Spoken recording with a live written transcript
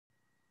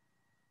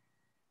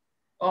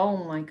Oh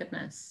my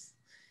goodness.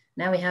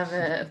 Now we have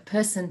a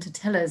person to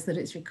tell us that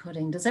it's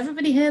recording. Does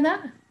everybody hear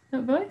that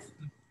voice?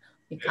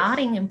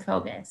 Recording in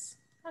progress.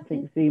 Okay. I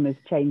think Zoom has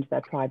changed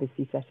their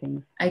privacy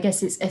settings. I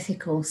guess it's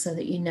ethical so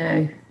that you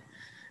know.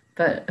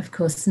 But of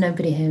course,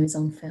 nobody here is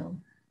on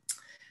film.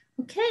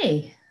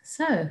 Okay,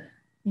 so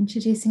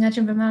introducing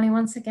Ajahn Brahmali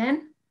once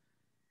again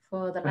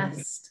for the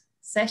last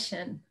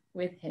session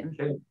with him.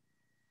 Okay,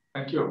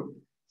 thank you.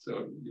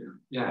 So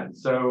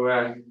so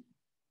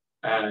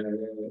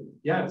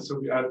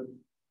we are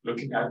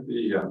looking at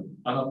the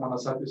Anukampa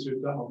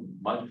Sutta on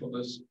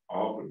mindfulness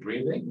of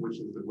breathing, which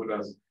is the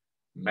Buddha's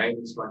main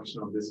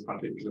instruction of this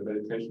particular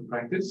meditation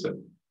practice.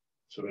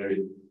 So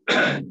very,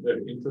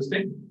 very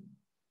interesting.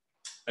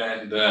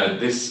 And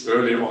this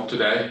earlier on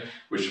today,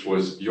 which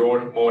was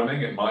your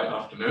morning and my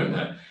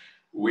afternoon,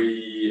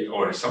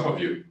 some of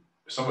you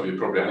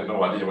probably had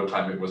no idea what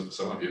time it was for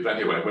some of you, but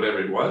anyway, whatever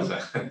it was,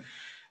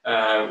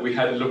 we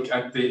had a look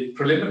at the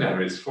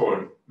preliminaries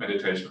for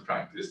meditation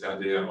practice, the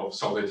idea of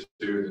solitude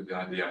and the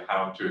idea of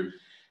how to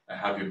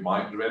have your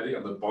mind ready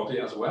and the body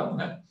as well.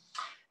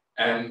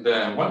 And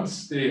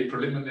once the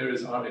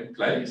preliminaries are in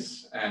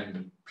place,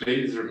 and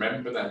please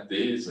remember that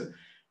these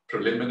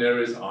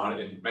preliminaries are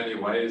in many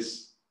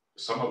ways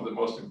some of the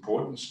most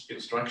important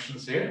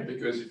instructions here,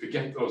 because if you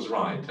get those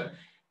right,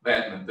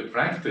 then the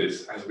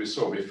practice, as we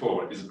saw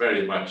before, is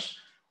very much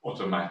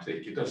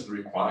automatic. It doesn't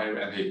require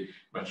any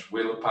much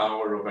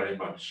willpower or very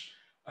much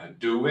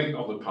doing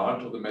on the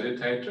part of the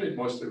meditator. It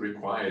mostly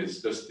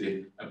requires just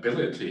the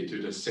ability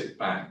to just sit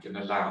back and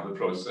allow the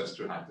process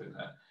to happen.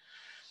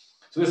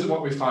 So this is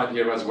what we find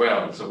here as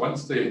well. So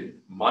once the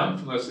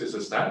mindfulness is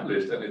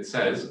established, and it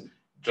says,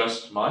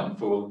 just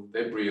mindful,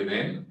 they breathe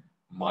in,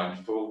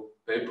 mindful,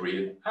 they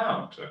breathe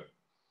out.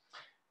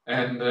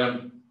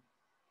 And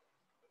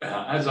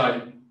as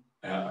I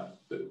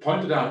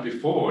pointed out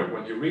before,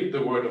 when you read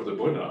the word of the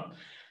Buddha,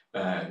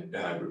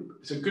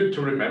 it's good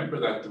to remember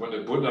that when the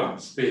Buddha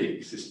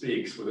speaks, he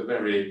speaks with a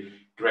very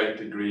great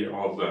degree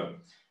of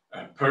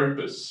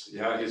purpose.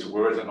 Yeah, his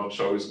words are not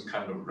chosen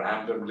kind of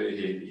randomly.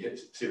 He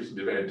seems to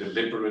be very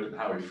deliberate in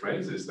how he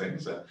phrases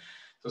things.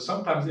 So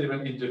sometimes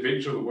even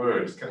individual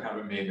words can have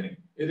a meaning.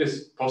 It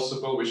is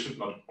possible we should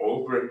not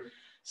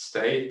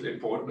overstate the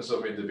importance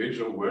of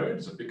individual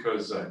words,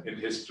 because in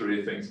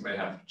history things may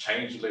have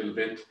changed a little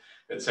bit,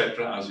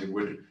 etc., as you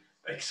would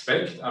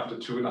expect after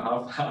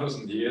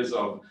 2,500 years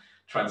of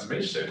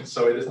transmission.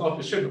 So it is not,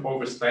 we shouldn't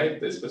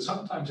overstate this, but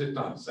sometimes it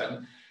does.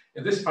 And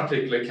in this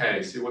particular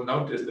case, you will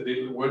notice the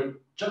little word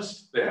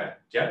just there.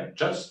 Yeah,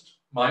 just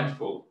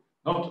mindful,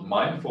 not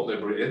mindful they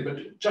breathe in,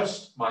 but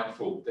just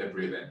mindful they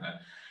breathe in.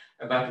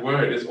 And that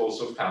word is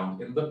also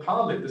found in the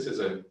Pali. This is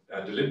a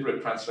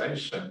deliberate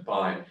translation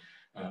by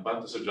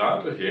Bhante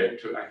Sujato here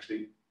to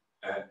actually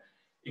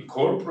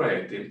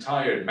incorporate the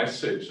entire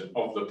message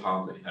of the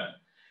Pali.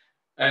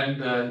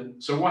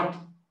 And so what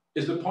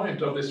is the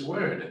point of this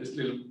word? This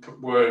little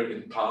word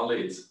in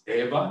Pali, it's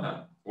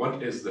eva.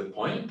 What is the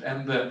point?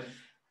 And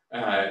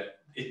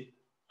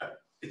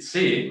it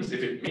seems,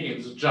 if it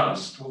means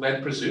just, well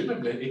then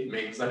presumably it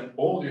means that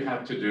all you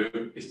have to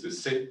do is to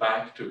sit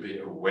back, to be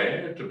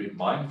aware, to be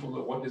mindful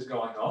of what is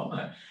going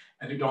on,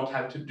 and you don't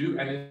have to do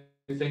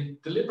anything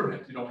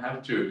deliberate. You don't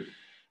have to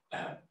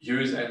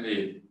use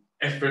any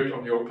effort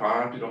on your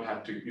part. You don't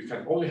have to,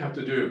 all you have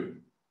to do,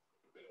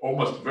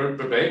 almost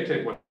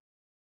verbatim what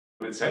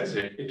it says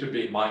here, is to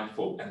be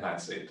mindful, and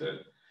that's it.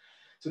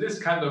 So this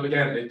kind of,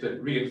 again, it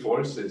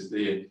reinforces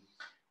the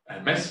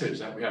message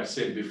that we have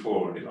seen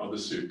before in other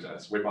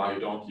suttas, whereby you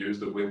don't use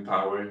the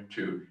willpower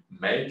to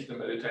make the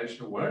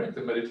meditation work.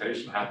 The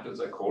meditation happens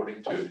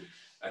according to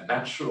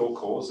natural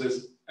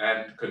causes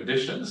and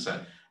conditions,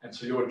 and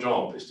so your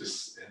job is to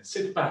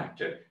sit back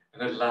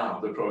and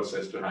allow the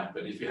process to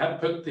happen. If you have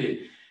put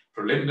the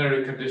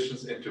preliminary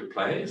conditions into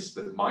place,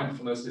 that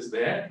mindfulness is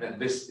there, then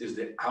this is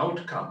the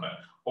outcome.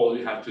 All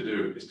you have to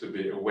do is to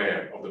be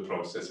aware of the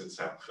process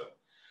itself.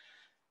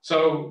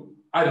 So,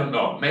 I don't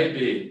know,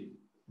 maybe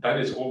that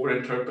is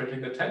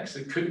overinterpreting the text.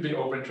 It could be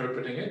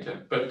overinterpreting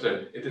it, but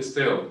it is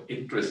still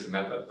interesting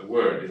that the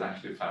word is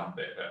actually found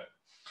there.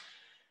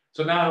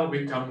 So now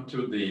we come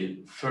to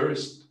the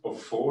first of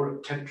 4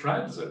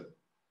 tetrads.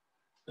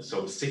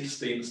 So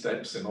 16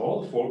 steps in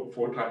all,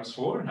 4 times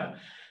 4.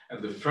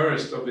 And the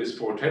first of these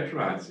 4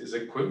 tetrads is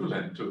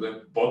equivalent to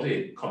the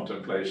body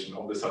contemplation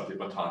of the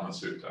Satipatthana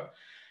Sutta.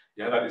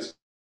 Yeah, that is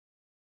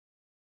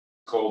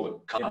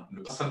called Kaya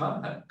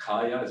Anupassana.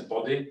 Kaya is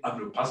body,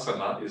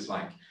 Anupassana is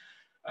like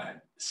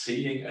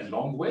seeing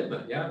along with,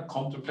 yeah,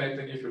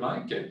 contemplating, if you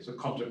like it. So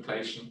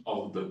contemplation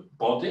of the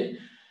body.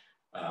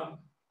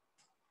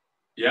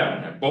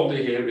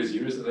 Body here is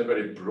used in a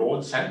very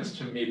broad sense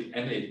to mean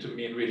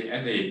really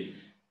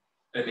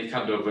any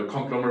kind of a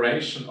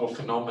conglomeration of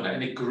phenomena,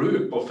 any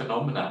group of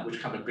phenomena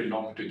which kind of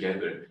belong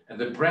together. And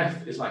the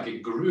breath is like a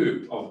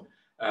group of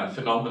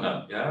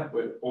phenomena, yeah,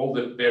 where all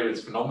the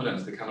various phenomena,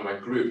 they kind of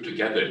like group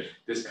together.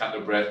 This kind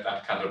of breath,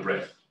 that kind of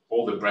breath,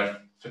 all the breath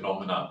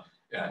phenomena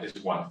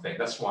is one thing.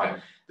 That's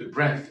why the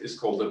breath is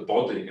called the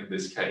body in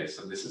this case,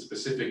 and this is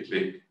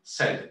specifically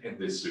said in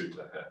this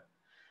sutta here.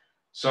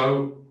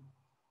 So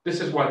this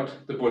is what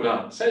the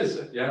Buddha says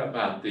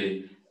about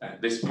the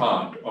this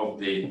part of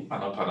the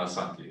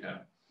Anapanasati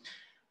here.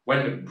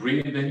 When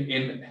breathing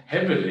in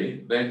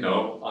heavily, they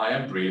know I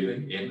am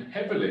breathing in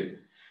heavily.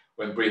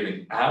 When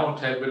breathing out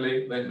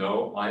heavily, they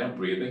know I am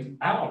breathing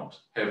out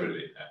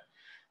heavily.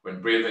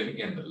 When breathing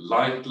in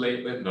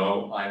lightly, they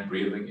know I am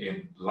breathing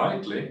in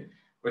lightly.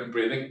 When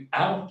breathing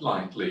out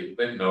lightly,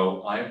 they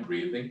know I am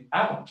breathing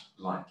out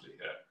lightly.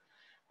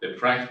 They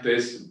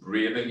practice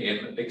breathing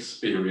in,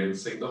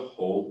 experiencing the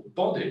whole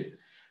body.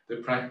 They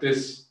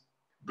practice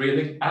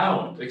breathing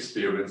out,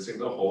 experiencing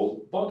the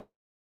whole body.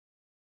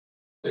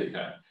 They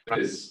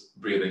practice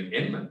breathing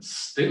in,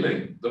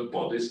 stilling the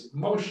body's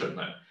motion.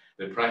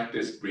 They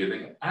practice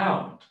breathing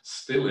out,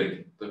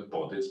 stilling the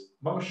body's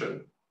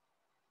motion.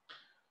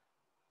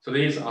 So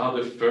these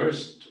are the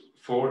first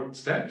 4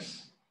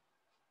 steps.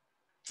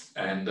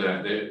 And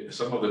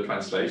some of the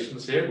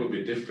translations here will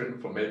be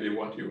different from maybe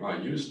what you are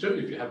used to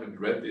if you haven't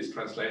read these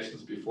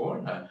translations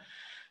before.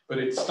 But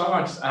it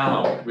starts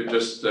out with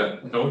just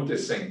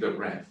noticing the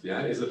breath.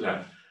 Yeah, is it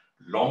a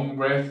long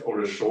breath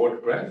or a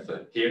short breath?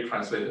 Here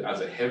translated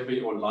as a heavy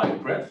or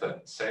light breath.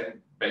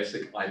 Same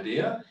basic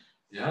idea.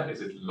 Yeah,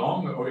 is it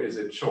long or is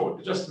it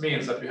short? It just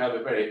means that you have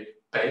a very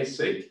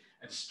basic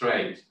and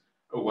straight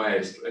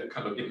away, a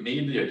kind of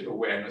immediate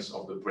awareness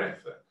of the breath.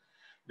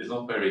 It's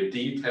not very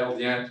detailed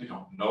yet. You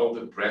don't know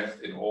the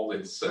breath in all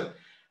its in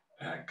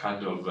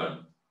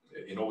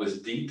all its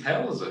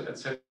details,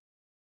 etc.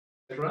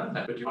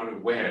 But you are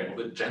aware of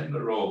the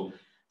general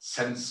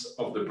sense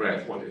of the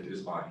breath, what it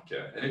is like.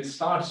 And it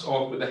starts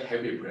off with a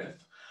heavy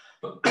breath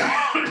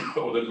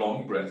or the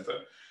long breath.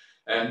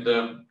 And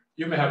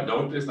you may have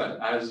noticed that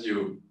as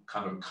you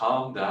kind of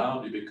calm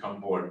down, you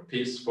become more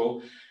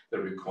peaceful. The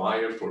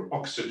require for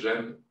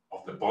oxygen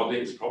of the body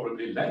is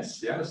probably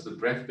less. Yes, the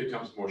breath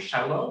becomes more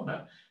shallow.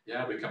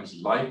 Yeah, becomes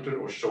lighter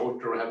or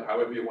shorter,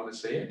 however you want to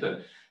say it.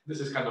 This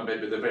is kind of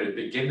maybe the very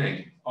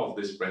beginning of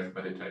this breath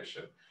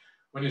meditation.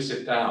 When you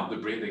sit down, the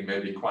breathing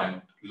may be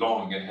quite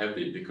long and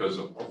heavy because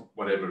of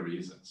whatever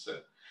reasons.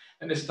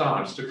 And it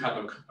starts to kind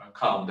of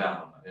calm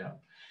down. Yeah.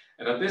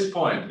 And at this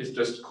point, it's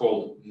just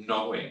called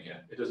knowing.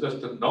 It is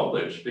just a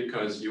knowledge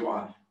because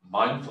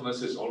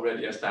mindfulness is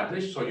already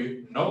established, so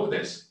you know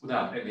this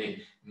without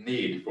any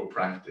need for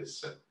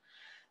practice.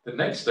 The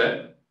next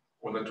step,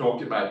 when they're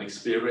talking about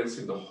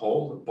experiencing the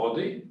whole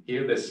body,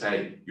 here they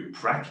say you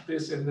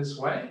practice in this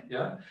way.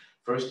 Yeah,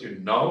 first you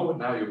know,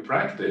 now you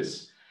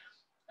practice.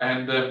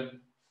 And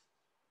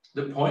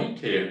the point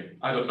here,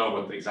 I don't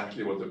know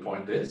exactly what the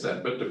point is,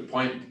 but the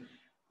point,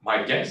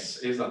 my guess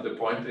is that the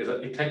point is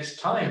that it takes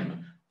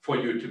time for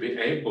you to be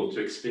able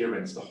to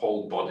experience the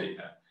whole body,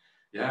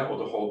 yeah, or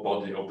the whole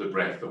body of the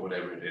breath or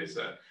whatever it is.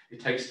 It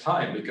takes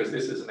time because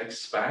this is an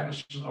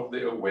expansion of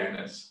the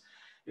awareness.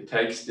 It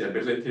takes the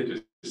ability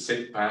to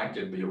sit back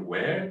and be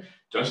aware,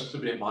 just to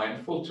be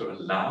mindful, to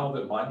allow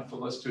the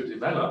mindfulness to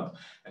develop.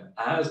 And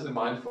as the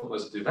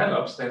mindfulness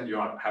develops, then you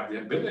have the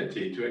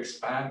ability to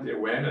expand the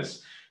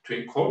awareness, to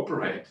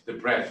incorporate the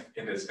breath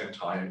in its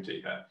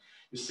entirety.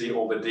 You see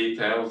all the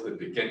details, the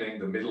beginning,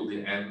 the middle,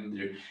 the end.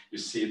 You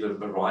see the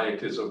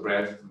varieties of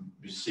breath.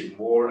 You see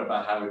more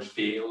about how it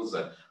feels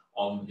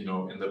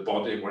in the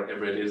body,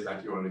 wherever it is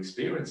that you are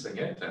experiencing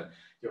it.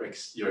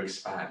 You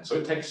expand. So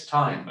it takes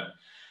time.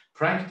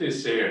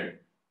 Practice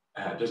here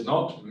does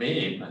not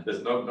mean,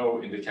 there's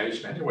no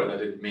indication anywhere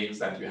that it means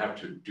that you have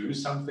to do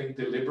something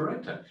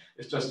deliberate.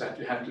 It's just that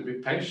you have to be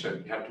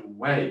patient. You have to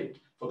wait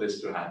for this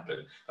to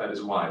happen. That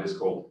is why it is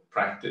called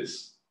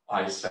practice,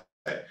 I say.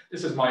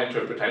 This is my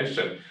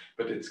interpretation,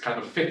 but it kind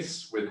of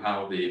fits with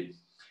how the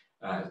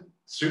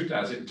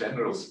suttas in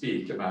general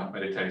speak about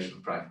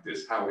meditation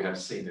practice, how we have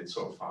seen it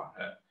so far.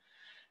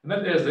 And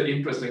then there's the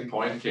interesting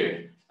point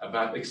here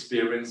about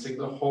experiencing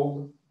the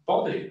whole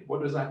body.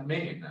 What does that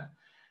mean?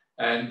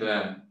 And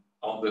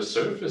on the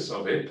surface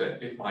of it,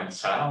 it might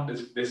sound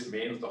as this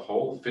means the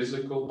whole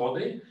physical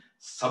body,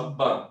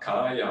 sabbha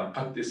kaya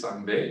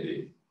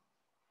patisangvedi,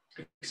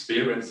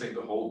 experiencing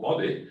the whole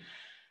body.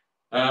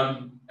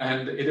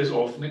 And it is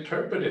often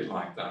interpreted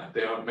like that.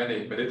 There are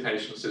many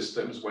meditation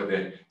systems where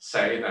they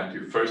say that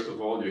first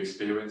of all, you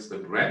experience the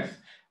breath,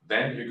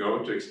 then you go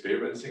to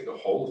experiencing the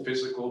whole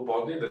physical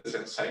body, the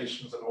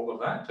sensations and all of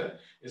that.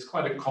 It's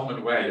quite a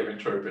common way of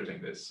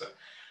interpreting this.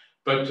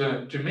 But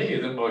to me,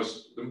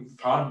 the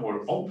far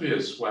more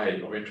obvious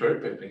way of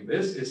interpreting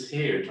this is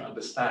here to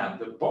understand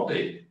the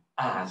body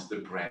as the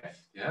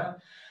breath. Yeah,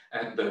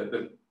 and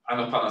the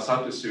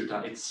Anapanasati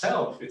Sutta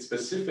itself, it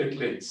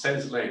specifically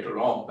says later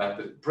on that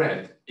the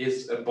breath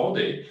is a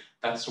body.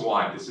 That's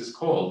why this is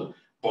called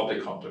body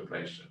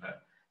contemplation.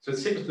 So it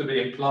seems to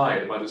be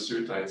implied by the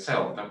sutta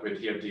itself that we're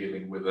here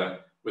dealing with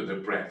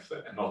the breath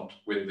and not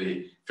with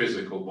the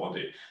physical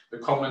body. The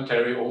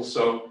commentary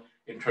also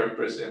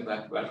interprets in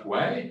that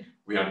way.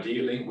 We are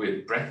dealing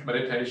with breath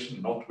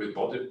meditation, not with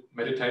body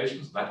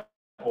meditations. That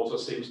also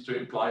seems to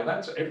imply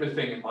that. So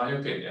everything, in my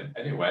opinion,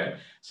 anyway,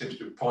 seems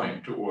to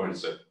point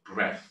towards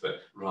breath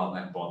rather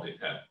than body.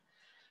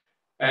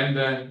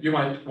 And you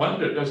might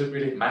wonder, does it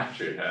really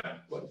matter?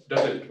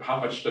 How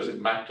much does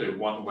it matter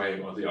one way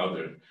or the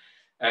other?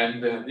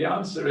 And the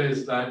answer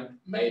is that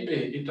maybe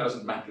it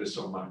doesn't matter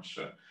so much,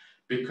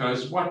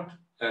 because what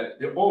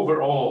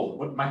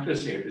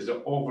matters here is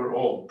the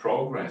overall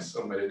progress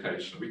of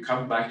meditation. We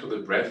come back to the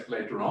breath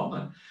later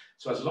on.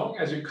 So as long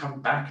as you come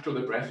back to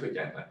the breath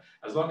again,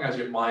 as long as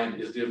your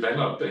mind is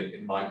developing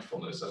in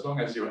mindfulness, as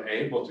long as you're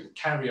able to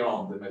carry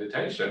on the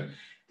meditation,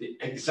 the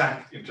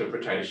exact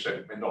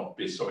interpretation may not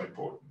be so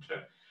important.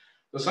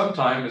 So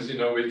sometimes,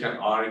 we can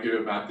argue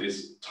about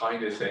these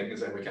tiny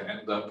things and we can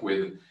end up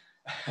with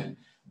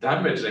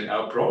damaging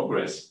our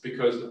progress,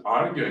 because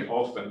arguing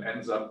often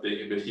ends up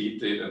being a bit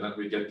heated and then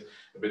we get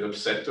a bit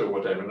upset or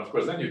whatever. And of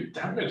course, then you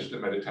damage the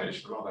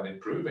meditation rather than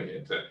improving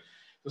it.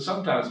 So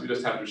sometimes we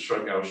just have to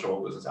shrug our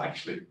shoulders and say,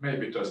 actually,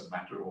 maybe it doesn't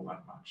matter all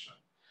that much.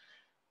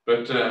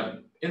 But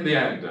in the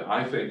end,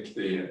 I think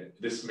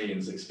this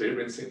means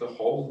experiencing the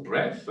whole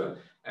breath.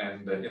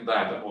 And in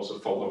that, I'm also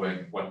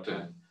following what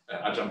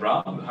Ajahn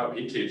Brahmali, how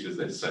he teaches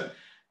this,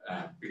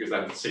 because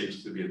that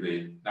seems to be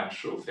the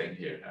natural thing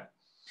here.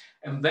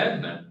 And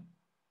then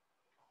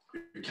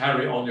you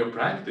carry on your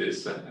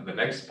practice, and the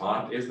next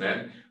part is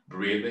then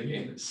breathing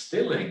in,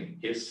 stilling.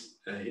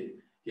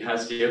 He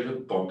has here the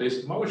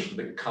body's motion,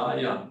 the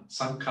kaya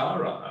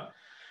sankhara.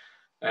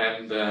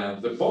 And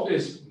the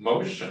body's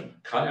motion,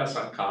 kaya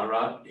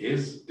sankhara,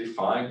 is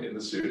defined in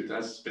the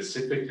suttas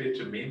specifically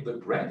to mean the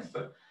breath.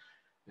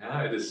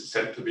 Yeah, it is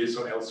said to be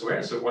so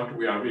elsewhere. So what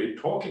we are really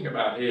talking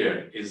about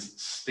here is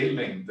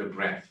stilling the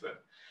breath.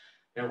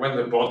 And when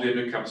the body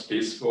becomes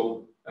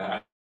peaceful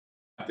at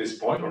this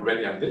point,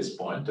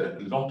 a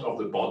lot of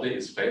the body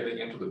is fading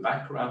into the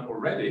background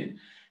already.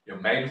 Your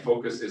main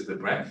focus is the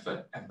breath,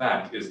 and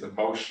that is the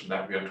motion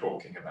that we are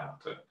talking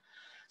about.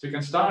 So you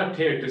can start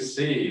here to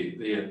see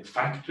the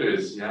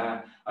factors.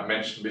 Yeah, I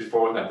mentioned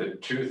before that the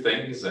two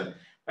things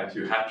that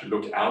you have to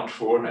look out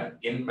for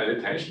in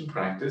meditation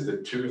practice, the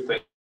two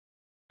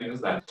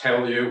things that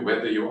tell you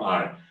whether you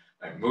are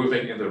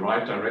moving in the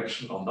right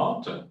direction or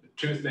not. The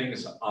two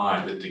things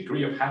are the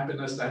degree of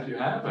happiness that you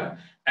have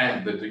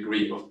and the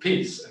degree of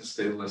peace and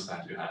stillness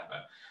that you have.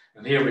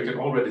 And here we can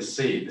already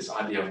see this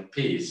idea of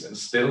peace and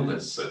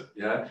stillness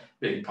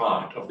being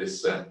part of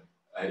this,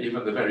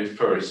 even the very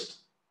first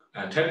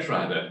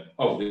tetrad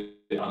of the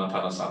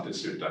Anapanasati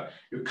Sutta.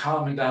 You're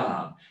calming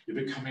down,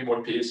 you're becoming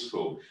more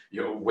peaceful,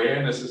 your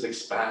awareness is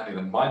expanding,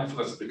 the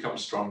mindfulness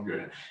becomes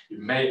stronger. You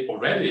may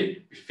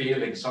already be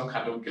feeling some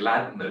kind of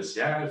gladness,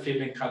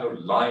 feeling kind of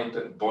light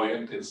and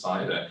buoyant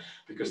inside,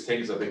 because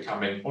things are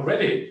becoming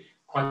already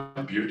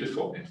quite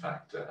beautiful, in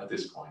fact, at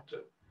this point.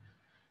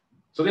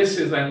 So this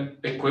is then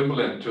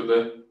equivalent to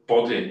the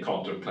body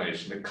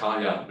contemplation, the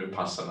kaya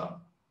nupassana.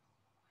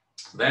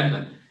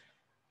 Then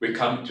we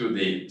come to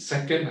the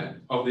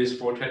second of these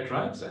four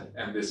tetrads,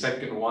 and the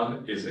second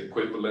one is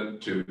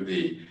equivalent to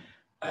the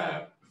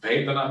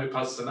Vedana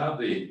Vipassana,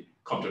 the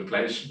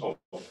contemplation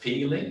of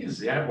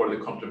feelings, or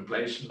the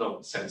contemplation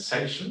of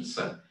sensations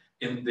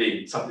in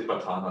the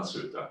Satipatthana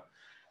Sutta.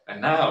 And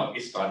now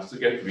it starts to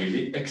get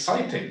really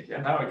exciting.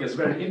 Now it gets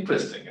very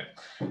interesting.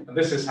 And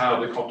this is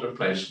how the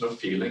contemplation of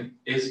feeling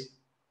is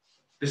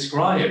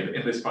described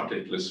in this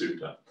particular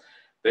sutta.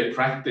 They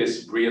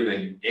practice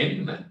breathing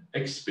in,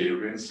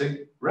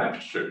 experiencing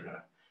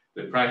rapture.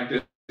 They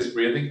practice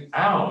breathing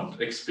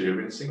out,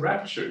 experiencing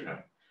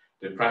rapture.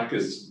 They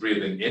practice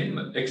breathing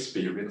in,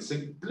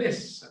 experiencing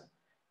bliss.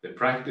 They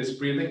practice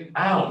breathing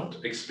out,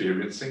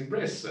 experiencing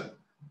bliss.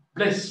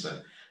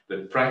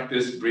 They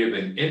practice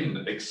breathing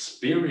in,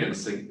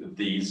 experiencing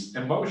these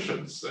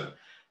emotions.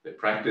 They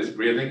practice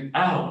breathing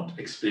out,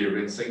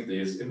 experiencing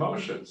these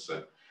emotions.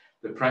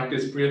 They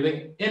practice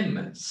breathing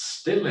in,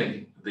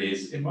 stilling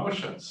these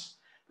emotions.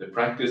 They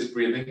practice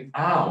breathing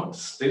out,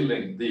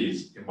 stilling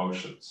these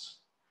emotions.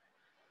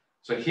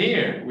 So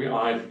here we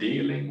are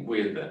dealing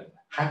with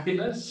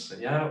happiness,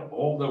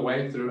 all the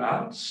way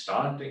throughout,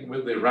 starting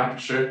with the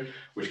rapture,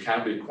 which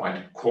can be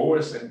quite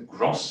coarse and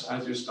gross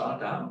as you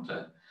start out.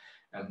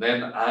 And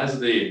then as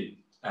the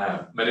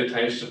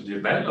meditation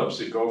develops,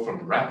 you go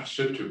from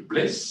rapture to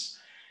bliss.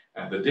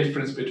 And the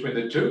difference between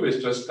the two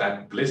is just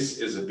that bliss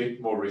is a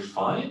bit more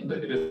refined.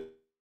 It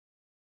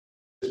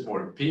is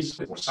more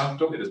peaceful, more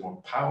subtle, it is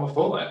more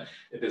powerful, and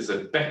it is a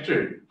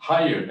better,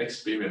 higher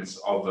experience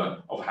of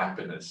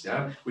happiness.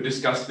 We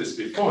discussed this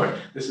before.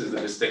 This is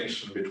the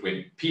distinction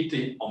between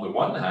piti on the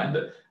one hand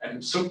and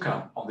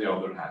sukha on the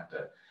other hand.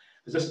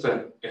 It's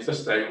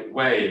just a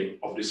way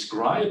of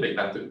describing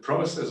that the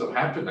process of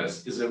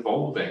happiness is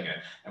evolving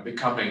and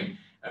becoming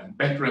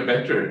better and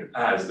better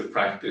as the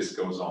practice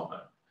goes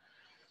on.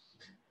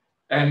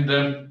 And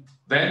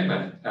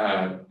then,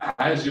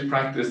 as you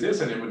practice this,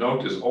 and you will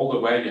notice all the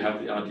way you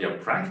have the idea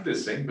of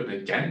practicing, but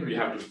again, we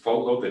have to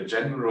follow the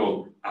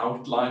general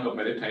outline of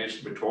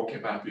meditation we're talking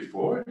about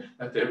before,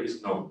 that there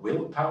is no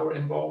willpower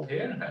involved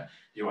here.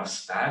 You are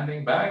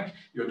standing back,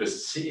 you're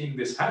just seeing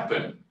this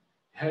happen.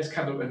 It's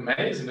kind of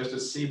amazing just to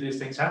see these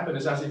things happen.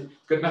 It's as if it's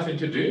got nothing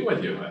to do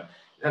with you.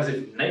 It's as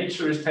if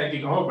nature is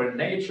taking over.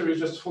 Nature is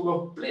just full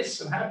of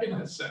bliss and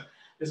happiness.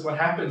 This is what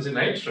happens in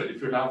nature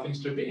if you allow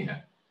things to be.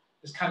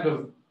 It's kind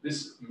of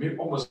this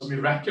almost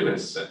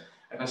miraculous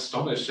and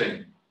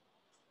astonishing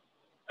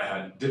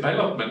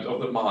development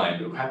of the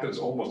mind that happens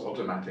almost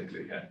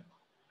automatically.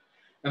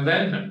 And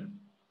then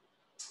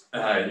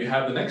you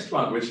have the next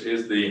one, which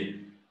is the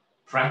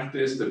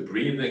practice, the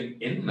breathing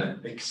in,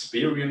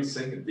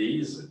 experiencing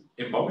these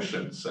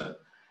emotions.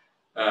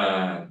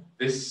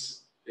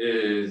 This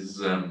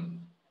is,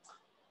 I'm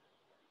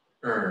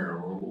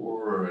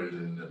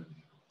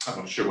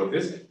not sure what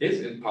this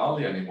is in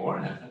Pali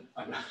anymore.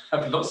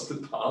 I've lost the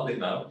Pali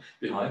now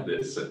behind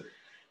this.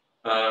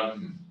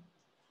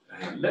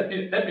 Let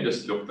me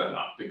just look that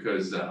up,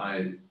 because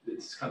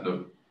it's kind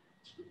of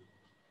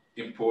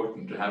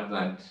important to have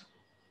that,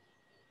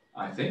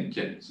 I think,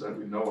 so that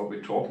we know what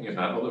we're talking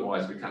about.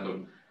 Otherwise, we're kind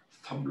of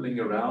fumbling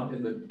around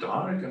in the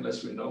dark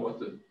unless we know what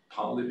the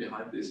Pali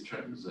behind these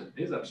terms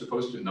is. I'm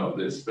supposed to know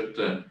this, but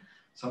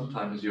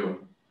sometimes your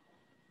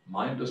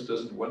mind just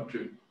doesn't want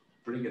to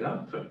bring it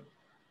up.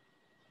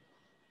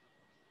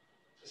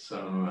 So,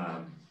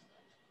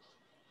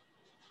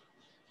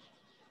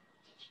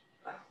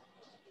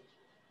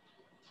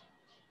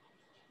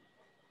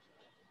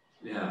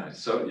 yeah,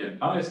 so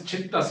yeah, it's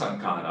Chitta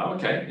Sankhara.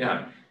 Okay,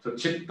 yeah. So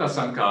Chitta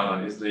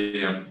Sankhara is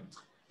the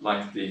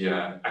like the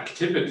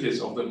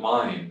activities of the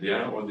mind,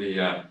 yeah, or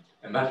the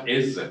and that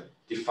is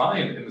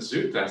defined in the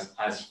suttas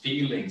as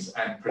feelings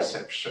and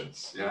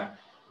perceptions, yeah,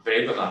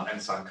 Vedana and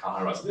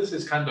Sankhara. So this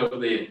is kind of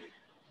the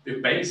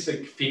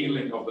basic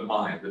feeling of the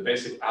mind, the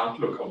basic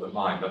outlook of the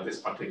mind at this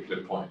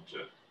particular point.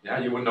 Yeah,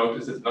 you will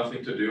notice it's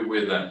nothing to do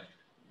with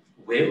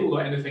will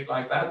or anything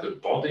like that. The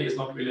body is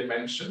not really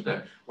mentioned.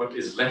 What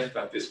is left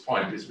at this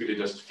point is really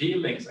just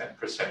feelings and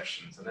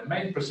perceptions. And the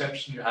main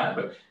perception you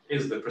have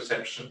is the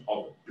perception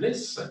of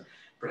bliss.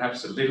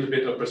 Perhaps a little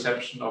bit of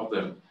perception of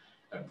the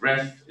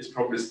breath is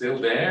probably still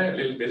there, a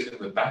little bit in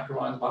the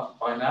background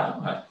by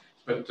now.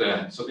 But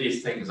so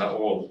these things are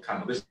all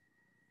kind of, this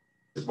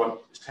is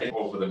what is taking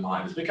over the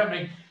mind. It's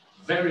becoming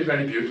very,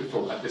 very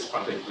beautiful at this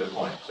particular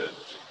point.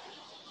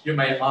 You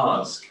may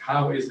ask,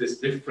 how is this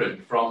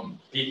different from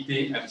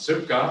piti and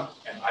sukha?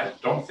 And I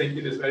don't think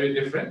it is very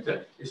different.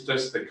 It's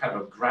just the kind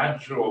of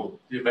gradual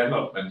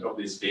development of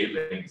these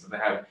feelings, and they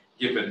have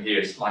given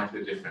here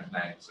slightly different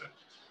names.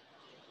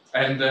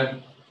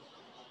 And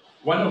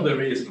one of the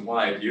reasons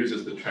why it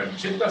uses the term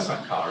Chitta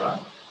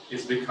Sankhara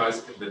is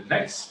because in the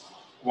next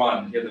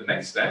one, here the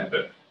next step,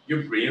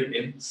 you breathe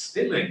in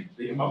stilling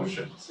the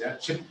emotions. Yeah,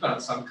 Chitta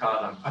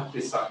Sankharam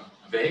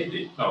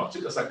Patisangvedi. No,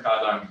 Chitta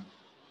Sankharam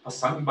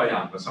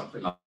Pasangbayam or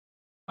something like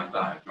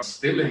that. You're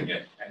stilling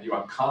it and you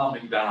are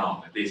calming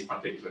down these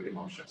particular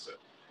emotions.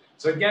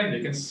 So again,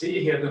 you can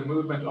see here the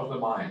movement of the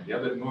mind, the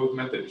other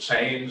movement, the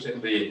change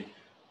in the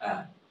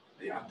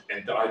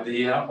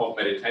idea of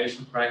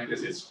meditation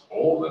practice is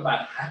all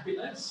about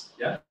happiness.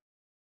 Yeah,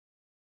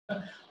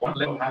 one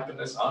level of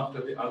happiness after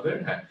the other.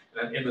 And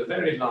then in the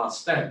very last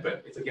step,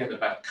 it's again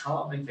about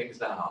calming things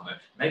down,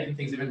 making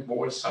things even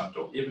more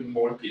subtle, even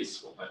more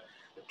peaceful.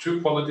 The two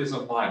qualities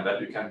of mind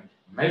that you can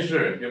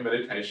measure your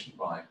meditation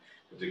by: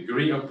 the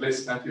degree of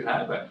bliss that you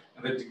have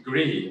and the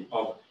degree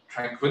of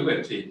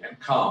tranquility and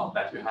calm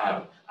that you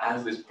have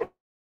as this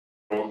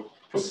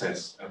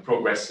process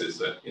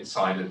progresses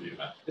inside of you.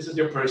 This is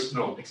your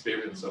personal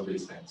experience of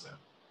these things.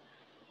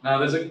 Now,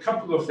 there's a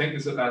couple of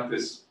things about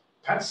this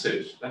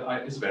passage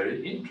that is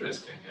very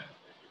interesting.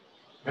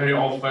 Very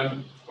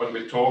often when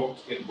we talk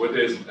in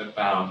Buddhism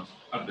about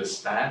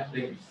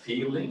understanding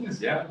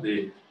feelings, yeah,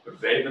 the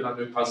Vedana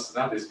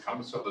Vipassana, this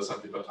comes from the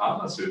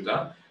Satipatthana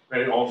Sutta.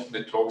 Very often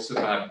it talks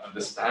about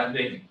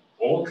understanding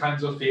all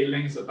kinds of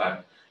feelings,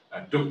 about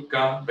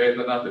dukkha,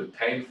 Vedana, the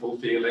painful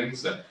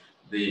feelings,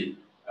 the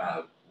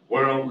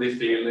worldly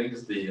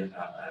feelings, the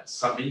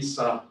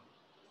samisa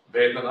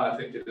Vedana, I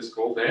think it is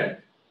called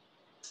there.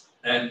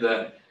 And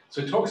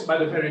so it talks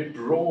about a very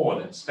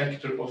broad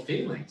spectrum of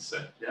feelings.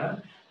 Yeah?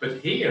 But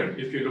here,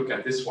 if you look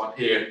at this one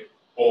here,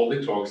 all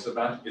it talks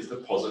about is the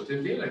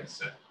positive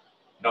feelings.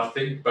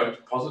 Nothing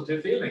but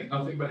positive feelings,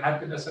 nothing but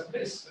happiness and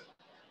bliss.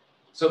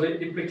 So the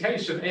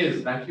implication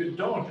is that you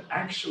don't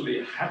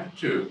actually have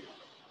to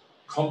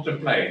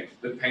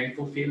contemplate the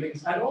painful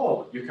feelings at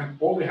all.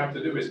 All you have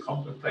to do is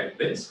contemplate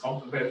this,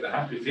 contemplate the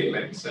happy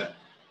feelings,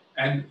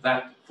 and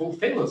that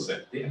fulfills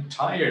the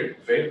entire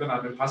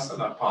Vedana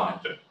Vipassana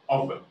part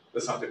of the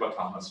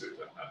Satipatthana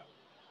Sutta.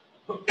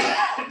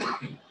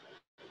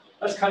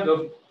 That's kind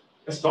of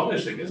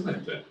astonishing,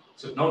 isn't it?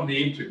 So no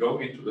need to go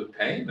into the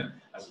pain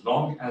as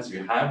long as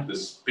you have the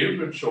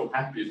spiritual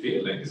happy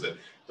feelings.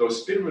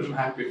 Those spiritual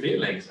happy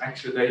feelings,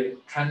 actually, they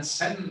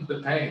transcend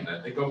the pain.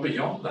 They go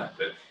beyond that.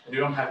 And you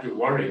don't have to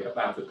worry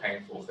about the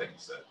painful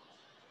things.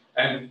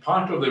 And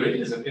part of the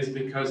reason is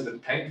because the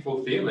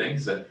painful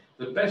feelings, the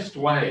best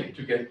way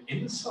to get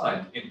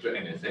insight into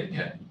anything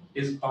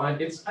is by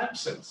its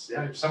absence.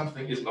 Yeah? If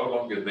something is no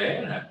longer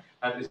there,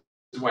 that is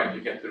when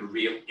you get the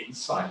real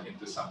insight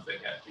into something,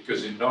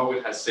 because you know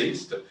it has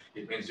ceased.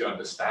 It means you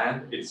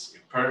understand its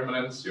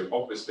impermanence, you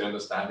obviously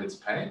understand its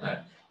pain.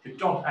 You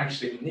don't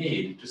actually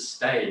need to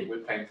stay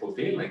with painful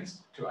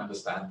feelings to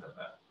understand them.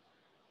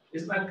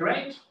 Isn't that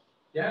great?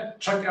 Yeah,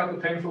 chuck out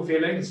the painful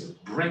feelings,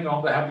 bring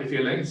on the happy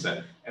feelings,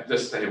 and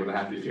just stay with the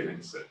happy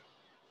feelings.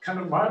 Kind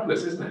of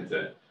marvelous, isn't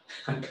it?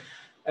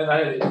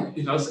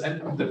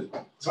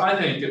 So I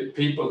think that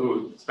people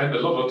who spend a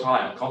lot of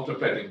time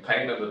contemplating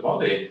pain in the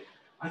body,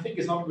 I think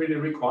it's not really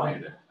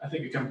required. I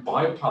think you can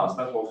bypass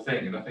that whole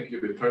thing, and I think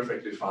you'll be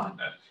perfectly fine.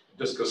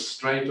 Just go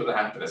straight to the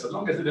happiness, as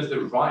long as it is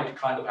the right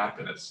kind of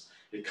happiness.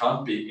 It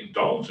can't be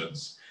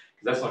indulgence,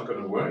 because that's not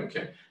going to work.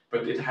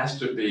 But it has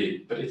to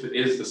be, but if it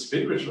is the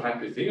spiritual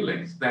happy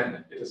feelings,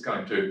 then it is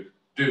going to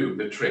do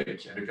the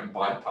trick, and you can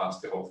bypass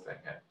the whole thing.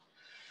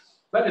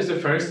 That is the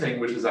first thing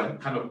which is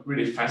kind of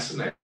really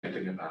fascinating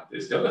about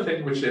this. The other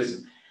thing which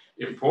is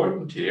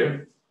important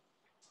here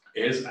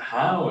is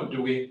how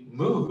do we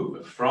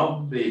move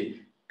from the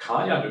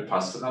Kaya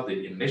Nupassana,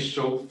 the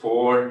initial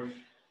 4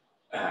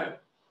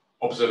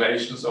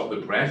 observations of the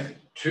breath,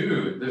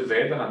 to the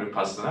Vedana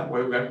Nupassana,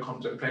 where we are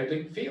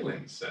contemplating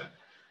feelings.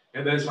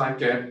 And there's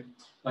like a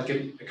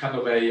kind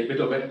of a bit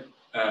of a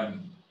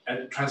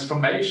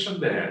transformation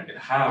there in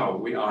how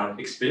we are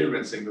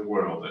experiencing the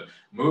world,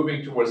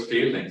 moving towards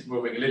feelings,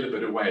 moving a little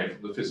bit away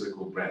from the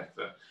physical breath.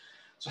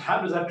 So how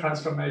does that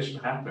transformation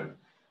happen?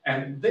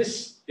 And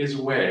this is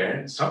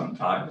where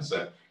sometimes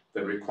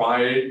you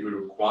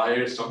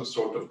require some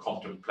sort of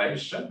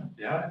contemplation,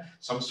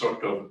 some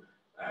sort of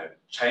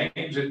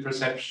change in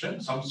perception,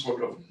 some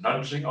sort of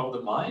nudging of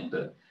the mind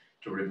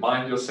to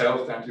remind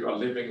yourself that you are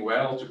living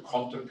well, to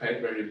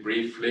contemplate very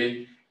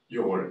briefly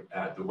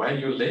the way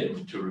you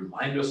live, to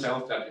remind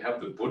yourself that you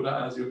have the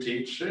Buddha as your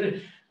teacher,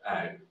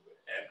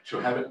 to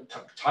have a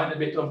tiny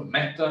bit of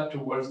metta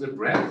towards the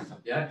breath.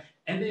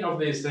 Any of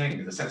these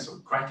things, a sense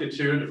of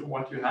gratitude for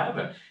what you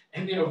have,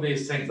 any of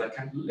these things that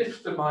can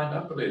lift the mind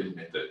up a little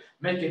bit,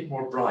 make it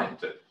more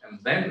bright, and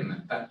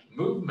then that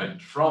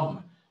movement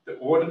from the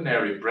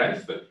ordinary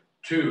breath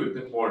to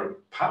the more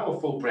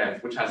powerful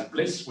breath, which has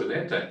bliss with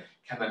it,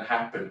 can then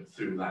happen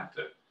through that.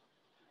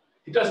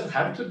 It doesn't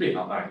have to be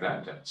like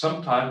that.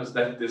 Sometimes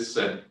that this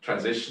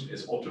transition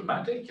is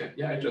automatic.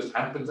 It just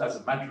happens as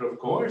a matter of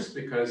course,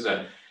 because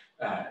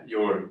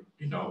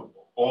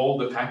all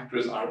the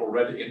factors are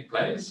already in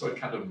place. So it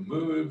kind of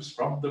moves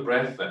from the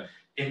breath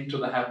into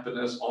the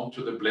happiness,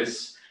 onto the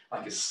bliss,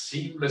 like a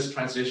seamless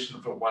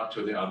transition from one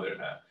to the other.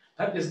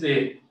 That is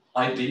the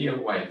ideal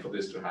way for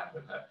this to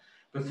happen.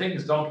 But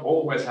things don't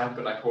always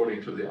happen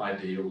according to the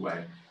ideal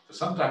way. So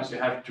sometimes you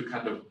have to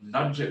kind of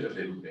nudge it a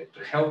little bit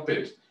to help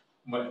it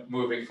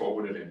moving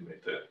forward a little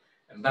bit.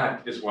 And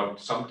that is what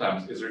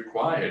sometimes is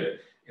required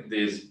in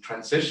these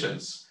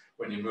transitions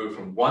when you move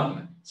from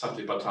one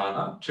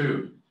satipatthana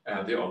to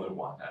the other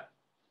one.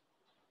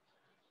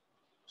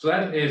 So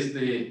that is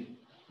the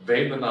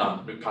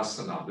Vedana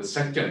Nupassana, the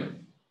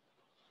second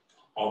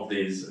of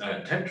these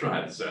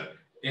tetrads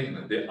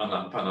in the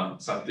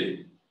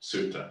Anapanasati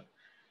Sutta.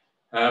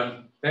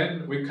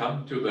 Then we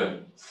come to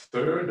the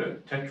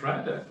third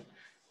tetrad.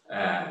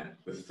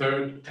 The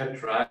third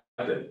tetrad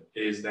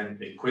is then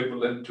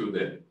equivalent to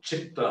the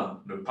Chitta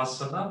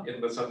Nupassana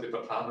in the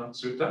Satipatthana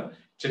Sutta.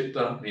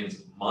 Chitta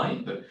means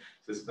mind.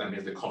 This then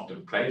is the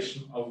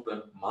contemplation of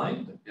the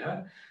mind.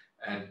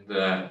 And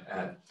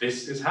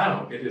this is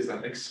how it is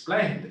then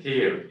explained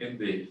here in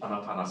the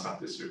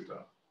Anapanasati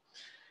Sutta.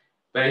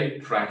 They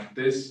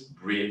practice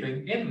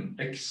breathing in,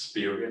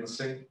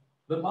 experiencing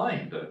the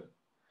mind.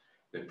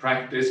 They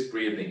practice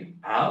breathing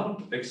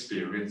out,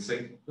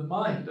 experiencing the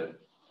mind.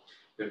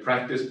 They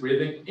practice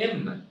breathing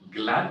in,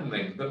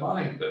 gladdening the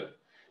mind.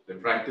 They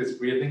practice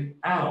breathing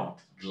out,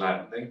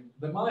 gladdening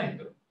the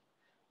mind.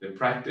 They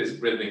practice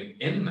breathing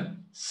in,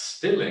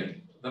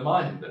 stilling the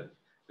mind.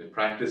 They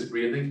practice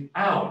breathing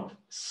out,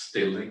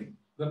 stilling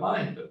the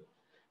mind.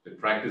 They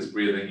practice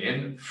breathing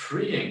in,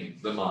 freeing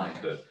the mind.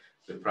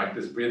 They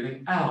practice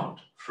breathing out,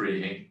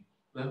 freeing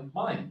the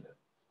mind.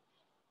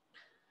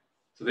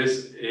 So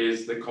this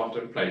is the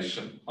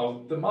contemplation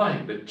of the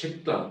mind, the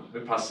Chitta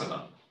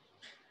Vipassana.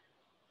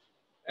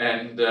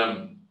 And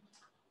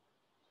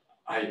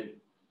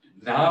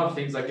now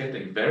things are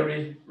getting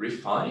very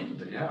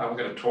refined. I'm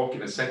going to talk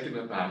in a second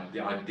about the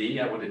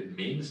idea, what it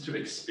means to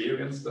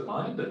experience the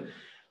mind.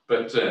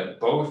 But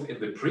both in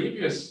the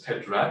previous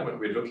tetrad, when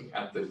we're looking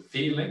at the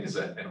feelings,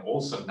 and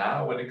also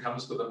now when it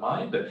comes to the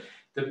mind,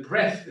 the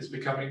breath is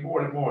becoming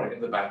more and more in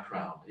the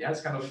background.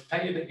 It's kind of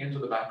fading into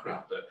the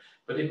background.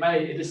 But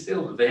it is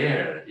still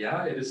there.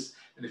 It is,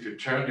 and if you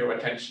turn your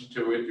attention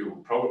to it, you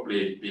will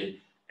probably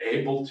be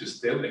able to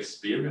still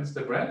experience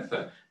the breath,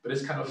 but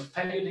it's kind of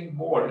fading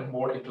more and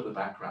more into the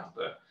background.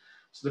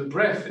 So the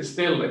breath is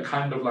still a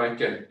kind of like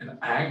an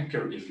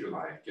anchor, if you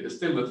like. It is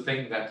still the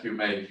thing that you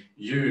may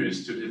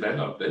use to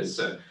develop this,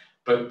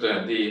 but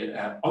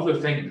the other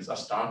things are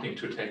starting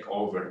to take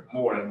over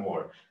more and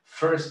more.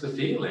 First the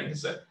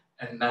feelings,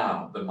 and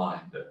now the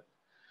mind.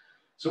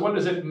 So what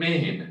does it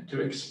mean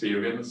to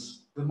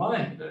experience the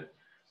mind?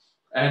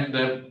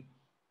 And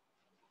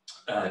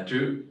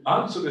to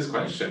answer this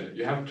question,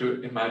 you have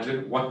to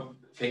imagine what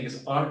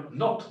things are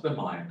not the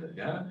mind,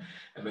 yeah?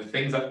 And the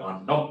things that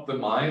are not the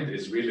mind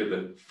is really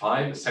the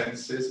five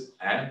senses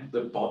and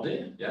the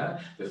body,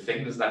 yeah? The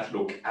things that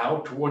look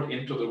outward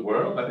into the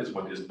world, that is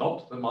what is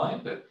not the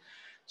mind.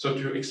 So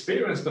to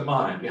experience the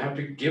mind, you have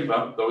to give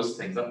up those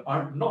things that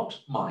are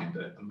not mind,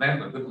 and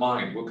then the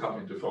mind will come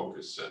into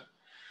focus.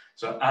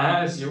 So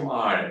as you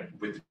are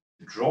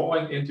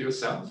withdrawing into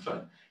yourself,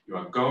 you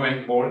are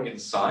going more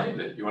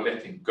inside, you are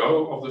letting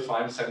go of the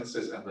five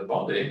senses and the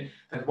body,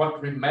 then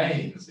what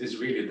remains is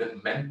really the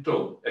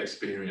mental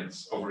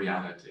experience of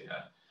reality.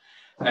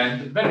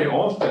 And very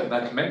often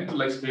that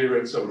mental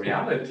experience of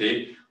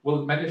reality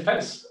will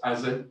manifest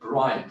as a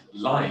bright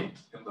light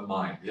in the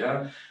mind.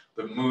 Yeah,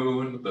 the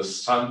moon, the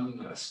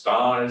sun,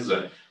 stars,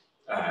 it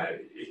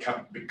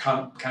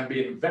can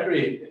be in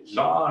very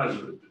large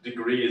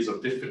degrees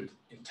of different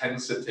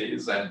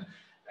intensities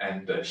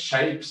and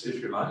shapes,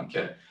 if you like.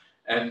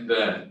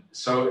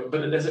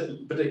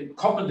 But a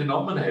common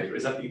denominator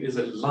is that it is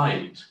a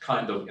light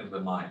kind of in the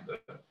mind.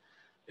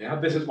 Yeah,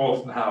 this is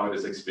often how it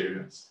is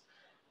experienced.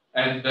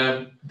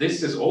 And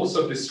this is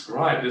also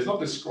described, it's not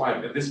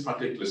described in this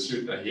particular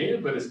sutta here,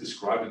 but it's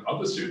described in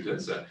other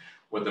suttas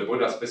where the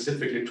Buddha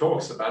specifically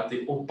talks about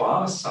the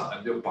obasa,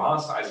 and the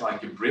obasa is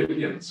like a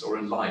brilliance or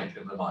a light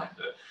in the mind.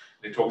 And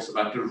he talks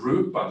about the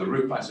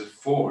rupa is a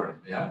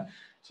form, yeah?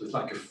 So it's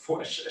like a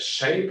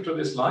shape to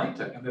this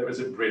light, and there is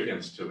a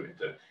brilliance to it.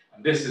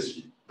 And this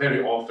is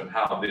very often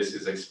how this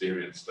is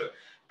experienced.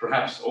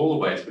 Perhaps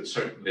always, but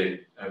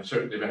certainly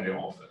very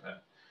often.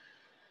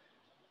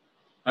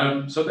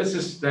 So this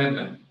is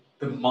then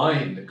the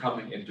mind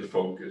coming into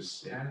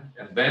focus, yeah.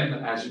 And then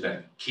as you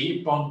then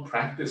keep on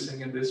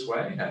practicing in this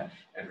way,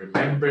 and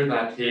remember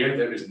that here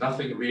there is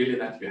nothing really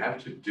that you have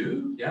to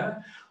do,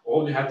 yeah.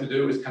 All you have to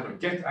do is kind of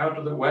get out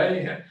of the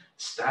way,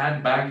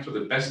 stand back to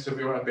the best of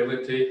your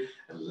ability,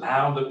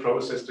 allow the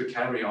process to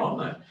carry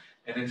on.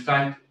 And in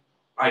fact,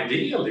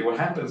 ideally, what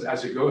happens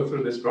as you go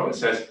through this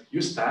process,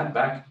 you stand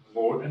back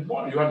more and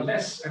more. You are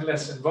less and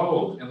less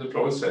involved in the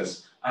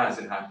process as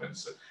it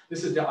happens.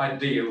 This is the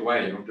ideal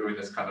way of doing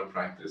this kind of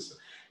practice.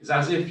 It's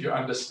as if you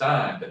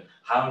understand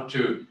how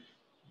to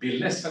be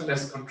less and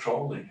less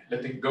controlling,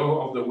 letting go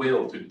of the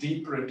will to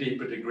deeper and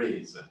deeper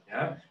degrees.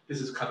 Yeah,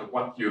 this is kind of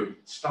what you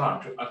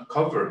start to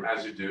uncover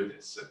as you do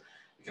this.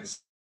 You can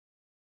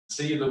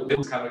see the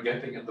will kind of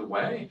getting in the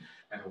way,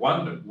 and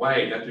one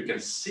way that you can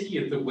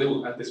see the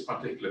will at this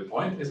particular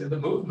point is in the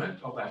movement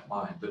of that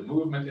mind, the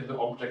movement in the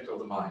object of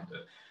the mind.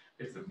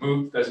 If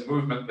there's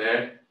movement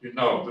there, you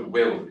know the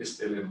will is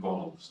still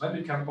involved. So then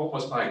you can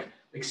almost like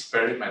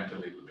experiment a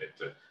little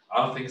bit.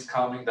 Are things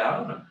calming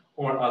down,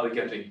 or are they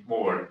getting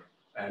more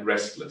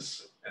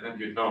restless? And then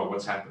you know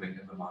what's happening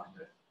in the mind.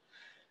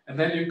 And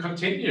then you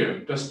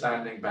continue just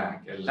standing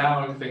back,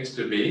 allowing things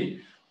to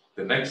be.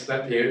 The next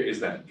step here is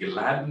that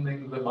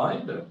gladdening the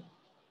mind.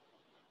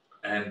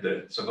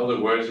 And so in other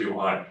words,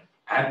 you are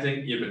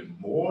adding even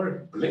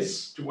more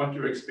bliss to what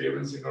you're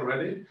experiencing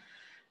already.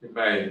 You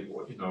may,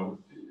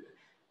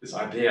 this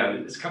idea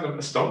is kind of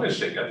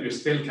astonishing that you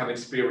still can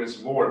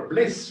experience more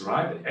bliss,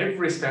 right?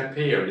 Every step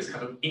here is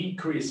kind of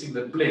increasing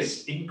the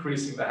bliss,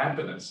 increasing the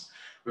happiness.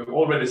 We've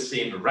already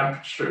seen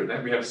rapture,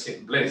 then we have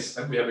seen bliss,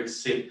 then we have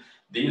seen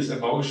these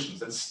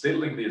emotions and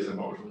stilling these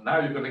emotions. Now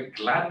you're going to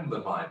gladden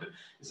the mind.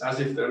 It's as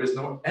if there is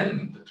no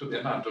end to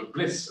the amount of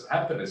bliss and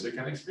happiness you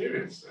can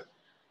experience.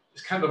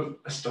 It's kind of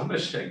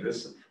astonishing,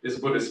 this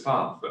Buddhist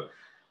path.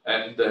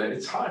 And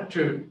it's hard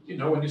to,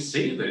 when you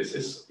see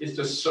this, it's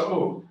just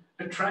so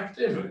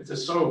attractive. It's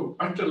just so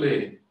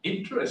utterly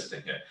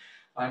interesting.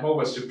 I'm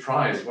always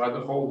surprised why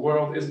the whole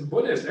world isn't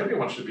Buddhist.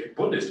 Everyone should be a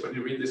Buddhist when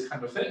you read these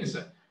kind of things.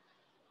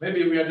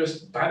 Maybe we are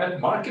just bad at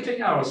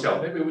marketing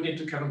ourselves. Maybe we need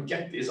to kind of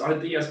get these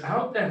ideas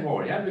out there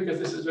more, yeah? Because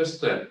this is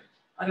just,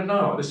 I don't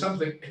know, there's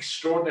something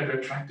extraordinarily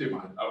attractive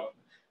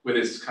with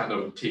this kind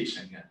of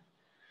teaching. Yeah?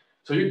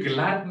 So you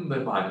gladden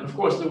the mind. And of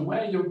course, the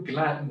way you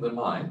gladden the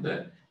mind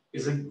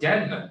is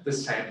again the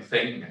same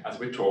thing as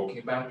we're talking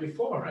about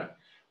before.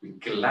 We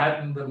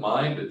gladden the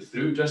mind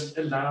through just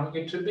allowing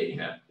it to be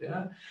here,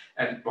 yeah?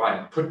 And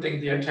by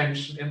putting the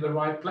attention in the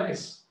right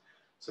place.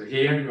 So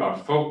here you are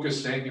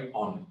focusing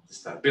on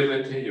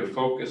stability, you're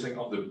focusing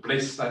on the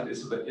bliss that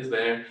is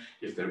there.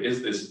 If there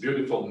is this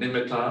beautiful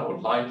nimitta or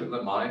light in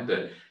the mind,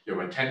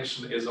 your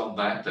attention is on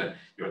that.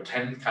 You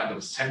attend kind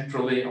of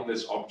centrally on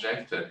this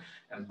object.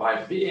 And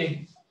by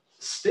being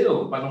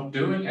still, by not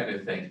doing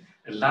anything,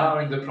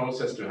 allowing the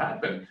process to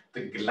happen,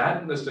 the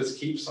gladness just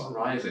keeps on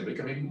rising,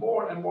 becoming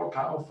more and more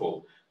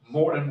powerful,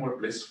 more and more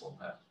blissful.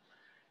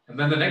 And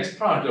then the next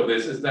part of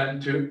this is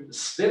then to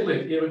still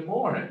it even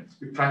more.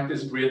 We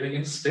practice breathing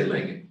and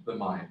stilling the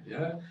mind,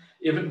 yeah?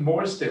 Even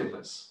more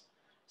stillness.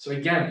 So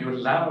again, you're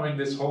allowing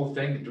this whole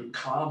thing to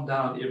calm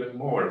down even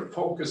more,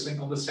 focusing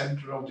on the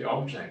center of the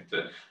object,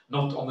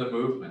 not on the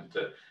movement.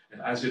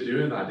 And as you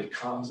do that, it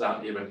calms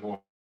down even more.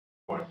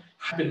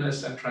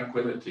 Happiness and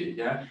tranquility,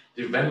 yeah?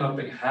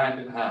 Developing hand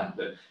in hand,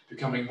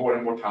 becoming more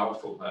and more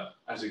powerful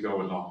as you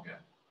go along. Yeah?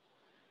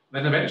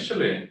 Then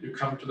eventually you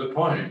come to the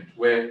point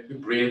where you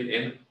breathe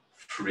in,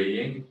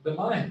 freeing the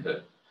mind.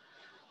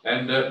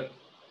 And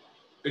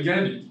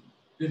again,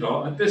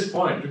 at this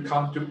point, you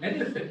can't do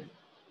anything.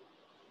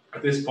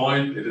 At this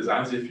point, it is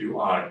as if you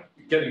are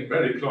getting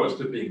very close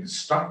to being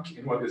stuck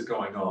in what is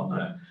going on.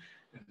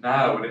 And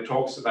now, when it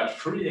talks about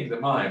freeing the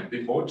mind,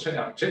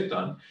 vimochayam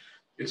chittam,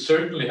 it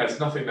certainly has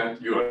nothing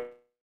that you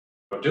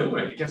are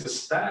doing. It gets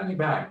standing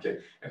back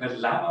and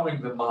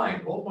allowing the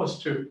mind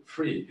almost to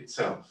free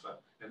itself.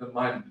 And the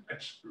mind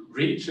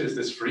reaches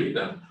this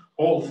freedom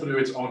all through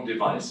its own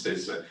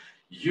devices.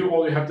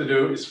 All you have to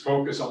do is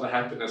focus on the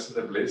happiness and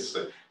the bliss,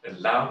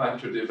 allow that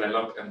to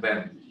develop, and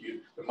then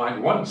the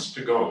mind wants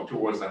to go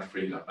towards that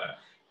freedom,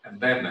 and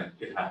then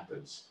it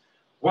happens.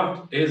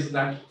 What is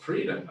that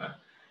freedom?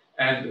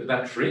 And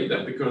that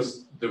freedom,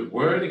 because the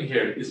wording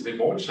here is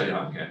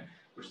vimochayam,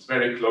 which is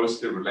very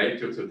closely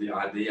related to the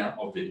idea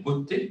of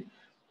vimutti,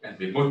 and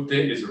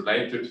vimutti is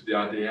related to the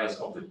ideas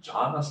of the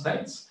jhana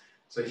states.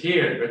 So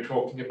here we're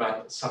talking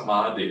about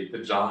samadhi, the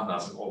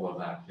jhanas and all of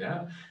that.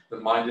 Yeah, the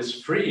mind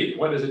is freed.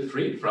 What is it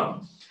freed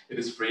from? It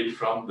is freed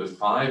from the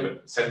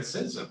 5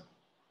 senses.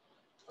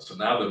 So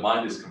now the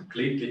mind is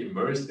completely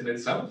immersed in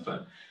itself,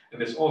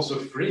 and it's also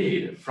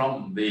freed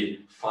from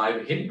the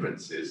 5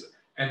 hindrances,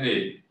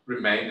 any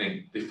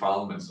remaining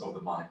defilements of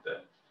the mind.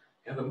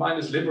 And the mind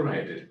is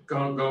liberated,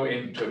 go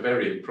into a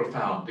very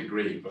profound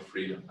degree of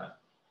freedom.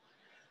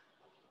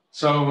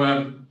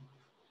 So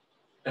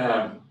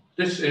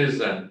this is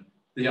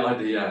the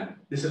idea,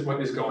 this is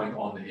what is going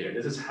on here.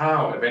 This is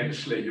how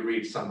eventually you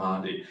reach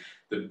samadhi.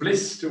 The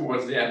bliss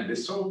towards the end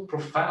is so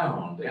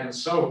profound and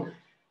so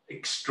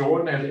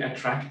extraordinarily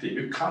attractive.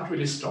 You can't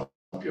really stop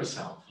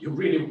yourself. You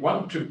really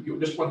you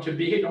just want to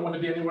be here, you don't want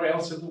to be anywhere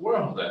else in the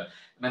world. And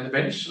then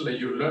eventually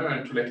you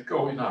learn to let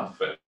go enough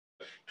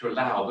to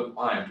allow the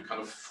mind to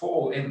kind of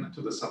fall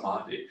into the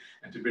samadhi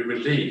and to be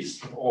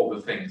released from all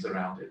the things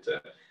around it.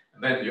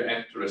 And then you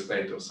enter a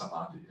state of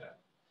samadhi.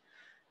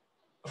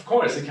 Of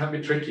course, it can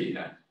be tricky.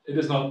 It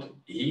is not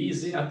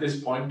easy at this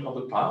point of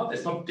the path.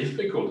 It's not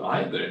difficult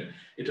either.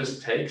 It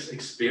just takes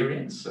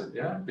experience,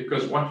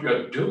 because what you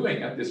are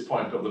doing at this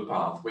point of the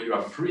path, where you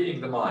are freeing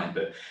the mind,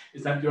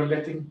 is that you're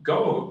letting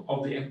go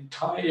of the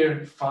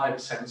entire 5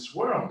 sense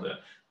world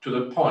to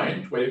the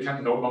point where you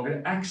can no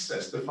longer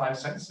access the 5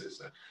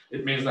 senses.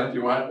 It means that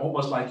you are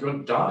almost like you're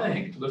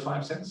dying to the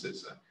 5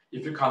 senses.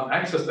 If you can't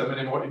access them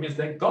anymore, it means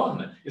they're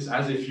gone. It's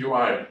as if you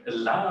are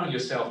allowing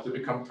yourself to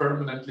become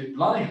permanently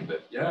blind,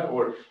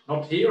 or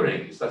not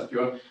hearing. It's that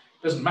it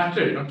doesn't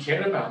matter, you don't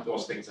care about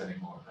those things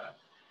anymore.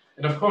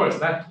 And of course,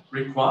 that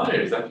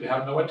requires that you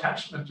have no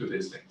attachment to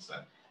these things.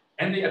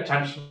 Any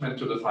attachment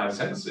to the 5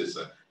 senses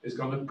is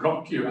going to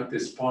block you at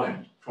this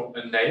point from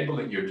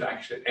enabling you to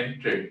actually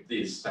enter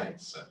these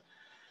states.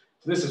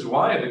 So this is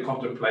why the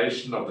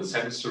contemplation of the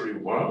sensory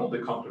world, the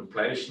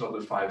contemplation of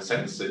the 5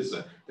 senses,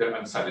 their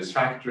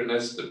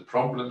unsatisfactoriness, the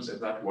problems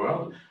in that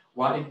world,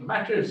 why it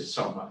matters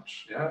so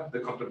much. The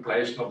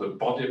contemplation of the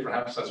body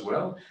perhaps as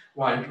well,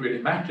 why it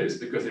really matters,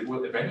 because it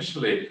will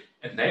eventually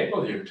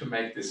enable you to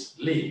make this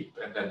leap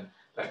and then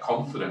that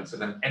confidence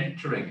and then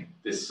entering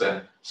this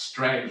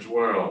strange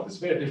world, this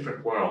very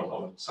different world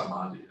of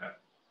samadhi.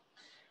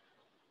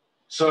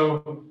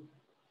 So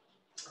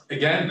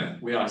again,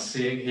 we are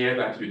seeing here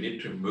that you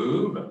need to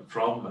move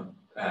from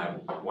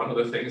one of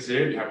the things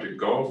here, you have to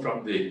go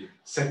from the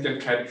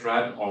 2nd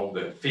tetrad of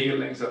the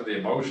feelings and the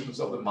emotions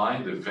of the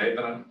mind, the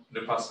Vedana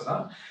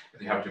Nupassana,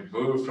 and you have to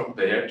move from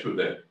there to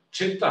the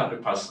Chitta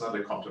Nupassana,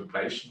 the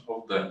contemplation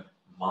of the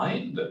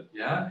mind,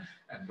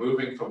 and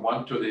moving from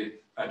one to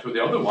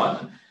the other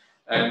one.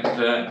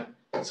 And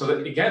so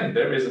that again,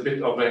 there is a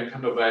bit of a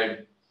kind of a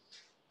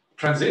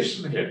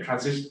transition here,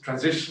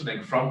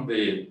 transitioning from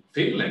the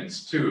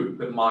feelings to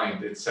the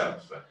mind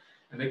itself.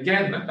 And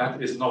again,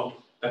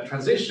 that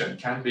transition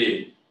can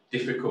be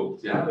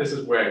difficult. This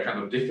is where kind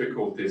of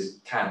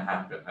difficulties can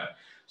happen.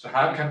 So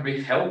how can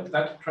we help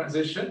that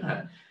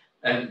transition?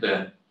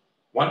 And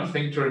one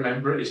thing to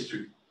remember is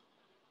in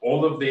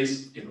all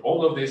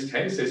of these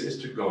cases is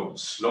to go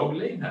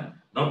slowly,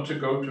 not to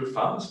go too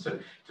fast, to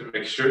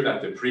make sure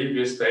that the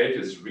previous stage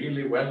is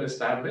really well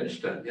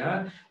established.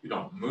 You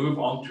don't move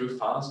on too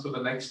fast to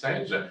the next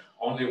stage.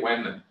 Only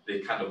when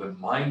the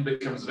mind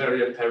becomes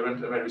very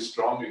apparent and very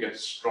strong, you get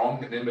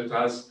strong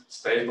nimittas,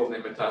 stable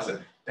nimittas, and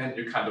then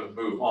you kind of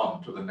move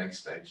on to the next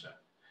stage.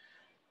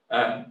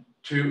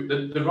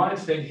 The right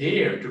thing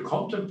here to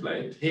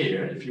contemplate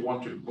here, if you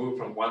want to move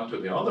from one to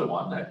the other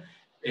one,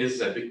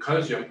 is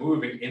because you're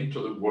moving into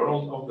the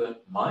world of the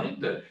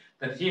mind,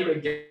 then here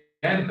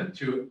again,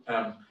 to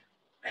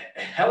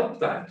help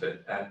that,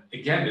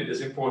 again, it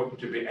is important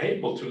to be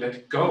able to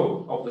let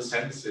go of the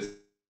senses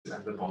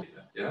and the body.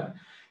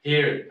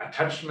 Here,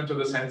 attachment to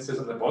the senses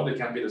and the body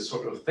can be the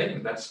sort of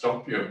thing that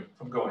stop you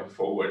from going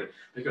forward,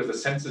 because the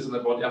senses and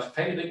the body are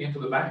fading into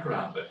the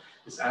background.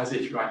 It's as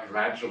if you are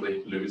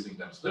gradually losing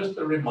them. So there's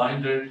the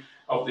reminder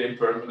of the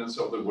impermanence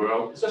of the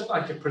world. It's just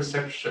like a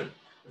perception,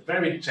 a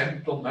very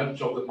gentle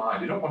nudge of the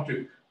mind. You don't want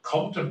to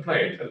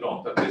contemplate a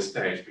lot at this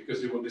stage,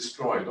 because you will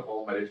destroy the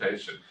whole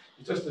meditation.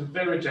 It's just a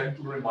very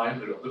gentle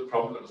reminder of the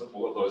problems of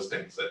all of those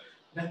things.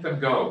 Let them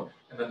go,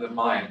 and then the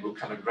mind will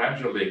kind of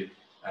gradually,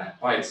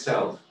 by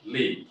itself,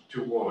 lead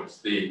towards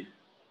the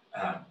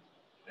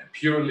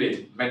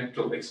purely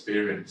mental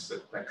experience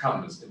that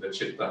comes in the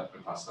Chitta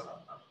Vipassana.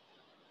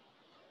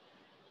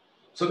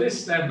 So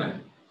this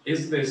then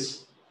is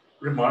this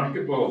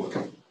remarkable,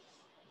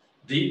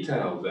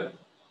 detailed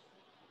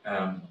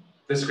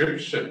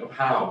description of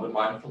how the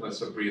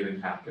mindfulness of breathing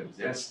happens.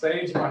 Yes,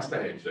 stage by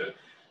stage.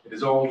 It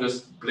is all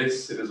just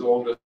bliss. It is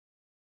all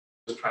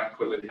just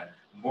tranquility.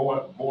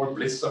 More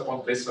bliss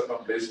upon bliss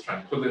upon bliss,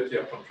 tranquility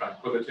upon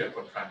tranquility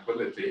upon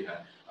tranquility,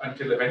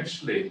 until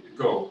eventually you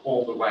go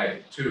all the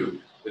way to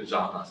the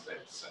jhana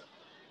states.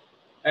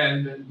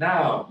 And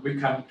now we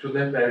come to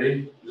the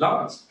very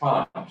last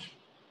part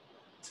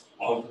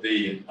of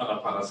the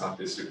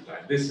Anapanasati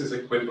Sutta. This is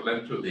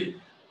equivalent to the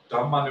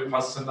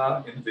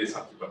Dhammanupassana in the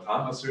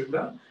Satipatthana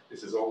Sutta.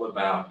 This is all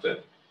about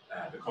the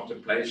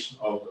contemplation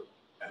of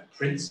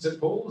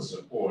principles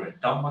or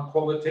Dhamma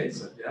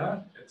qualities,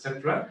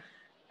 etc.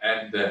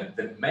 And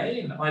the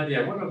main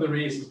idea, one of the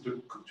reasons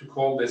to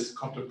call this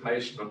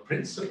contemplation of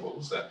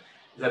principles, is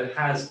that it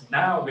has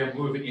now we're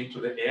moving into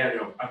the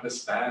area of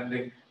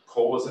understanding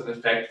cause and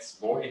effects,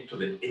 more into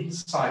the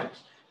insight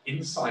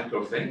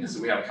of things.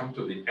 We have come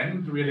to the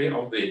end really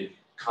of the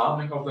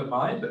calming of the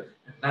mind.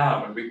 And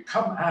now when we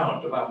come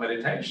out of our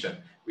meditation,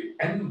 we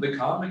end the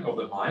calming of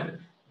the mind.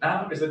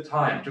 Now is the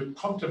time to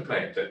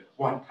contemplate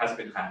what has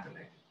been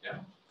happening. Yeah.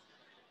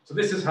 So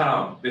this is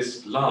how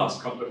this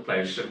last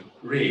contemplation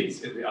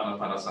reads in the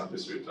Anapanasati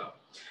Sutta.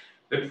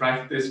 The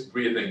practice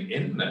breathing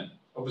in,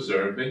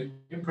 observing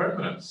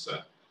impermanence.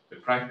 The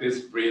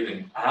practice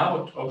breathing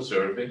out,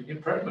 observing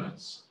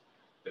impermanence.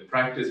 The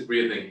practice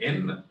breathing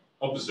in,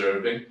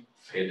 observing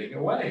fading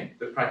away.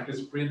 The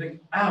practice breathing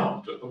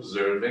out,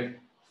 observing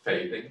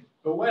fading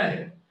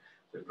away.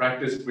 The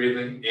practice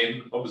breathing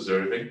in,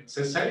 observing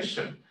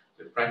cessation.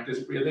 The practice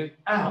breathing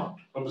out,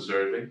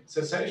 observing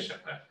cessation.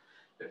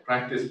 The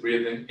practice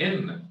breathing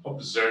in,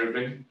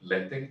 observing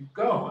letting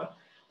go.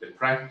 The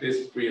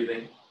practice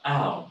breathing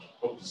out,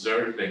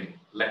 observing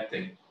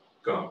letting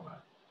go.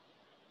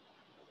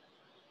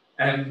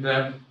 And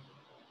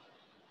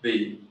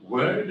the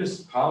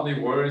words, Pali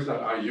words that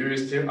are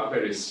used here are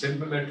very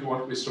similar to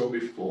what we saw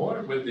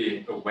before with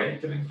the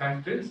awakening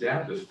factors,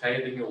 the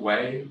fading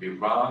away,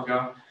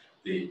 viraga,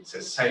 the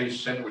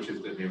cessation, which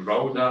is the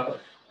nirodha,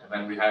 and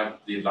then we have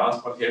the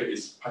last one here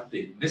is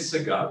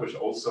patinissagga, which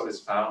also is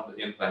found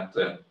in that,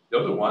 the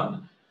other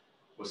one,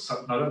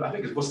 I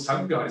think it was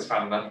sangha is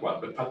found in that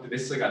one, but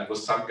patinissagga and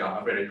vasanga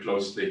are very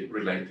closely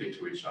related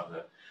to each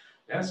other.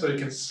 Yeah, so you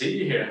can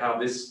see here how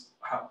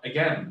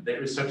again,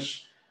 there is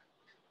such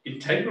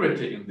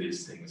integrity in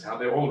these things, how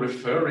they're all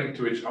referring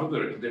to each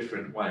other in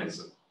different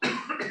ways.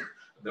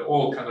 They're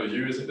all kind of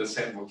using the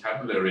same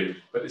vocabulary,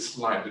 but it's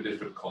slightly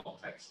different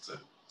contexts.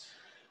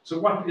 So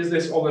what is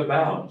this all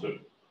about?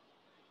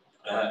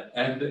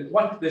 And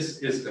what this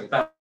is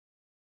about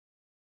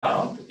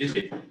is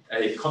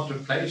a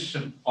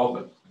contemplation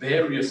of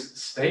various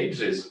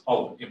stages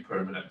of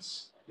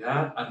impermanence,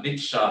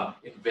 anicca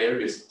in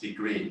various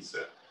degrees.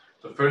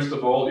 So first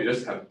of all, you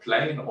just have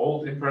plain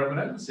old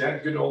impermanence,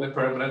 good old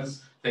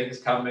impermanence, things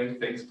coming,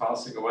 things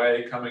passing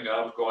away, coming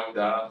up, going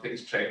down,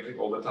 things changing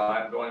all the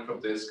time, going from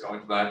this,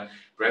 going to that,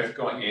 breath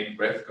going in,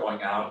 breath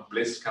going out,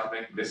 bliss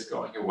coming, bliss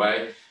going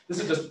away. This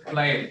is just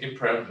plain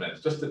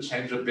impermanence, just the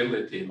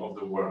changeability of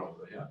the world.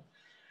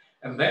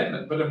 And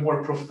then, but a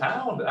more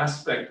profound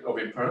aspect of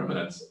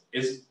impermanence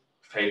is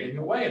fading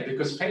away,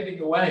 because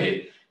fading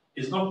away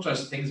is not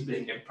just things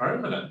being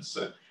impermanent,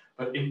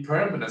 but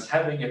impermanence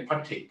having a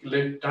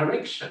particular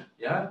direction,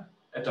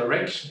 a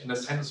direction in the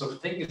sense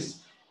of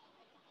things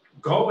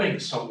going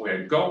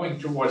somewhere, going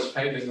towards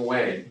fading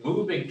away,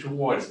 moving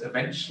towards,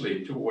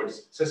 eventually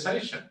towards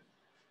cessation.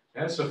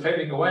 So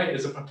fading away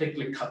is a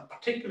particular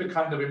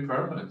kind of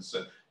impermanence,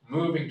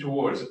 moving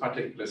towards a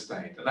particular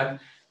state. And that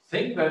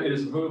thing that it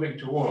is moving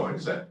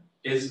towards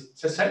is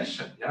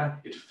cessation.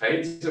 It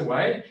fades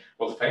away.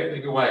 Well,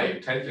 fading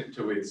away, taken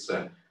to its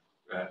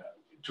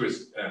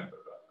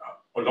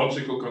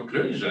logical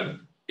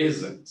conclusion,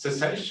 is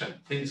cessation,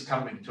 things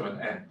coming to an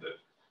end.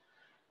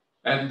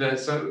 And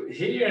so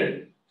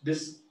here,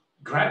 this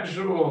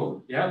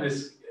gradual,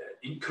 this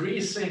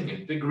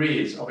increasing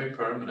degrees of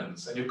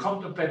impermanence, and you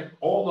contemplate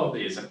all of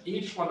these, and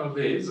each one of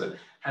these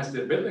has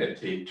the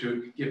ability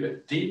to give a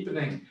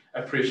deepening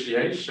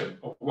appreciation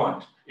of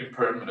what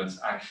impermanence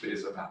actually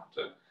is about.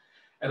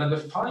 And then the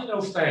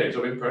final stage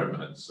of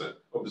impermanence,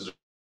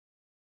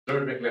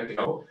 observing, letting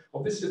go,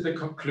 well, this is the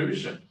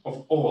conclusion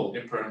of all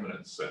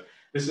impermanence.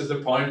 This is the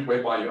point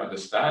whereby you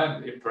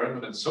understand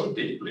impermanence so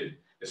deeply,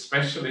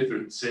 especially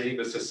through seeing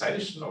the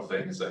cessation of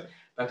things,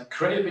 that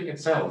craving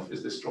itself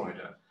is destroyed.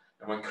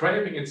 And when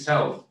craving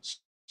itself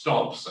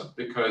stops,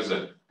 because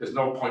there's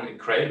no point in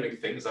craving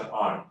things that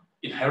are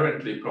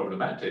inherently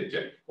problematic,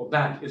 well,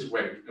 that is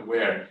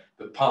where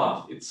the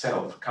path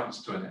itself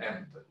comes to an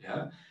end.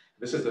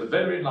 This is the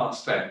very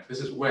last step.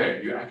 This is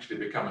where you actually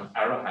become an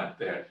arahant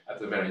there at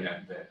the very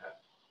end there.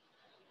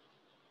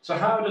 So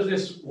how does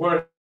this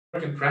work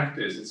in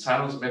practice? It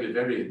sounds maybe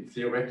very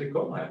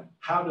theoretical.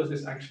 How does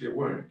this actually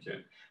work?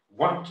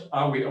 What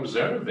are we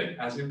observing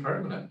as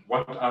impermanent?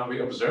 What are we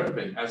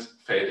observing as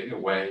fading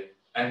away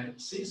and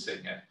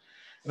ceasing?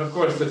 And of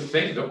course,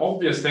 the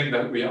obvious thing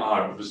that we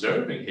are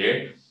observing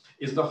here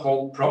is the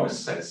whole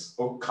process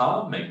of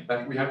calming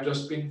that we have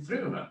just been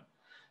through.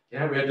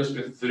 Yeah, we have just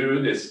been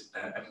through this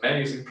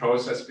amazing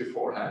process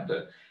beforehand.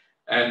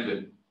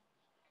 And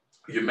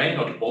you may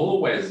not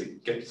always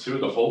get through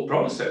the whole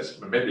process,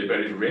 maybe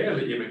very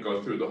rarely even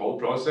go through the whole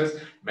process.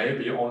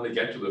 Maybe you only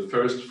get to the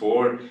first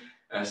 4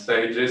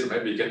 stages,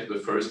 maybe you get to the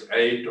first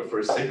 8 or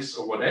first 6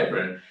 or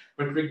whatever.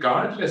 But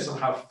regardless of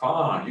how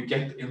far you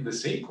get in the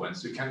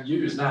sequence, you can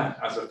use that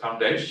as a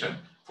foundation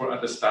for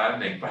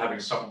understanding, for having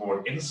some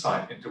more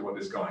insight into what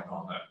is going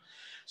on there.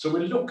 So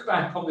we look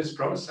back on this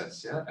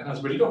process, yeah? And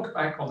as we look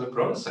back on the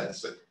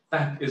process,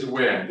 that is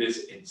where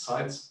these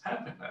insights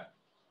happen.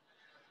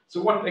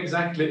 So what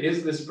exactly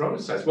is this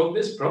process? Well,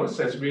 this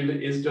process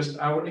really is just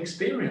our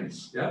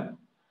experience, yeah?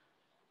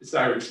 It's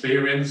our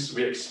experience.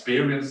 We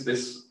experience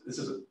this. This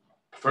is a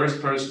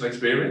first-person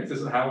experience.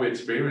 This is how we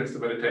experience the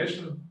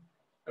meditation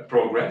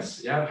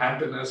progress, yeah,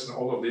 happiness and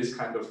all of these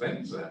kind of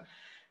things.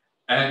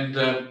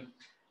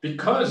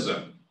 Because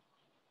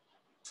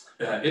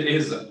it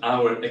is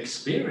our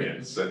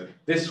experience,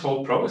 this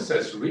whole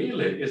process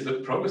really is the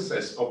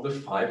process of the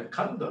 5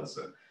 khandhas.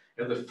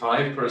 And the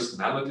 5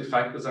 personality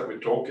factors that we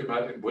talk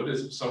about in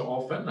Buddhism so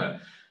often,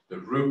 the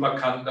rupa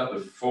khandha, the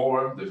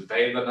form, the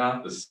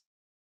vedana, the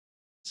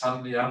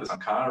sanya, the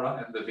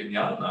sankhara, and the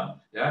vijnana,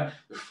 yeah,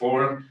 the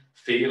form,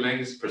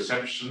 feelings,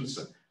 perceptions,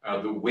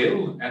 the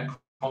will, and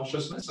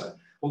consciousness.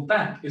 Well,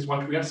 that is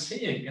what we are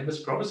seeing in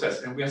this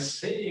process, and we are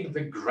seeing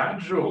the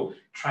gradual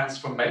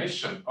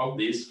transformation of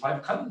these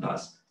 5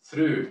 khandhas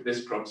through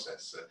this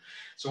process.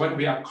 So when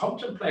we are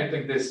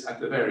contemplating this at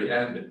the very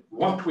end,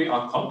 what we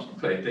are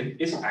contemplating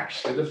is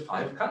actually the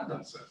 5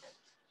 khandhas.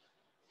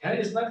 Yeah,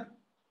 isn't that?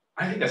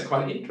 I think that's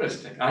quite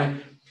interesting.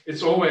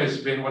 It's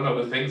always been one of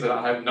the things that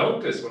I have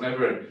noticed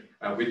whenever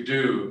we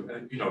do,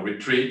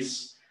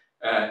 retreats,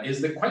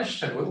 is the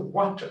question, well,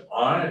 what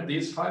are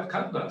these 5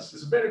 khandhas?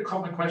 It's a very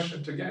common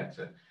question to get.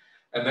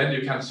 And then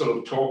you can sort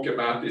of talk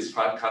about these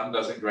 5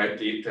 khandhas in great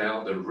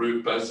detail, the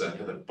rupas,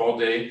 the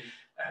body,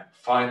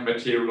 fine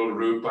material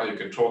rupa. You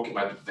can talk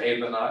about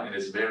Vedana in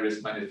its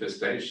various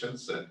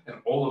manifestations and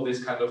all of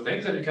these kind of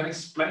things, and you can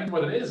explain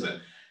what it is.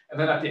 And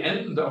then at the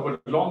end of a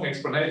long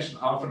explanation,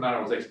 half an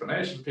hour's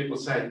explanation, people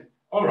say,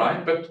 all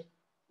right, but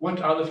what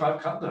are the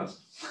 5 khandhas?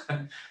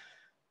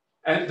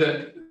 And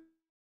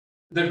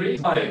the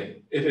reason why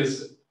it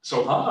is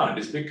so hard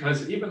is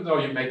because even though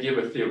you may give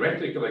a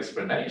theoretical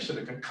explanation,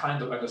 you can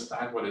kind of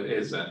understand what it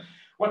is.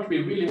 What we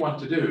really want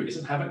to do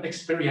is have an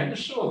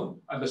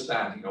experiential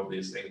understanding of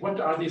these things.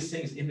 What are these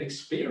things in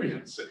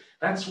experience?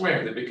 That's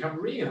where they become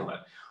real.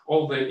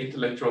 All the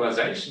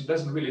intellectualization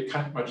doesn't really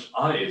cut much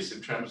ice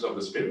in terms of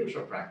the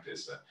spiritual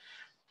practice.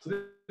 So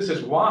this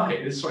is why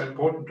it's so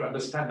important to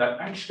understand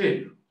that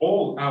actually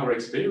all our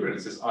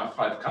experiences are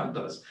 5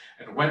 khandhas.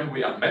 And when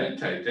we are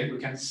meditating, we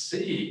can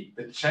see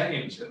the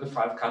change in the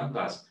 5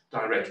 khandhas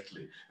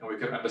directly. And we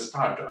can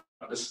start to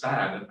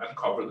understand and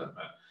uncover them.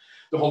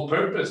 The whole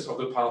purpose of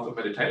the path of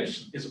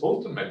meditation is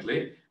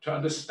ultimately to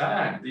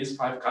understand these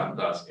 5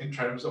 khandhas in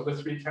terms of the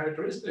 3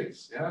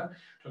 characteristics, yeah?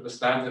 To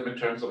understand them in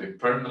terms of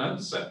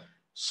impermanence,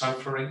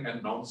 suffering,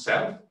 and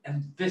non-self.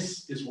 And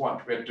this is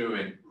what we're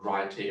doing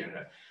right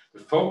here. The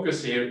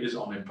focus here is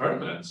on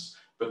impermanence,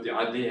 but the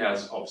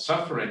ideas of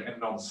suffering and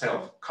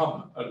non-self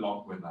come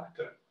along with that.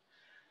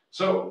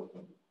 So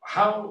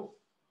how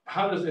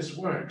does this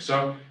work?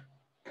 So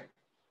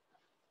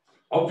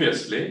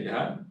obviously,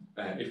 yeah,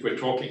 if we're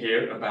talking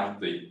here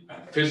about the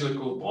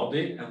physical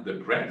body and the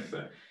breath,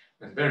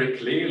 then very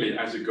clearly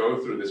as you go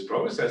through this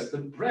process, the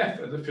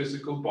breath and the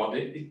physical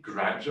body is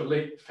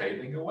gradually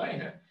fading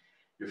away.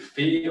 You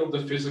feel the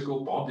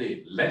physical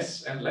body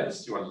less and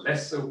less. You are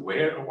less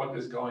aware of what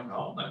is going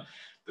on.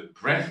 The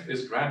breath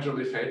is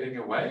gradually fading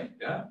away.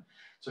 Yeah.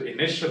 So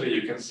initially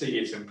you can see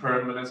its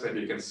impermanence. Maybe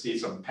you can see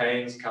some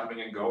pains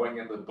coming and going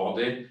in the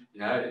body.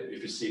 Yeah.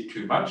 If you see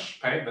too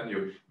much pain, then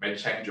you may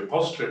change your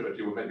posture, but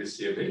you will maybe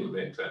see a little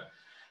bit.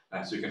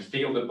 So you can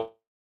feel the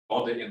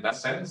body in that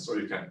sense, or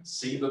you can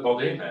see the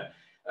body.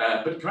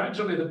 But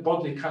gradually the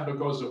body kind of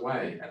goes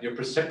away, and your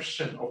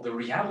perception of the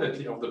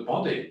reality of the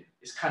body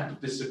is kind of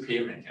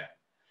disappearing,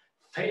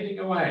 fading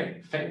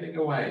away, fading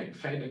away,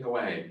 fading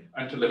away,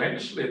 until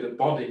eventually the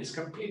body is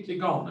completely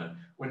gone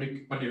when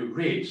you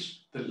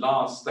reach the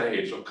last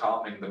stage of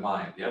calming the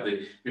mind,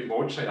 the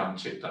vimochayam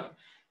chitta,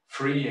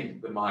 freeing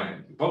the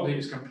mind. The body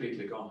is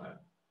completely gone.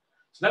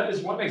 So that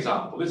is one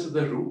example. This is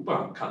the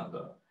rupa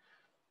khandha.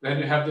 Then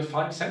you have the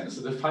 5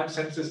 senses. The 5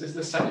 senses is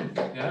the same.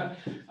 Yeah,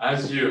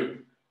 as you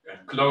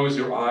close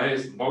your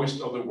eyes,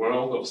 most of the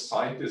world of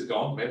sight is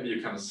gone. Maybe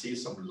you can see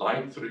some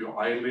light through your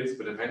eyelids,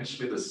 but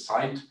eventually the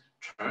sight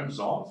turns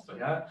off.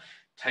 Yeah,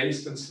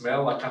 taste and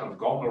smell are kind of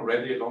gone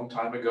already a long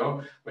time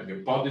ago. When your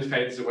body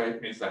fades away,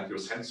 it means that your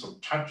sense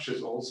of touch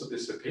is also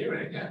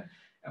disappearing. Yeah,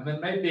 and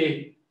then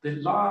maybe the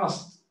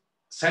last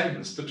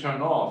sense to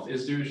turn off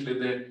is usually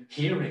the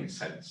hearing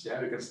sense.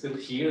 Yeah, you can still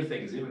hear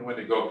things even when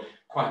you go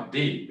quite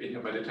deep in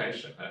your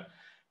meditation.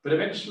 But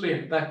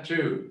eventually that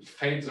too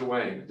fades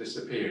away,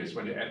 disappears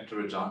when you enter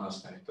a jhana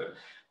state.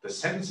 The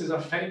senses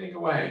are fading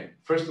away.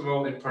 First of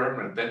all,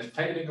 impermanent, then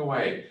fading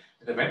away,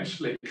 and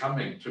eventually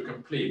coming to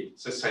complete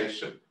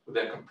cessation, where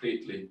they're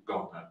completely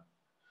gone.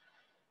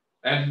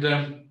 And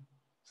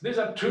so these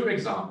are two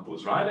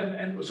examples, right?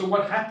 And so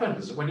what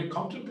happens when you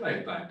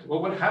contemplate that?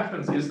 Well, what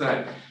happens is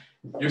that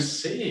you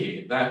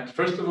see that,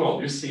 first of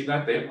all, you see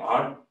that they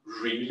are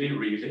really,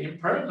 really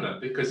impermanent,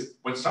 because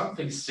when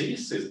something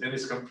ceases and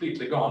is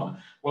completely gone,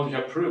 well, you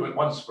have proven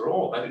once for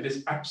all that it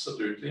is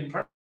absolutely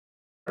impermanent.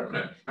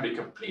 It be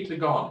completely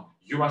gone.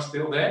 You are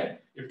still there.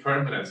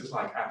 Impermanence is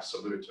like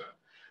absolute.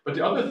 But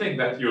the other thing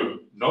that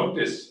you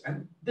notice,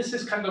 and this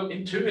is kind of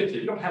intuitive,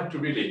 you don't have to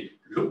really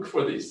look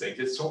for these things.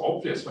 It's so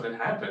obvious when it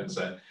happens.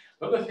 The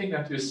other thing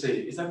that you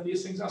see is that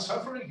these things are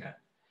suffering.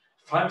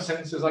 5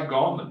 senses are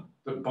gone.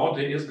 The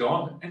body is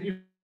gone, and you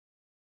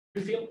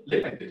feel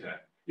liberated.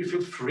 You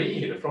feel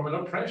freed from an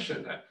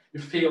oppression. You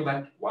feel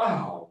that,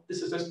 wow,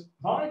 this is just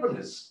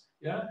marvelous.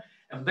 Yeah.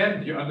 And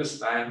then you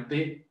understand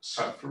the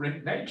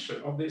suffering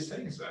nature of these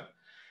things.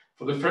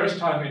 For the first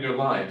time in your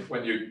life,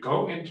 when you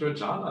go into a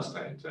jhana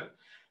state,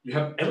 you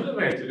have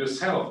elevated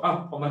yourself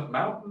up on that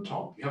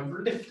mountaintop. You have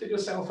lifted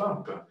yourself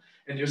up,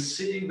 and you're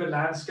seeing the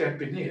landscape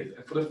beneath.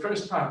 And for the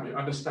first time, you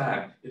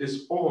understand it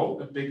is all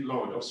a big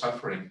load of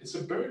suffering. It's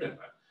a burden.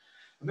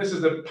 And this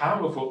is the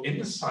powerful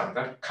insight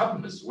that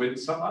comes with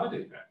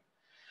samadhi.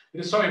 It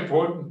is so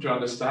important to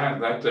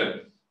understand that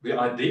the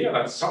idea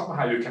that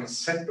somehow you can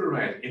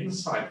separate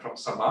insight from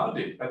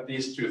samadhi, that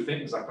these two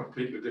things are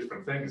completely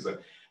different things,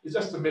 is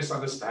just a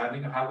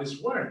misunderstanding of how this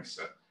works.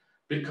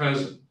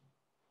 Because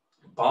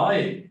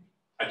by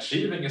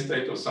achieving a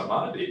state of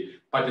samadhi,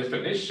 by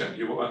definition,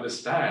 you will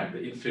understand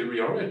the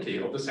inferiority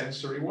of the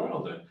sensory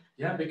world.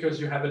 Yeah,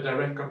 because you have a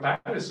direct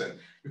comparison.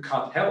 You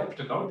can't help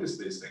to notice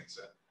these things.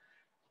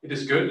 It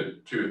is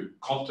good to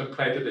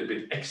contemplate it a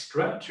bit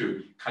extra,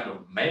 to kind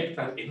of make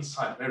that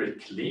insight very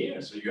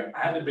clear, so you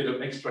add a bit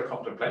of extra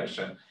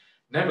contemplation.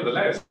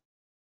 Nevertheless,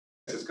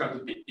 it's going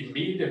to be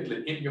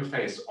immediately in your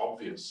face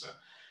obvious.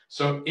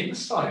 So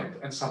insight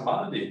and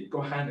samadhi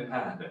go hand in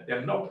hand. They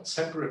are not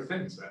separate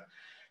things.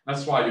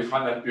 That's why you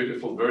find that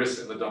beautiful verse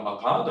in the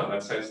Dhammapada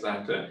that says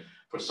that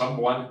for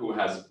someone who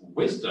has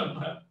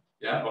wisdom,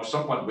 or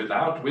someone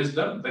without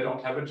wisdom, they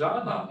don't have a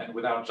jhana, and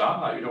without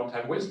jhana, you don't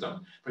have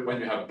wisdom. But when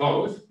you have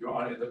both, you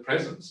are in the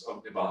presence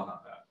of nibbana.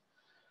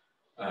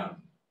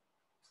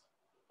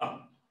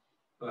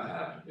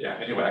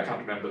 Anyway, I can't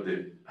remember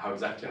how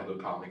exactly how the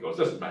pali goes.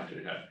 Doesn't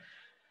matter.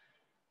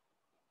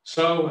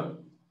 So,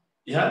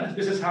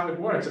 this is how it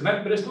works. And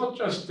then, but it's not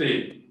just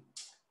the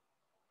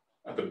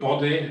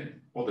body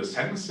or the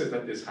senses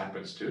that this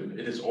happens to.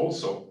 It is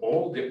also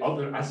all the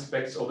other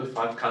aspects of the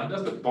 5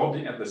 khandhas. The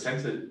body and the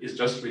senses is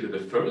just really the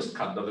first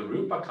khandha, the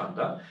rupa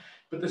khandha.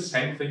 But the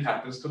same thing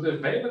happens to the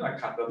vedana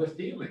khandha, the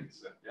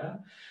feelings.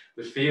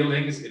 The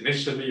feelings,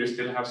 initially you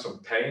still have some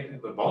pain in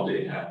the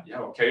body.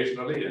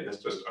 Occasionally, and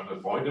it's just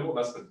unavoidable.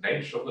 That's the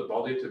nature of the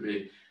body, to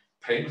be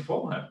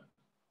painful.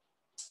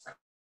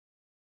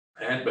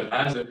 But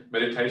as the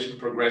meditation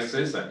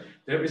progresses,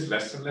 there is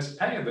less and less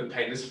pain. The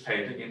pain is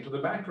fading into the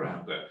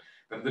background.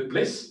 Then the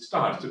bliss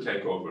starts to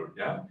take over.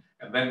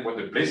 And then when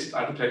the bliss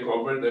starts to take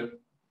over, the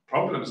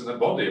problems in the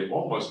body are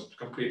almost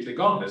completely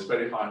gone. It's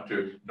very hard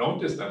to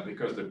notice them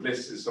because the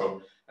bliss is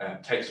so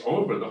takes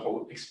over the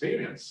whole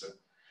experience.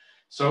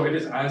 So it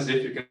is as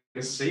if you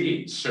can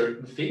see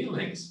certain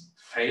feelings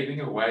fading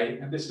away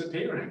and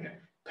disappearing.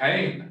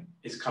 Pain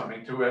is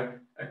coming to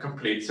a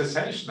complete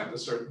cessation at a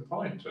certain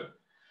point.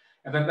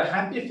 And then the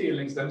happy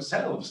feelings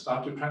themselves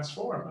start to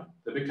transform.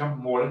 They become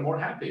more and more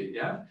happy.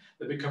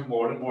 They become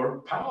more and more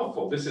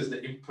powerful. This is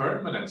the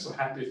impermanence of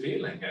happy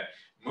feeling,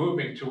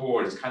 moving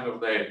towards kind of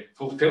the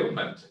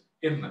fulfillment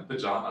in the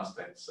jhana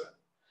states.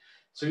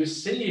 So you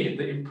see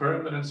the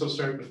impermanence of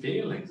certain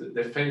feelings,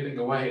 they're fading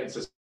away,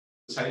 and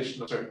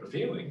cessation of certain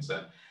feelings.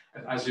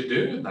 And as you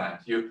do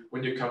that,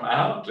 when you come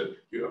out,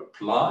 you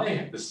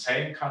apply the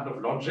same kind of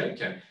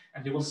logic,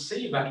 and you will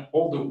see that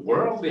all the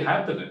worldly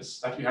happiness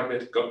that you have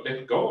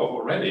let go of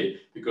already,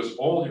 because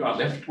all you are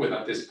left with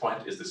at this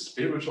point is the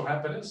spiritual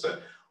happiness,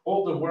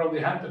 all the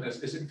worldly happiness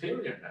is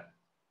inferior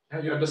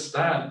now. You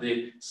understand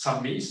the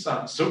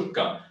samisa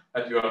sukha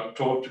that you are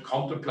taught to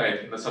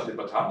contemplate in the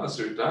Satipatthana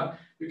Sutta.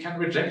 You can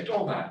reject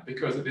all that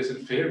because it is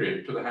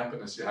inferior to the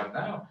happiness you have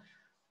now.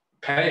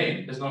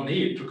 Pain, there's no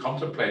need to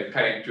contemplate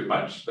pain too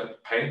much.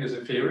 That pain is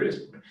inferior.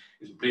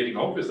 It's bleeding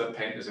obvious that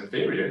pain is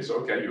inferior. So,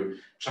 okay, you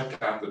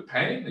check out the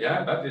pain.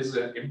 That is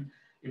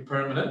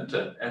impermanent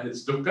and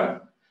it's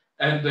dukkha.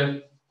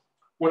 And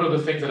one of the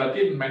things that I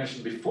didn't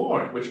mention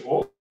before, which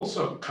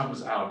also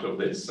comes out of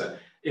this,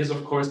 is,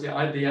 of course, the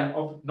idea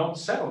of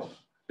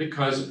non-self.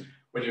 Because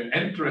when you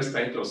enter a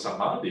state of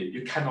samadhi,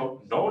 you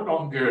cannot no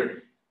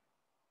longer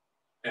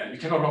you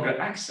can no longer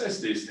access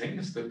these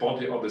things, the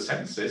body or the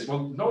senses.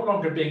 Well, no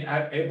longer being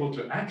able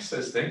to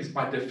access things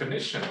by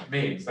definition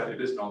means that it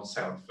is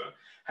non-self.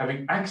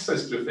 Having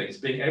access to things,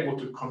 being able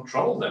to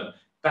control them,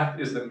 that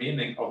is the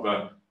meaning of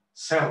a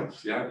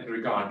self, yeah, in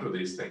regard to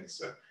these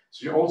things.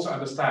 So you also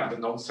understand the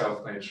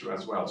non-self nature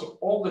as well. So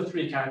all the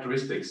three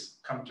characteristics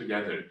come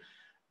together.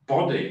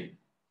 Body,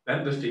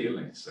 then the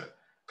feelings.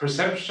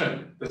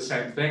 Perception, the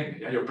same thing.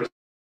 Yeah, your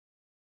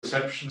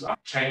perceptions are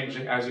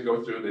changing as you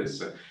go through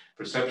this.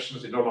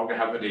 Perceptions, you no longer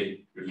have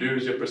any, you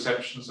lose your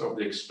perceptions of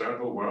the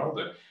external world.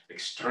 The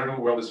external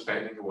world is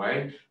fading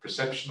away.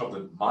 Perception of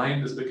the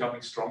mind is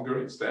becoming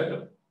stronger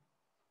instead.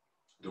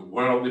 The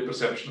worldly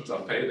perceptions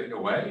are fading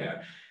away.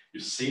 You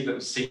see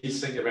them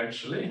ceasing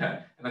eventually,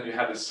 and then you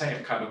have the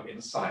same kind of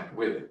insight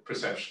with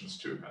perceptions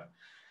too.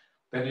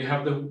 Then you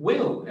have the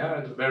will,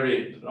 yeah,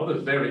 another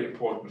very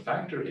important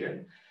factor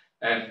here.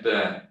 And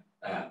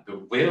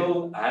the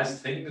will,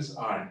 as things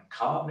are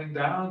calming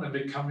down and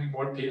becoming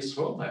more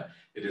peaceful,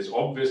 it is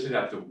obviously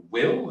that the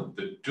will,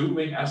 the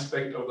doing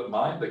aspect of the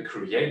mind, the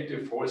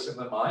creative force in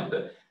the mind,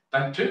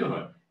 that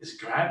too is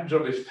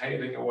gradually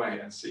fading away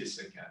and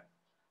ceasing.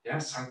 Yeah,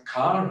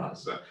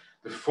 sankharas,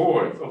 the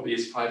fourth of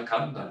these five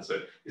khandhas,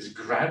 is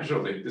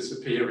gradually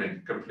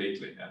disappearing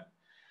completely.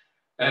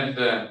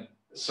 And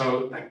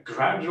so a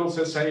gradual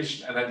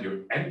cessation, and then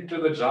you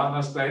enter the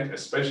jhana state,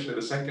 especially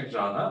the second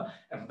jhana,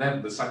 and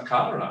then the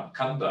sankhara,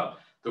 khandha,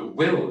 the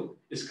will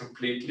is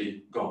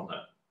completely gone.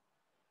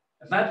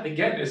 And that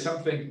again is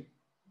something,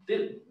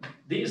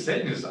 these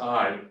things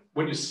are,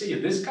 when you see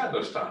this kind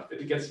of stuff,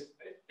 it gets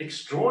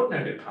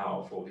extraordinarily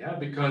powerful, yeah,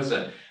 because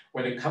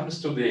when it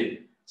comes to the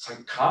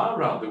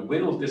sankhara, the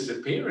will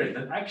disappearing,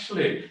 then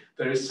actually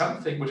there is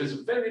something which is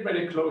very,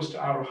 very close to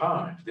our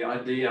heart, the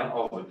idea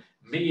of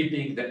me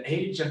being the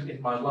agent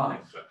in my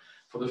life.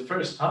 For the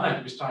first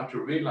time, you start to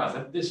realize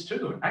that this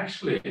too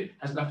actually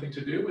has nothing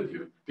to do with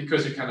you,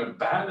 because you can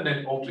abandon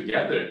it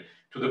altogether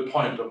to the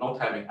point of not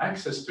having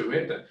access to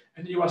it,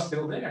 and you are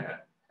still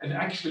there. And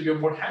actually you're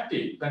more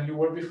happy than you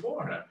were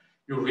before.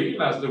 You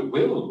realize the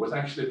will was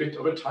actually a bit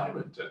of a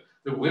tyrant.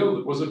 The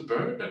will was a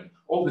burden.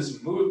 All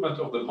this movement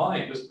of the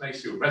mind just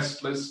makes you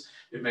restless,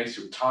 it makes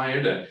you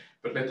tired,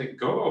 but letting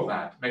go of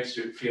that makes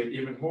you feel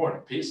even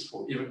more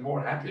peaceful, even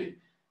more happy.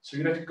 So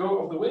you let go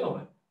of the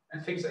will,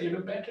 and things are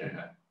even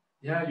better.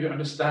 Yeah, you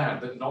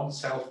understand the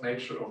non-self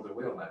nature of the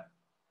will.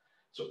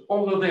 So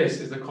all of this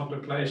is the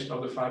contemplation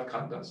of the five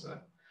khandhas.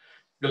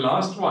 The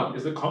last one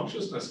is the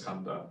consciousness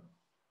khandha.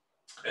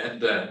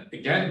 And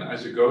again,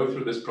 as you go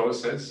through this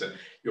process,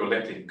 you're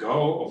letting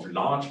go of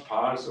large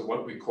parts of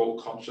what we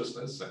call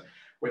consciousness.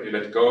 When you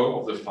let go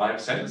of the five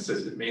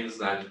senses, it means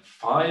that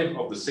 5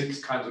 of the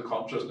 6 kinds of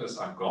consciousness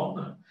are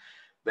gone.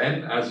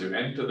 Then as you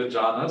enter the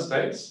jhana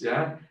states,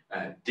 yeah,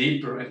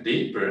 deeper and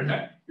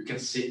deeper, you can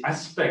see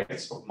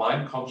aspects of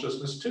mind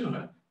consciousness too,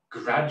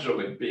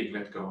 gradually being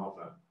let go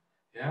of.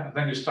 Yeah, and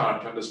then you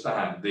start to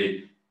understand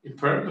the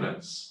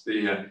impermanence,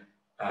 the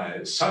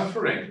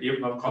suffering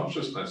even of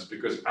consciousness,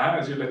 because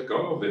as you let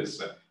go of this,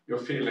 you're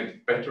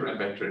feeling better and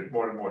better,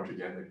 more and more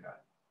together.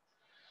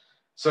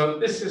 So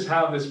this is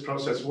how this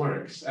process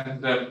works,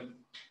 and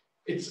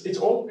it's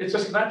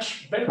just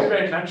very,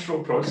 very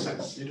natural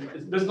process.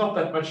 There's not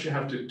that much you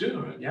have to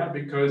do, yeah,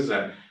 because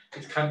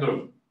it's kind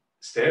of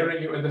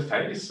staring you in the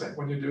face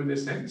when you do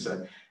these things.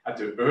 At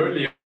the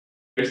earlier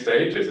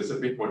stages, it's a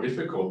bit more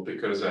difficult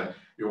because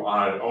you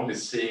are only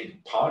seeing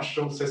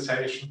partial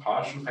cessation,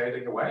 partial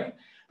fading away.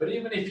 But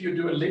even if you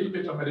do a little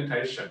bit of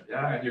meditation,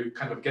 yeah, and you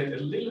kind of get a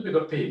little bit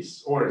of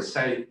peace, or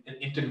say an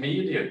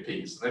intermediate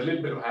peace, and a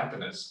little bit of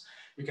happiness,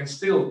 you can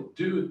still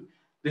do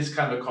this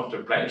kind of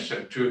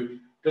contemplation to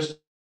just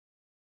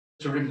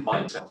to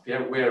remind yourself,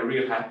 yeah, where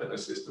real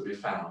happiness is to be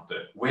found,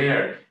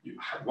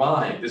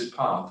 why this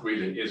path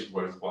really is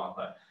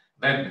worthwhile.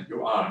 Then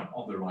you are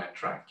on the right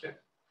track. Yeah.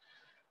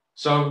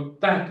 So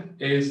that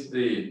is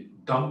the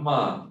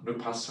Dhamma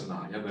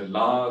Nupassana, yeah,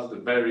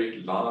 the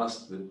very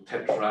last, the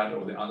tetrad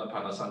of the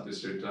Anapanasati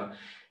Sutta.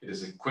 It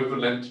is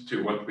equivalent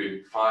to what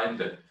we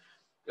find,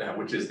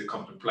 which is the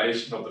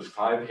contemplation of the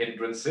 5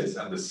 hindrances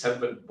and the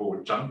 7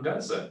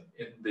 bojjhangas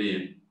in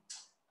the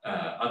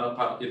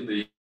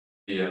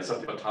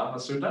Satipatthana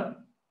Sutta.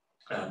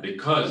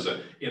 Because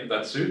in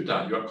that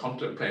sutta you are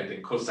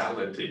contemplating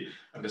causality,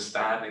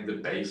 understanding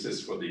the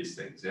basis for these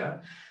things. Yeah.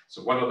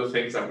 So one of the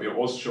things that we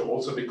should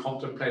also be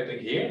contemplating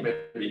here,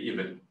 maybe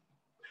even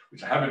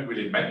which I haven't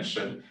really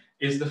mentioned,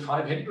 is the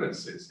 5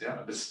 hindrances. Yeah,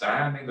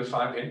 understanding the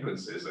 5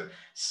 hindrances,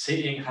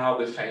 seeing how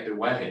they fade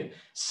away,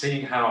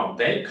 seeing how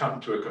they come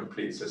to a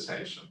complete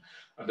cessation,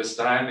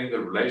 understanding the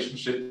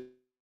relationship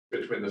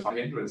between the 5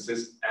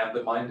 hindrances and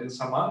the mind in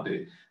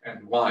samadhi,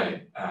 and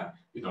why,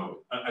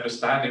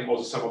 understanding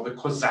also some of the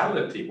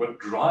causality, what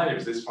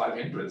drives these 5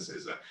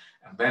 hindrances,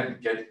 and then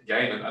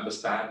gain an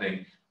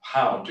understanding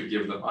how to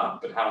give them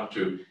up and how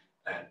to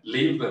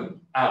leave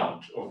them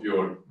out of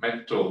your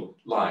mental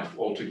life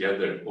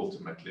altogether,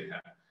 ultimately.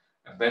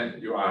 And then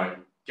you are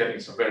getting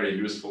some very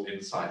useful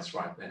insights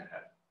right there.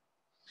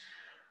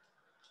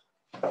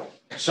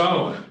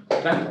 So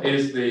that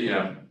is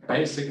the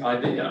basic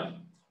idea.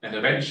 And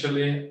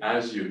eventually,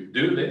 as you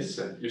do this,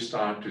 you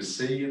start to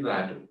see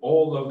that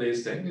all of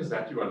these things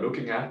that you are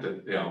looking at,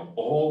 that they are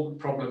all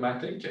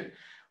problematic.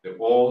 They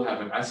all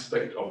have an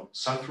aspect of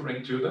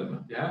suffering to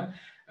them. Yeah.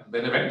 And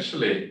then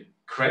eventually,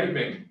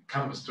 craving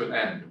comes to an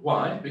end.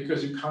 Why?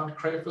 Because you can't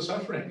crave for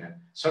suffering.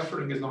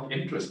 Suffering is not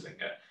interesting.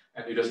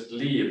 And you just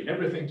leave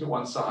everything to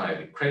one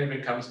side.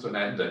 Craving comes to an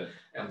end.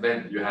 And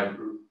then you have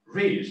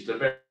reached the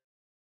very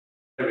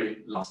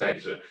last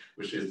stage,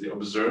 which is the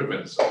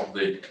observance of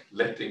the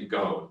letting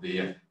go,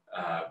 the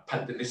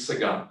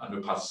Padinisaga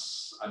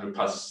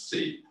Anupassana,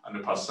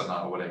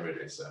 or whatever it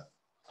is.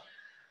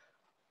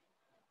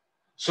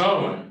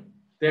 So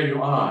there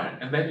you are,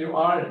 and then you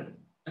are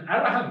an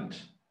arahant.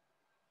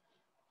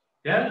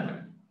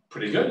 Yeah,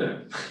 pretty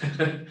good.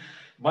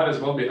 Might as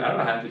well be an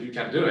arahant if you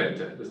can do it.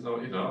 There's no,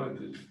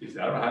 if the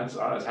arahants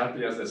are as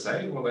happy as they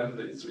say, well then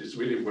it's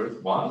really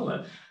worthwhile.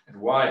 And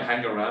why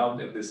hang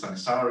around in this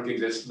samsaric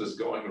existence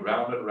going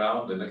round and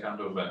round in a kind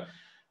of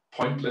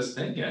pointless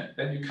thing?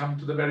 Then you come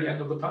to the very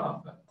end of the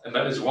path. And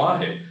that is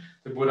why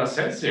the Buddha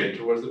says here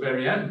towards the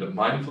very end, the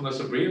mindfulness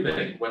of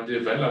breathing, when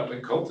developed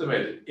and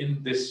cultivated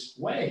in this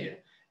way,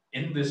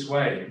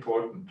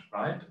 important,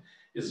 right,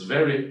 is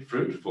very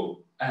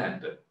fruitful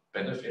and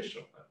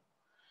beneficial.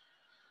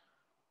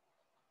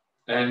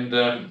 And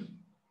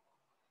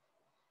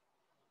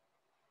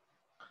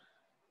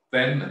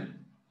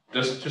then,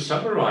 just to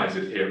summarize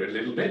it here a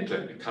little bit,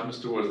 it comes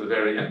towards the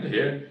very end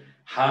here.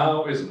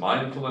 How is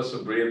mindfulness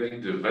of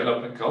breathing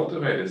developed and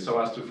cultivated so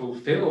as to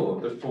fulfill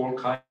the four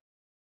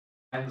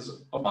kinds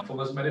of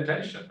mindfulness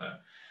meditation?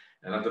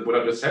 And then the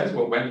Buddha just says,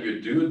 well, when you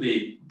do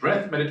the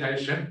breath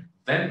meditation,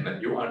 then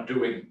you are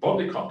doing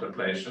body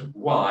contemplation.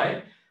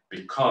 Why?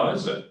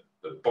 Because the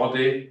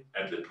body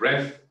and the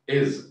breath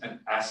is an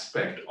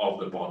aspect of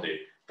the body.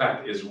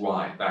 That is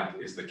why that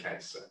is the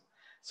case.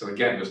 So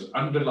again, just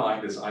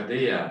underlying this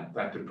idea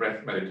that the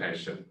breath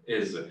meditation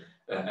is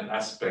an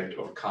aspect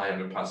of kaya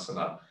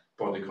vipassana,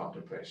 body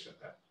contemplation.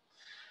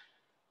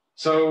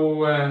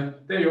 So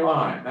there you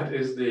are. That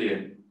is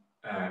the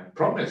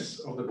promise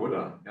of the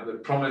Buddha.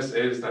 The promise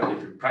is that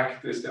if you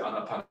practice the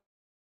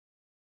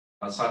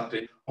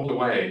anapanasati all the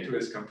way to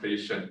its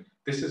completion,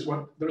 this is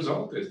what the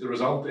result is. The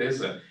result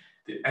is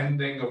the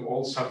ending of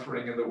all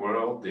suffering in the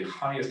world, the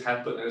highest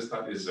happiness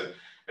that is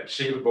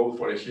achievable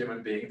for a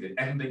human being, the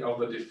ending of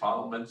the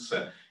defilements,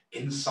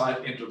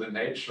 insight into the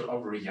nature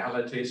of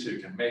reality so you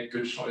can make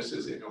good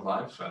choices in your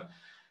life.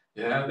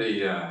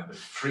 The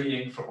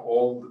freeing from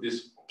all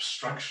these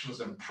obstructions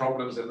and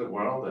problems in the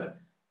world.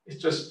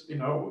 It's just,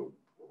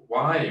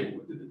 why?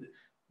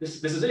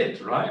 This is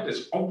it, right?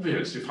 It's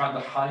obvious. You find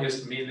the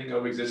highest meaning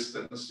of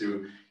existence.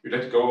 You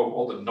let go of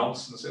all the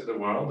nonsense in the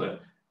world.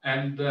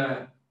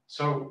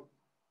 So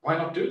why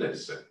not do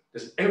this?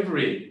 There's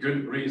every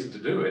good reason to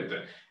do it.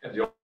 And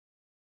the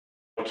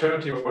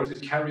alternative, of course, is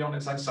carry on in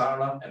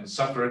samsara and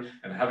suffer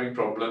and having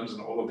problems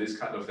and all of these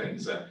kind of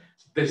things.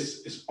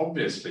 This is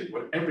obviously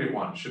what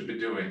everyone should be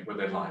doing with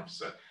their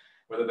lives,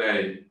 whether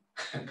they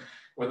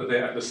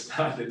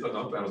understand it or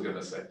not, I was going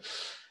to say.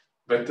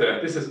 But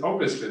this is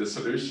obviously the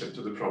solution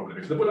to the problem.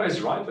 If the Buddha is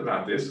right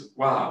about this,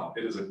 wow,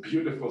 it is a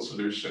beautiful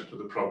solution to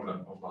the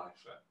problem of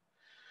life.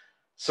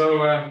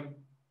 So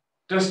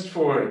just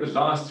for the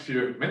last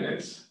few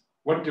minutes,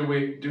 what do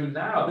we do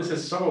now? This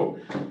is so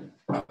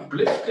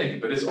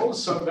uplifting, but it's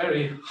also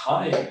very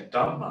high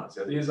Dhamma.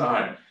 So these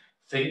are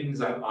things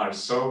that are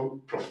so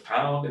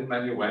profound in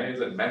many ways,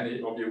 and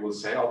many of you will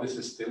say, oh, this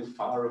is still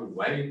far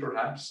away,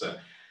 perhaps.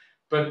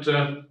 But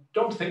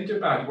don't think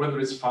about whether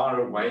it's far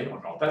away or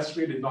not. That's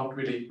really not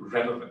really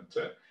relevant.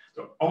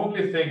 The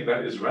only thing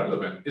that is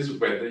relevant is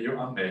whether you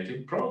are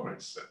making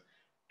progress.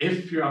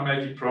 If you are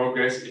making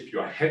progress, if you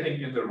are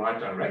heading in the right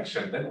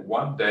direction, then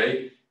one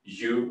day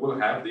you will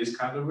have these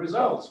kind of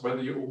results,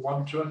 whether you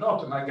want to or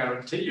not. And I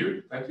guarantee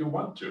you that you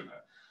want to.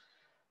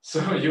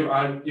 So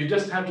you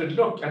just have to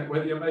look at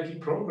whether you're making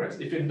progress.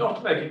 If you're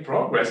not making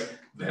progress,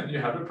 then you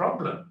have a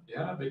problem.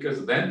 Yeah,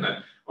 because then,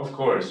 of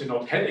course, you're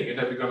not heading, you're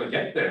never going to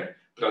get there.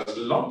 But as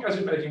long as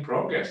you're making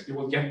progress, you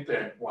will get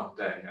there one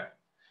day. Yeah?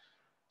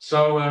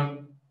 So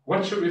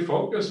what should we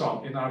focus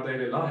on in our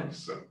daily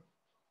lives?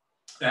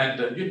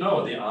 And you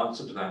know the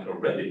answer to that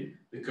already,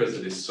 because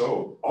it is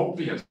so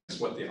obvious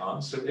what the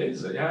answer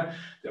is. Yeah?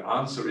 The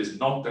answer is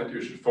not that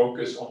you should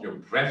focus on your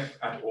breath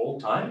at all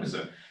times.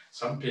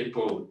 Some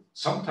people,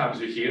 sometimes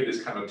you hear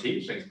this kind of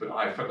teachings, but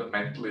I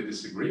fundamentally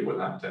disagree with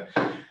that.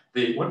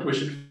 What we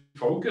should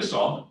focus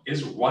on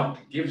is what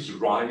gives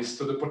rise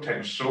to the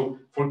potential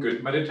for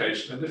good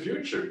meditation in the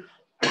future.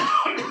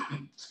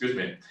 Excuse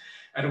me.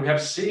 And we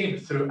have seen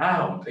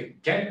throughout,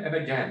 again and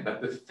again, that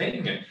the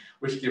thing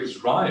which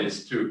gives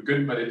rise to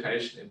good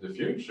meditation in the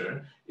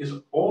future is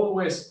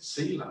always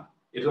sila.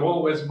 It's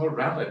always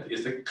morality.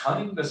 It's the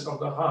kindness of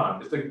the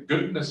heart. It's the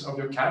goodness of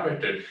your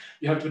character.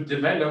 You have to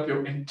develop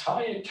your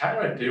entire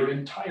character, your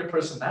entire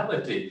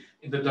personality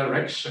in the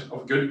direction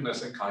of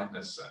goodness and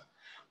kindness.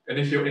 And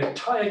if your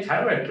entire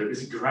character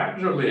is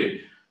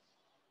gradually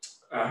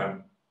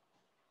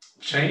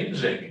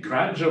changing,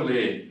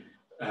 gradually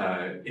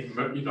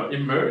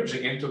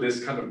emerging into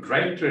this kind of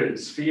greater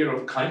sphere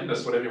of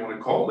kindness, whatever you want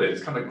to call it.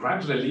 It's kind of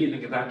gradually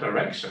leading in that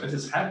direction. This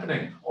is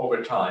happening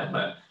over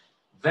time.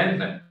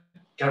 Then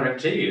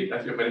guaranteed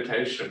that your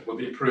meditation will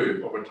be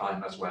improved over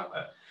time as well.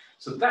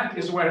 So that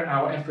is where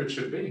our effort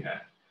should be.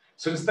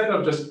 So instead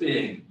of just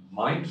being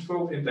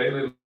mindful in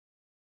daily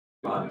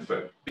life,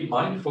 be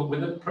mindful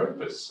with a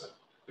purpose.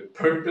 The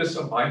purpose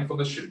of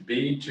mindfulness should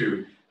be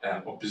to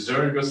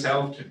observe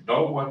yourself, to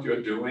know what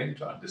you're doing,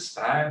 to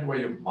understand where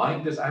your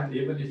mind is at,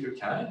 even if you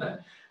can,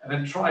 and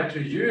then try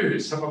to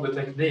use some of the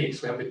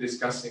techniques we have been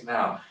discussing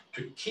now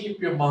to keep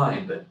your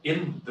mind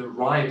in the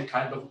right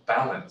kind of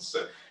balance,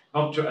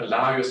 not to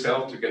allow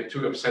yourself to get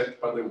too upset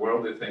by the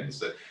worldly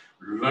things.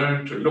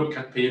 Learn to look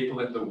at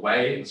people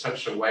in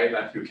such a way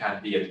that you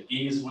can be at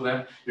ease with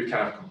them, you can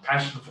have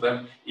compassion for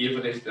them,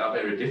 even if they are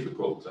very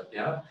difficult.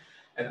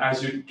 And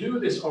as you do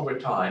this over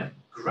time,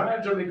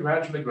 gradually,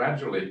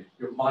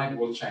 your mind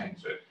will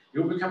change.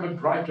 You'll become a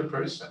brighter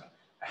person,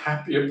 a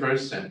happier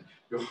person.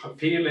 Your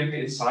feeling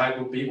inside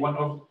will be one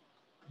of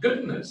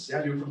goodness.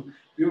 You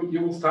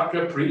will start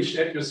to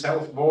appreciate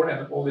yourself more,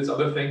 and all these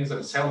other things,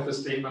 and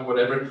self-esteem and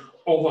whatever,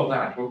 all of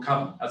that will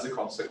come as a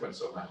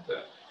consequence of that.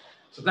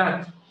 So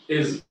that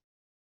is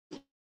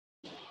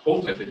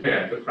ultimately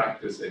where the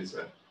practice is.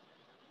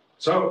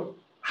 So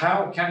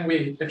how can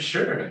we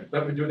ensure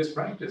that we do this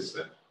practice?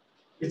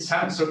 It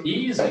sounds so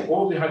easy.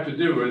 All you have to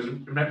do is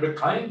remember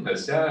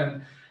kindness.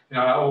 And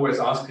I always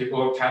ask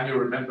people, can you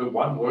remember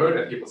one word?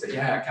 And people say,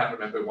 yeah, I can't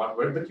remember one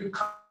word, but you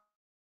can't.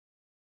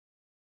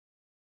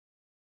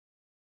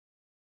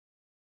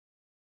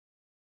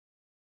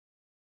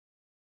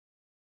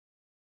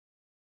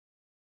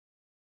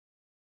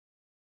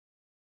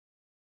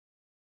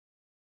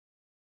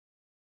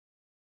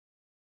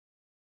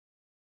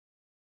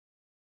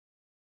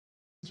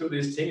 Through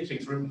these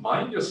teachings,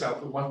 remind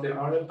yourself of what they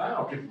are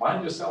about.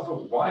 Remind yourself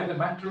of why they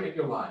matter in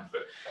your life.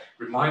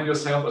 Remind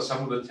yourself of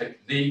some of the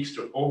techniques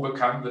to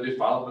overcome the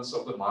defilements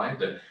of the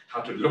mind, and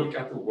how to look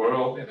at the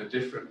world in a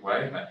different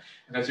way.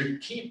 And as you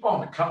keep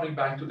on coming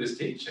back to these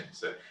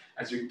teachings,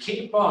 as you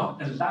keep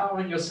on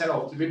allowing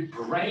yourself to be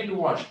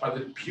brainwashed by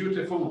the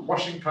beautiful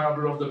washing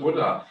powder of the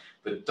Buddha,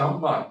 the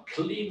Dhamma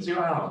cleans you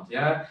out,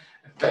 and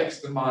makes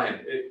the mind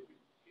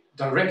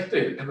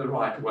directed in the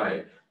right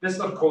way. Let's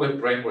not call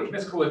it brainwashing,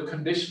 let's call it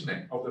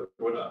conditioning of the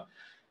Buddha.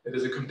 It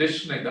is a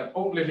conditioning that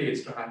only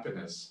leads to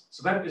happiness.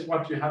 So that is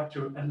what you have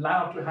to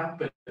allow to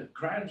happen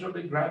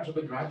gradually.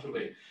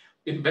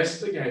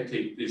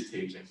 Investigate these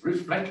teachings,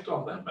 reflect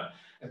on them.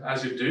 And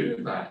as you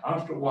do that,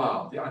 after a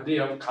while, the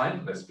idea of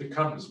kindness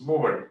becomes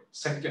more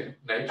second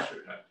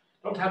nature.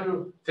 Don't have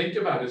to think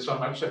about it so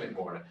much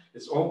anymore.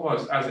 It's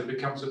almost as it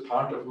becomes a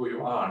part of who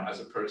you are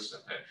as a person.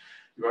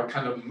 You are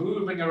kind of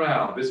moving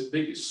around this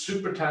big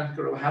super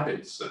tanker of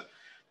habits.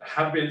 The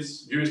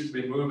habits used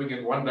to be moving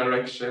in one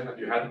direction, and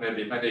you had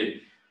maybe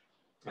many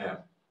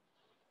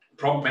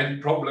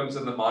problems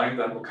in the mind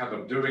that were kind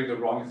of doing the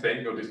wrong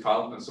thing, or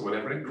defilements or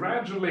whatever. And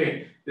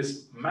gradually,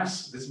 this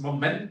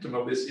momentum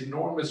of this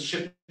enormous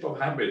ship of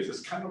habits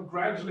is kind of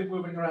gradually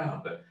moving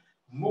around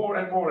more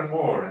and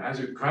more as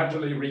you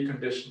gradually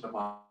recondition the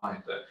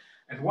mind.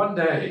 And one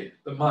day,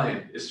 the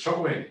mind is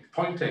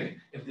pointing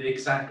in the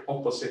exact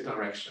opposite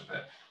direction.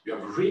 You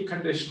have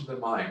reconditioned the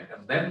mind,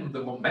 and then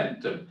the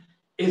momentum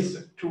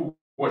is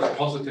towards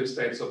positive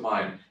states of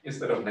mind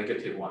instead of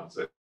negative ones.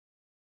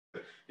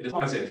 It is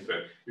as if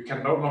you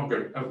can no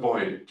longer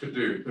avoid to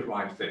do the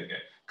right thing.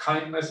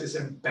 Kindness is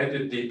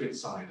embedded deep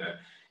inside.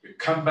 You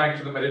come back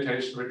to the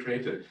meditation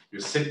retreat, you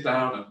sit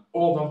down, and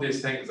all of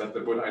these things that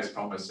the Buddha is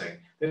promising,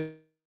 they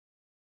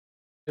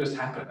just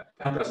happen.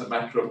 That doesn't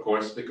matter, of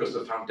course, because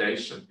the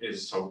foundation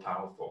is so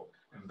powerful.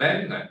 And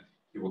then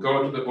you will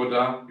go to the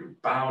Buddha, you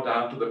bow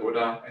down to the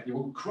Buddha, and you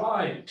will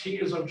cry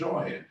tears of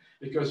joy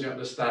because you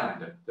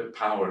understand the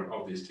power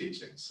of these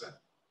teachings.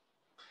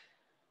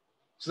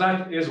 So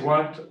that is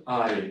what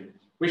I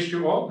wish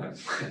you all.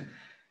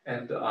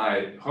 And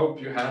I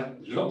hope you have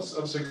lots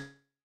of success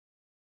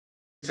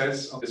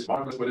on this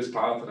marvelous Buddhist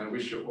path, and I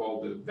wish you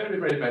all the very,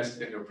 very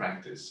best in your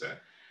practice.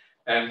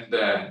 And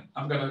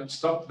I'm going to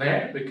stop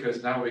there,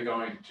 because now we're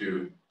going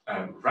to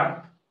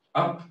wrap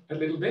up a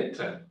little bit.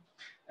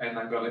 And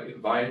I'm going to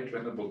invite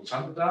Venerable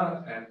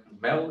Canda and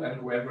Mel and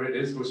whoever it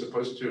is who's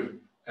supposed to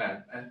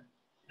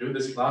do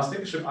this last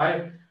thing. Should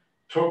I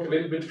talk a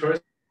little bit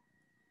first?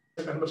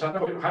 Venerable Canda,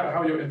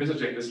 how are you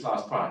envisaging this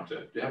last part?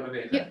 Do you have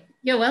any?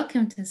 You're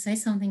welcome to say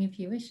something if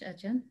you wish,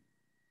 Ajahn.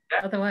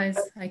 Yeah. Otherwise,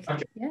 I can.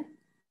 Okay. Yeah.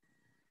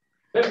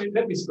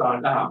 Let me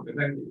start out,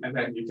 and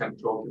then you can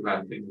talk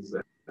about things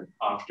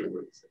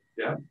afterwards.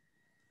 Yeah.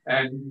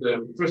 And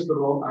first of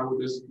all, I would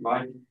just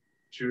like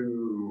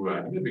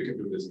to, maybe we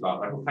can do this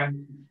now.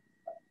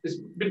 It's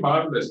been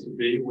marvelous to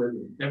be with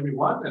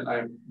everyone, and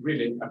I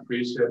really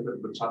appreciate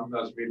that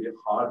Chanda's really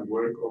hard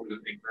work over the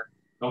thing,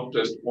 not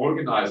just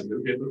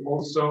organizing it, but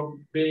also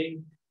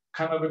being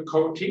kind of a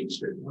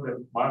co-teacher. What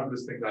a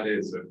marvelous thing that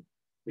is,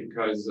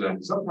 because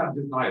sometimes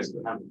it's nice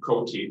to have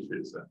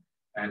co-teachers.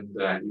 and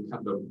you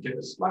kind of get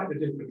a slightly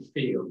different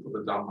feel for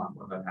the Dhamma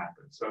when that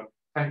happens. So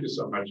thank you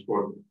so much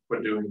for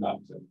doing that.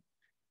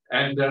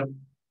 And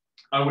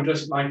I would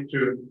just like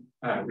to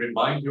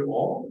remind you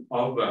all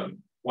of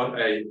what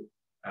a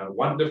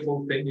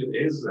wonderful thing it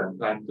is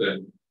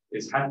that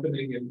is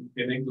happening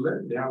in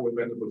England. Yeah, with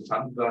Venerable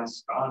Canda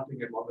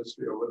starting a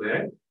monastery over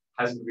there.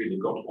 Hasn't really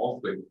got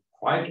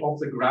quite off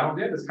the ground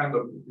yet. It's kind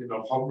of, you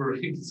know,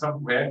 hovering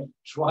somewhere,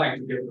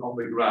 trying to get on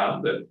the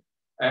ground.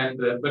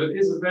 But it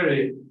is a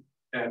very,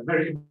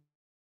 very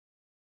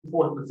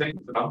important thing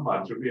for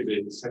Dhamma to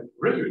really set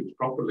root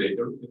properly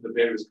in the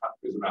various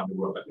countries around the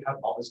world. Like we have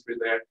monastery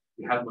there,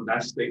 we have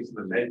monastics and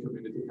the lay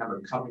community kind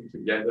of coming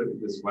together in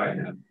this way.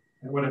 And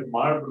what a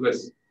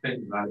marvelous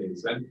thing that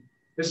is. And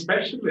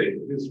especially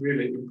it is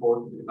really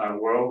important in our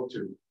world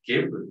to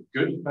give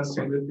good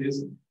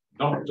facilities,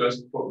 not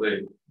just for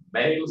the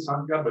male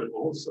Sangha, but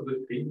also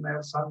the female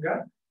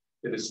Sangha.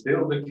 It is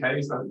still the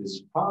case that it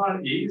is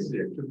far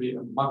easier to be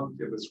a monk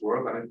in this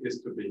world than it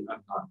is to be a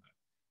nun.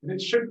 And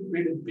it shouldn't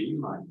really be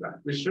like that.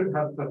 We should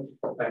have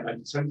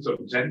a sense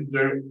of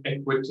gender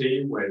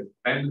equity where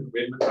men and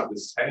women have the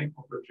same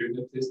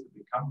opportunities to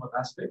become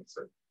monastics.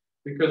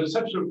 Because it's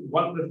such a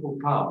wonderful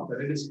path,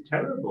 and it is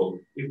terrible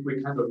if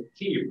we kind of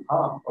keep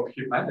half of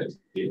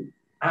humanity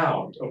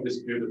out of this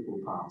beautiful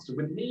path. So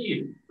we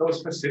need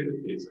those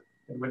facilities,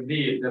 and we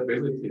need the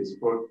abilities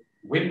for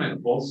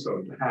women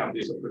also to have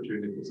these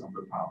opportunities on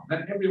the path.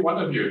 And every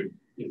one of you,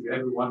 if you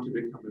ever want to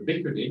become a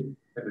bhikkhuni,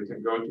 then you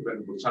can go to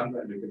Venerable Canda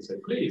and you can say,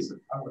 please,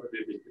 I want to be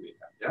a bhikkhuni.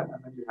 Yeah?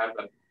 And then you have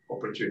that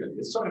opportunity.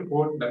 It's so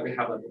important that we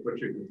have that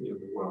opportunity in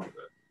the world.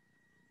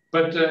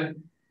 But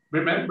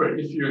remember,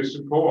 if you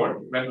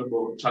support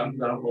Venerable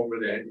Canda over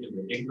there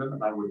in England,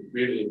 and I would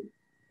really,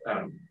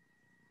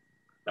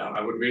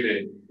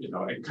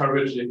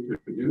 encourage you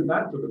to do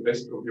that to the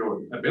best of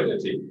your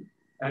ability.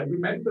 And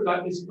remember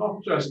that it's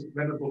not just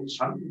Venerable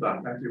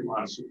Canda that you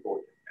are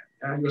supporting.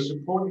 You're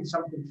supporting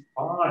something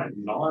far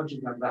larger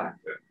than that.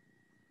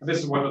 And this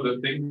is one of the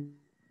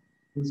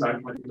things I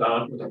pointed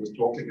out when I was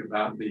talking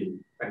about the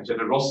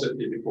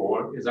generosity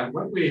before, is that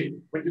when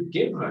you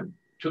give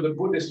to the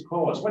Buddhist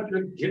cause, what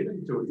you're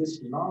giving to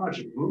this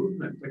large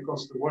movement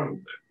across the world.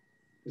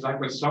 It's like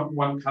when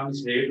someone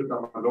comes here to the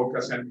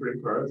Dhammaloka Center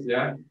in Perth,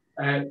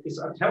 I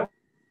tell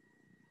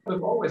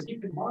them always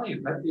keep in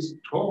mind that these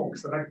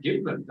talks that are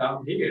given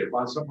down here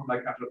by someone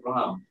like Ajahn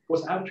Brahmali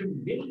goes out to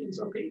millions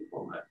of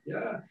people.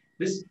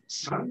 This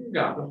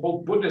Sangha, the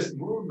whole Buddhist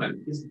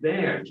movement, is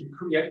there to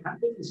create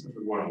happiness in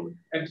the world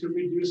and to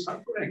reduce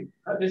suffering.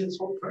 That is its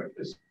whole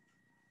purpose.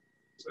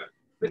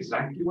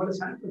 Exactly what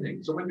is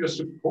happening. So when you're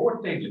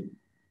supporting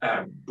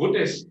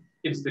Buddhist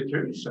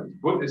institutions,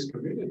 Buddhist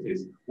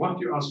communities, what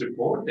you are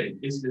supporting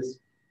is this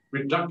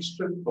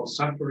reduction of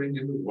suffering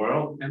in the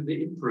world and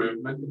the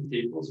improvement in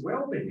people's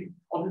well-being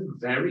on a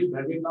very,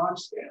 very large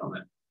scale.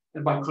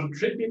 And by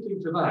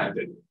contributing to that,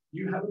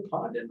 you have a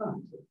part in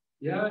that.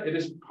 It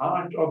is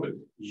part of it.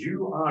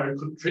 You are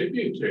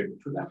contributing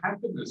to the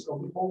happiness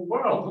of the whole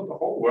world, not the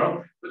whole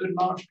world, but a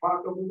large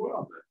part of the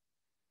world.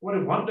 What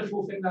a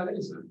wonderful thing that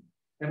is.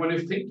 And when you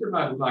think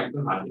about it like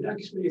that, it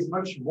actually is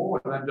much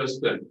more than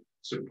just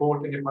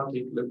supporting a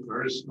particular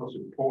person or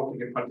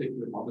supporting a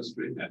particular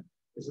monastery.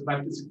 It's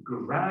about this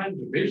grand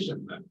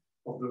vision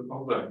of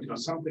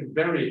something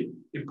very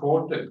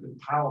important and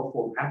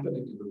powerful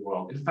happening in the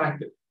world. In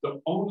fact, the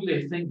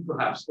only thing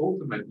perhaps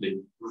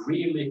ultimately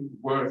really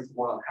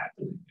worthwhile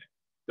happening,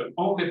 the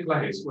only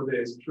place where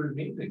there is true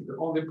meaning, the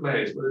only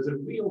place where there's a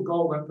real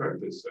goal and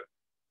purpose,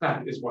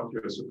 that is what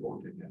you're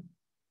supporting.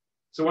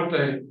 So what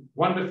a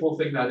wonderful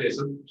thing that is.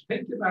 And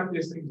think about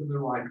these things in the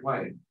right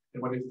way.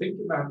 And when you think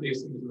about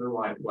these things in the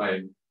right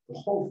way, the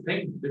whole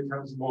thing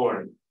becomes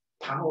more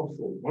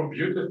powerful, more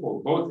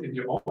beautiful, both in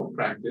your own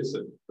practice,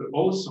 but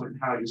also in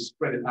how you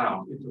spread it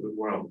out into the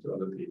world to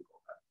other people.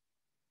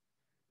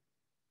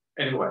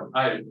 Anyway,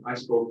 I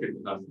spoke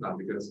enough now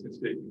because I've been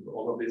speaking for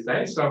all of these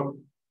days. So,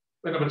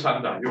 Venerable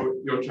Canda,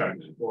 your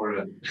turn.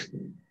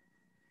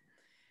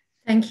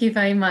 Thank you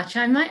very much.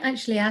 I might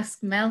actually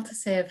ask Mel to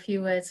say a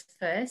few words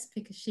first,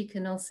 because she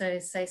can also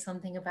say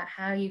something about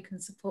how you can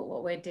support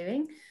what we're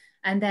doing.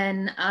 And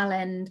then I'll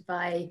end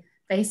by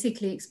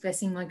basically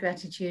expressing my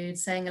gratitude,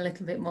 saying a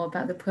little bit more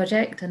about the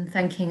project and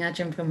thanking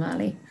Ajahn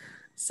Brahmali.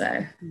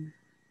 So.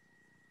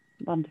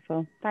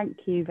 Wonderful. Thank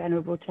you,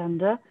 Venerable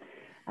Canda,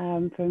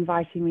 for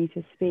inviting me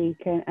to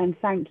speak. And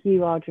thank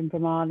you, Ajahn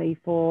Brahmali,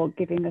 for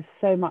giving us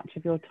so much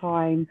of your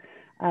time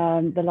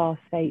the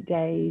last 8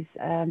 days.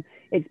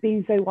 It's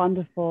been so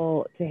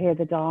wonderful to hear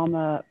the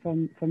Dhamma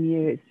from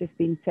you. It's just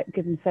been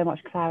given so much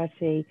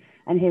clarity,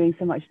 and hearing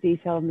so much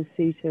detail on the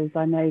suttas.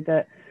 I know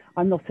that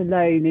I'm not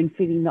alone in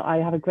feeling that I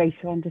have a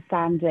greater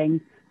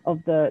understanding of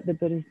the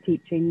Buddha's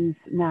teachings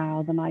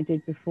now than I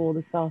did before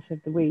the start of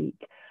the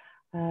week.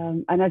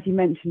 And as you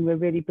mentioned, we're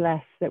really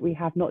blessed that we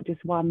have not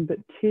just one, but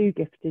two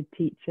gifted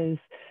teachers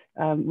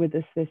with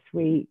us this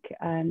week.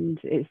 And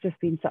it's just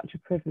been such a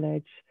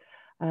privilege.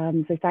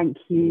 So thank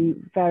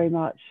you very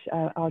much,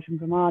 Ajahn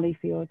Brahmali,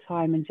 for your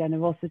time and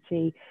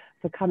generosity,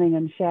 for coming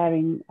and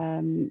sharing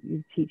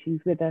your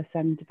teachings with us,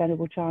 and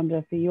Venerable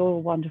Canda for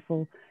your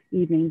wonderful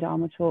evening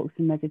Dharma talks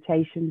and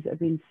meditations that have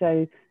been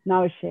so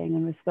nourishing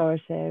and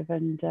restorative.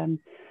 And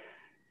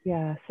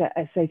yeah,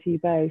 so to you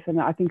both. And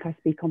I think I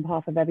speak on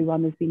behalf of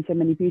everyone. There's been so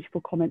many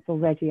beautiful comments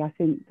already. I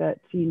think that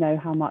you know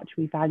how much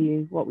we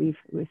value what we've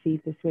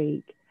received this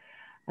week.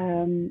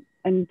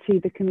 And to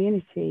the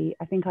community,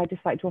 I think I'd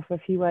just like to offer a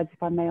few words,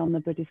 if I may, on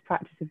the Buddhist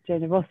practice of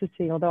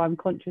generosity, although I'm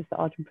conscious that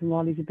Ajahn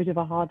Brahmali is a bit of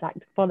a hard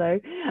act to follow,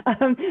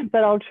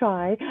 but I'll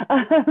try.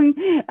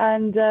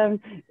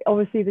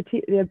 Obviously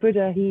the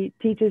Buddha, he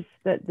teaches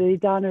that the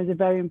dana is a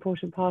very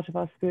important part of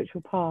our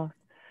spiritual path,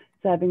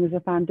 serving as a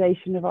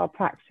foundation of our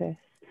practice.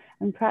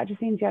 And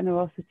practicing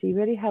generosity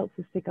really helps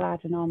us to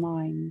gladden our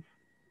minds.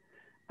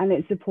 And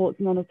it supports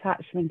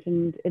non-attachment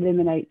and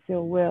eliminates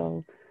ill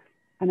will.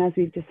 And as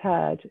we've just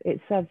heard, it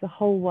serves the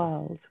whole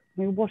world.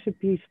 I mean, what a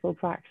beautiful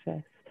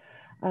practice.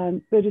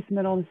 Buddhist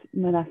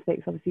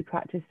monastics obviously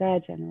practice their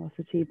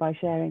generosity by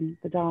sharing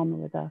the Dharma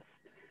with us.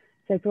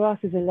 So for us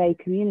as a lay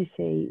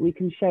community, we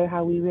can show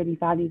how we really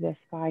value this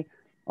by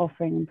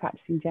offering and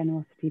practicing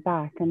generosity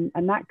back. And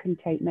that can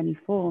take many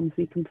forms.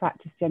 We can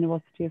practice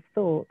generosity of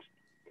thought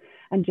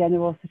and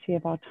generosity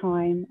of our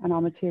time and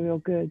our material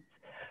goods.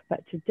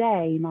 But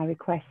today, my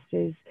request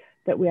is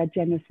that we are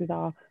generous with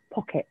our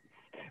pockets,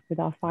 with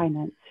our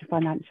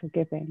financial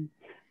giving,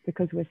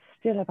 because we're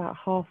still about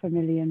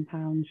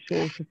 £500,000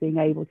 short of being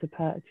able to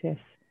purchase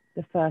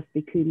the first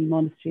Bhikkhuni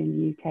monastery in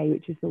the UK,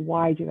 which is the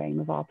wider aim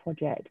of our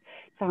project.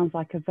 It sounds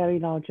like a very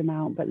large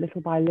amount, but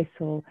little by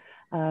little,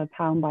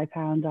 pound by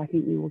pound, I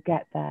think we will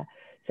get there.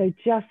 So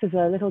just as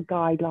a little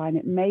guideline,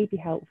 it may be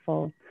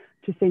helpful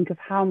to think of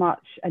how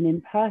much an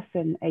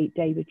in-person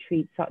 8-day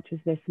retreat such as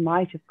this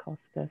might have cost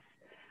us.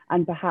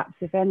 And perhaps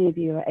if any of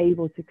you are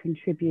able to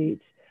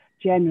contribute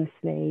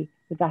generously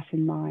with that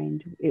in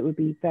mind, it would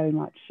be very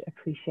much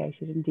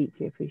appreciated and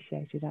deeply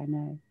appreciated, I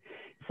know.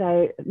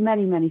 So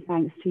many, many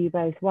thanks to you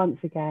both once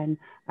again.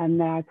 And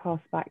may I pass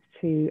back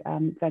to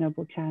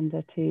Venerable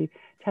Canda to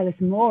tell us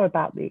more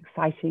about the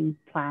exciting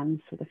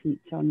plans for the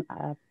future on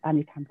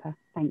Anukampa.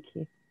 Thank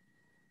you.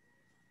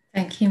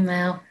 Thank you,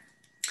 Mel.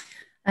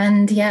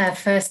 And yeah,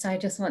 first I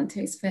just want to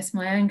express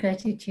my own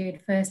gratitude,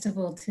 first of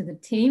all, to the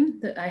team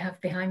that I have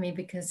behind me,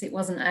 because it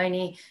wasn't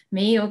only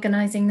me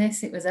organising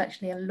this, it was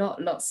actually a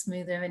lot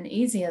smoother and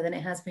easier than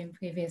it has been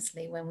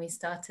previously when we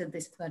started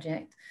this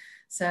project.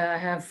 So I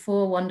have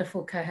 4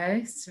 wonderful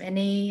co-hosts,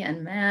 Rennie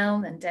and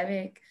Mel and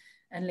Derek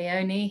and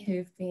Leonie,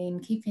 who've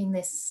been keeping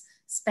this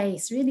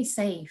space really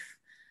safe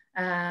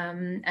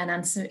and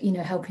answer,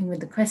 helping with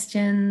the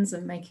questions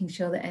and making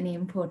sure that any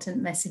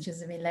important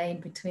messages are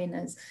relayed between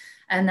us.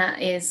 And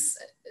that is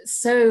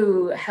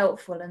so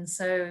helpful and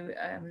so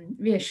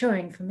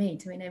reassuring for me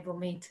to enable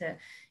me to,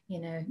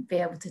 be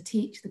able to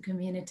teach the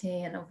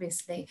community. And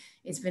obviously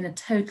it's been a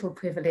total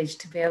privilege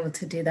to be able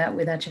to do that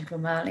with Ajahn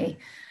Brahmali.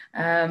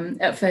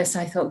 At first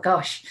I thought,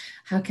 gosh,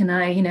 how can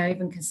I,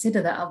 even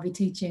consider that I'll be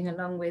teaching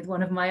along with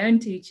one of my own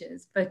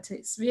teachers? But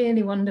it's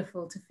really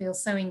wonderful to feel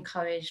so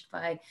encouraged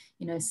by,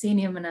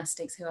 senior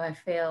monastics who I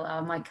feel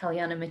are my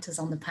Kalyana Mittas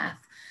on the path.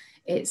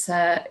 It's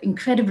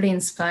incredibly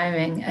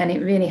inspiring, and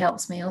it really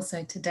helps me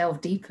also to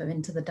delve deeper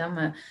into the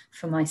Dhamma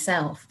for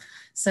myself.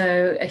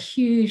 So a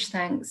huge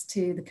thanks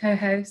to the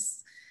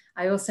co-hosts.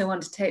 I also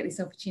want to take this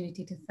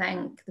opportunity to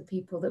thank the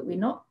people that we're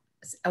not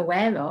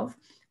aware of.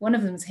 One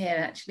of them's here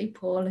actually.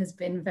 Paul has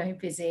been very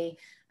busy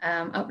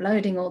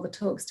uploading all the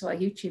talks to our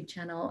YouTube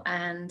channel,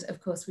 and of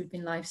course we've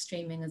been live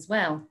streaming as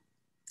well.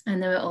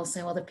 And there are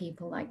also other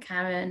people like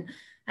Karen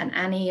and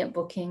Annie at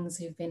Bookings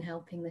who've been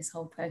helping this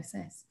whole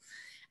process.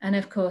 And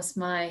of course,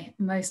 my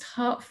most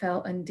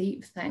heartfelt and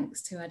deep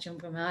thanks to Ajahn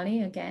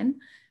Brahmali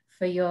again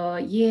for your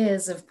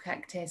years of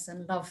practice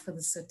and love for the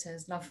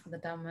suttas, love for the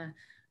Dhamma,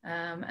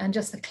 and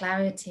just the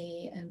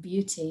clarity and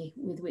beauty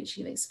with which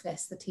you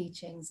express the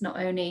teachings, not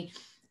only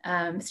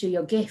through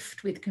your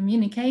gift with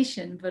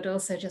communication, but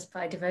also just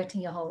by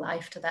devoting your whole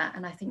life to that.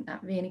 And I think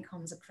that really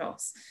comes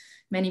across.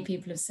 Many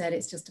people have said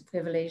it's just a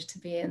privilege to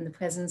be in the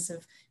presence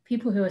of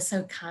people who are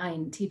so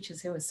kind,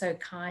 teachers who are so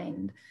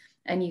kind.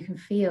 And you can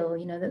feel,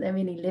 that they're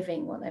really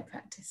living what they're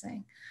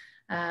practicing.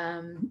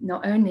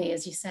 Not only,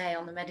 as you say,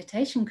 on the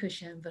meditation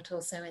cushion, but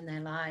also in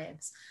their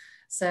lives.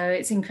 So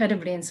it's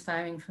incredibly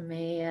inspiring for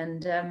me.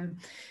 And,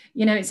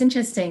 it's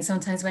interesting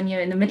sometimes when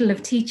you're in the middle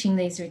of teaching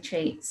these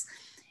retreats.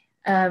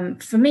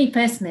 For me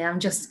personally,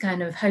 I'm just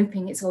kind of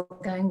hoping it's all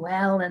going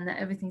well and that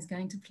everything's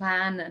going to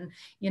plan. And,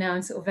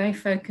 I'm sort of very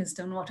focused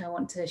on what I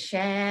want to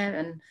share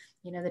and,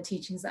 the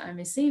teachings that I'm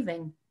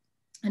receiving.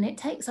 And it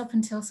takes up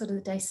until sort of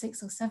the day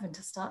 6 or 7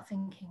 to start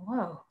thinking,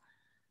 whoa,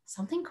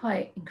 something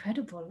quite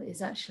incredible is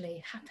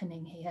actually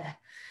happening here.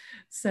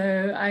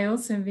 So I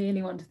also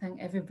really want to thank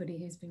everybody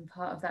who's been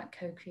part of that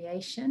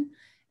co-creation,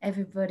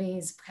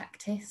 everybody's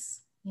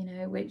practice,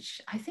 which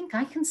I think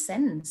I can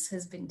sense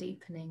has been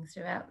deepening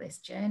throughout this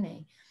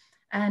journey.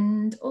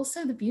 And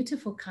also the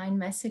beautiful, kind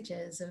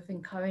messages of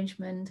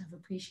encouragement, of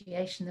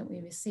appreciation that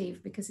we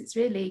receive, because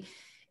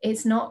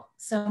it's not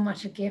so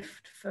much a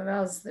gift for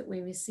us that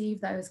we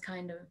receive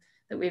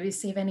that we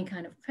receive any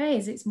kind of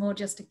praise. It's more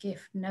just a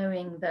gift,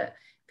 knowing that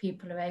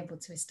people are able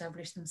to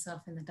establish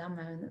themselves in the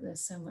Dhamma and that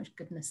there's so much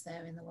goodness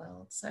there in the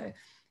world. So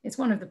it's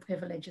one of the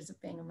privileges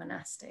of being a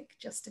monastic,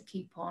 just to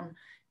keep on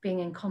being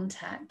in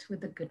contact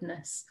with the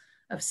goodness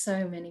of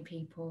so many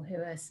people who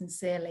are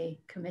sincerely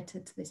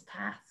committed to this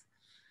path.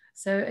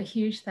 So a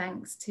huge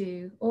thanks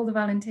to all the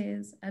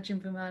volunteers,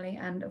 Ajahn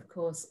Brahmali, and of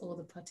course, all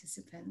the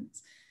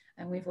participants.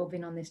 And we've all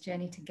been on this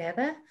journey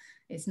together.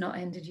 It's not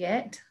ended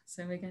yet,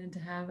 so we're going to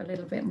have a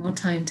little bit more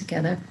time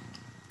together.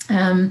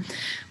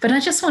 But I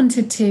just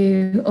wanted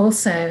to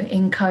also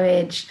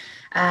encourage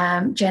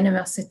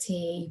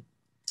generosity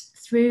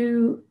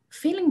through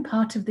feeling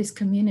part of this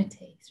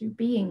community, through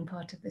being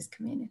part of this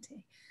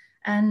community.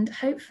 And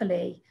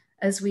hopefully,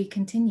 as we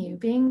continue,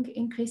 being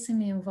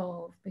increasingly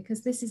involved,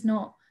 because this is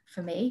not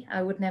for me.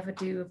 I would never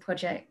do a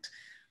project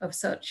of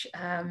such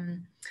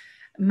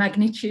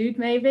magnitude,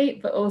 maybe,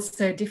 but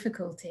also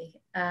difficulty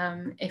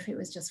if it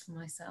was just for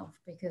myself,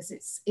 because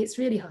it's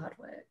really hard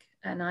work.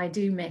 And I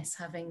do miss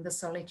having the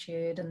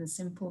solitude and the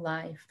simple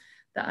life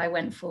that I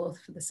went forth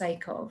for the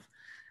sake of.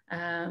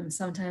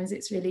 Sometimes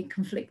it's really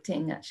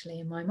conflicting actually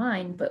in my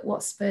mind, but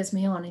what spurs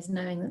me on is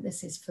knowing that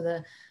this is for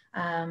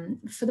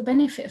the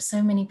benefit of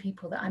so many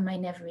people that I may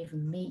never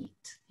even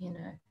meet, you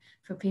know,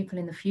 for people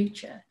in the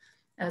future,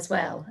 as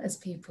well as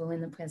people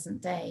in the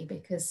present day,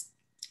 because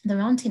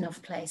there aren't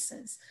enough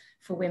places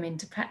for women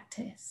to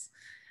practice.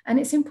 And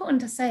it's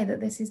important to say that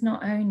this is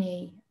not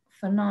only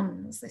for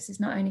nuns, this is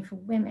not only for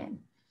women.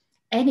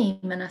 Any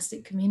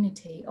monastic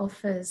community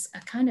offers a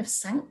kind of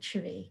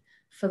sanctuary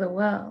for the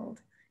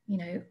world. You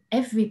know,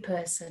 every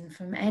person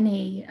from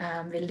any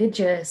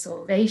religious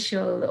or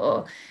racial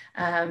or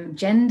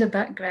gender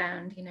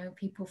background, you know,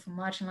 people from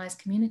marginalized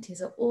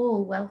communities are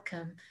all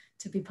welcome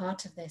to be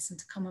part of this and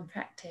to come and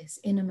practice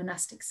in a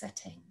monastic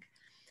setting.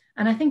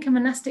 And I think a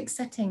monastic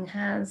setting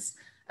has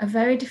a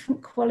very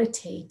different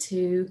quality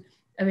to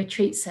a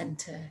retreat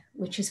center,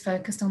 which is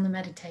focused on the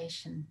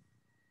meditation.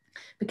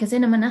 Because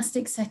in a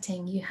monastic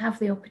setting, you have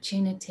the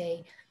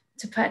opportunity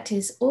to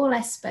practice all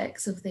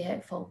aspects of the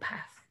Eightfold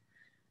Path.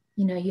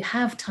 You know, you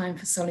have time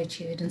for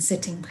solitude and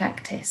sitting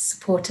practice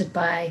supported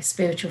by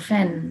spiritual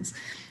friends,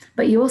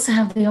 but you also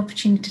have the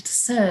opportunity to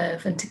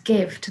serve and to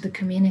give to the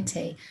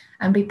community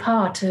and be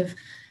part of,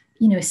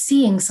 you know,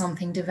 seeing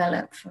something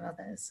develop for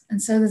others.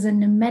 And so there's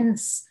an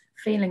immense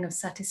feeling of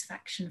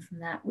satisfaction from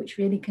that, which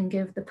really can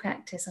give the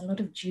practice a lot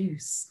of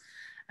juice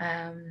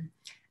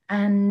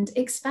and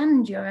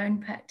expand your own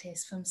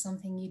practice from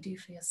something you do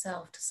for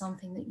yourself to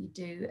something that you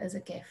do as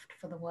a gift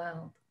for the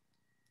world.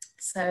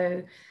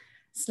 So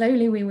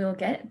slowly we will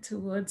get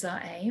towards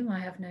our aim. I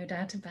have no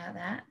doubt about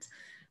that.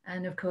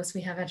 And of course,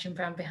 we have Ajahn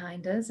Brahm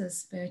behind us as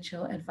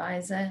spiritual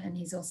advisor, and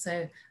he's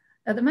also,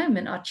 at the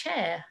moment, our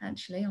chair,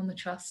 actually, on the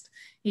trust.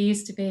 He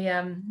used to be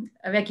a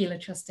regular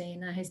trustee,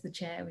 now he's the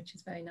chair, which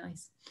is very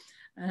nice.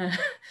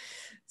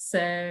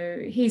 So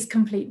he's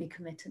completely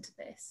committed to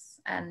this,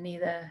 and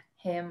neither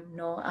him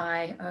nor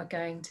I are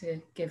going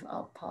to give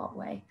up part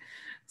way.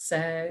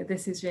 So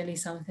this is really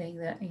something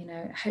that, you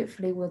know,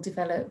 hopefully will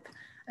develop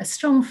a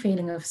strong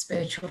feeling of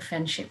spiritual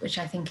friendship, which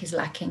I think is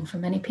lacking for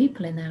many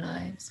people in their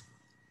lives.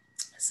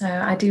 So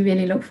I do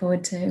really look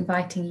forward to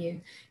inviting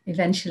you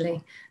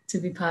eventually to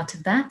be part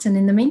of that. And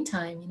in the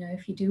meantime, you know,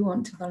 if you do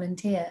want to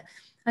volunteer,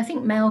 I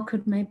think Mel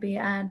could maybe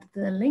add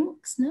the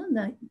links,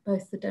 no,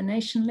 both the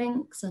donation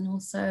links and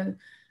also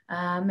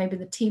maybe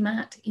the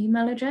TMAT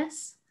email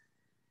address,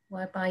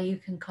 whereby you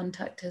can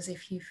contact us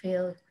if you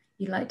feel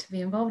you'd like to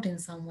be involved in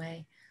some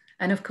way.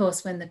 And of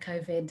course, when the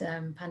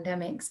COVID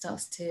pandemic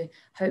starts to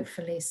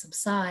hopefully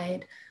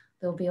subside,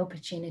 there'll be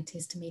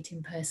opportunities to meet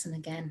in person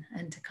again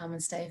and to come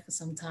and stay for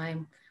some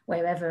time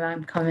wherever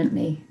I'm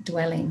currently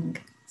dwelling.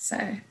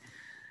 So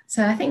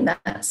I think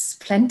that's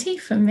plenty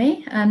from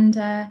me.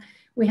 And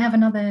we have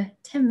another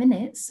 10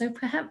 minutes. So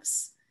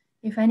perhaps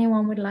if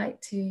anyone would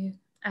like to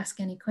ask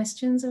any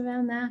questions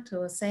around that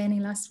or say any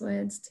last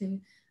words to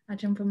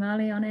Ajahn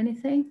Brahmali on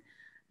anything,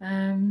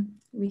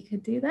 we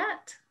could do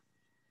that.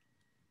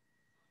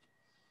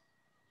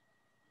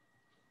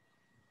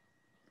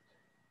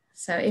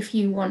 So if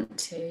you want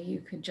to,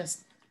 you could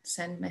just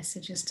send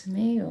messages to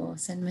me or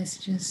send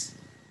messages,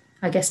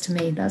 I guess to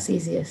me, that's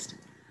easiest.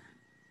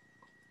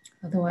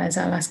 Otherwise,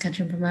 I'll ask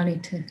Ajahn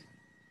Brahmali to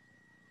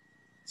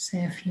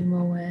say a few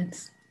more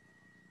words.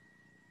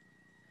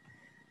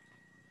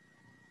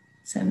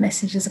 So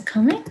messages are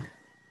coming.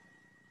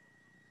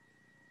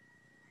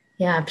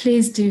 Yeah,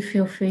 please do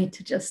feel free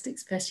to just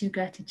express your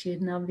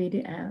gratitude and I'll read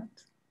it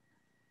out.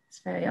 It's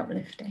very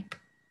uplifting.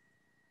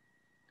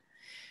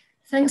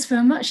 Thanks for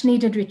a much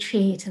needed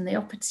retreat and the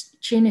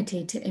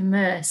opportunity to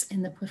immerse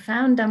in the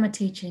profound Dhamma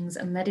teachings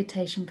and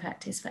meditation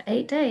practice for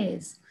 8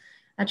 days.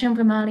 Ajahn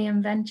Brahmali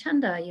and Ven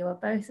Chanda, you are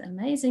both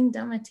amazing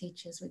Dhamma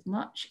teachers with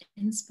much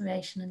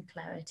inspiration and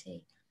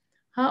clarity.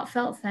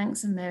 Heartfelt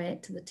thanks and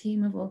merit to the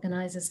team of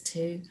organisers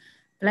too.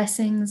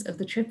 Blessings of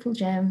the Triple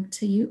Gem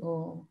to you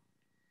all.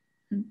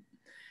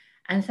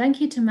 And thank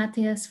you to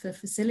Matthias for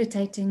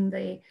facilitating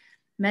the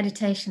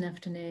meditation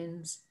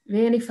afternoons.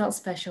 Really felt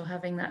special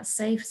having that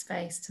safe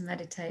space to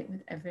meditate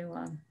with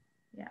everyone.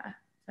 Yeah,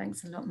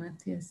 thanks a lot,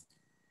 Matthias.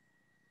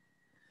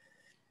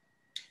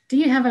 Do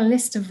you have a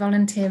list of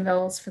volunteer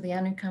roles for the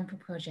Anukampa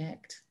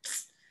project?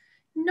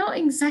 Not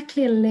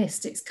exactly a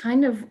list. It's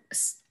kind of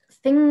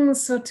things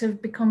sort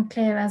of become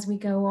clear as we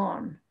go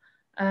on.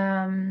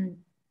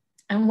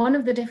 And one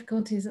of the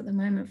difficulties at the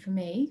moment for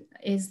me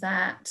is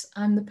that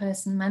I'm the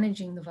person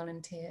managing the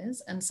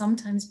volunteers, and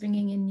sometimes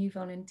bringing in new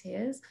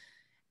volunteers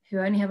who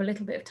only have a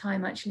little bit of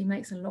time actually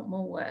makes a lot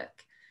more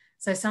work.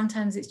 So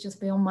sometimes it's just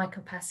beyond my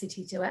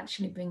capacity to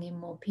actually bring in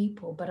more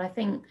people. But I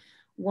think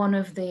one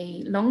of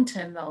the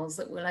long-term roles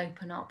that will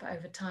open up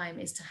over time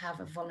is to have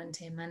a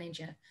volunteer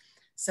manager.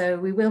 So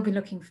we will be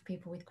looking for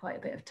people with quite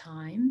a bit of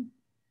time.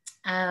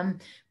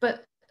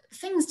 But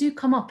things do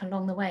come up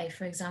along the way.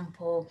 For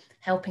example,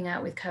 helping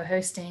out with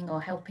co-hosting or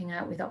helping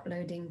out with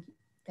uploading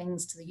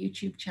things to the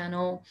YouTube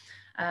channel.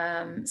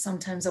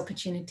 Sometimes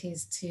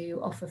opportunities to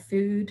offer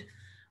food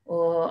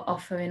or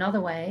offer in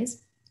other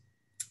ways.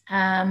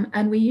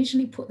 And we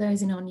usually put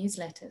those in our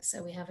newsletter.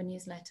 So we have a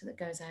newsletter that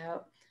goes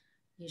out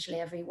usually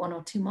every 1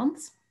 or 2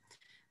 months,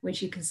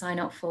 which you can sign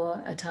up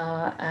for at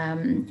our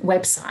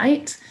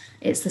website.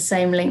 It's the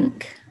same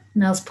link.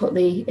 Mel's put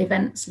the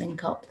events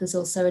link up. There's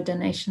also a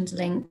donations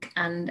link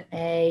and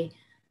a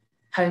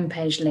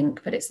homepage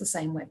link, but it's the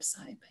same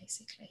website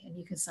basically. And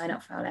you can sign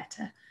up for our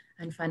letter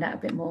and find out a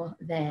bit more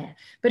there.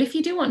 But if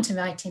you do want to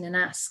write in and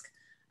ask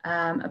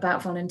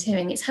about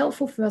volunteering, it's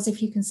helpful for us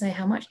if you can say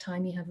how much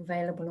time you have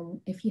available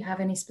and if you have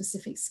any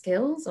specific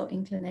skills or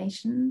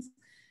inclinations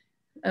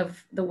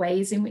of the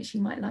ways in which you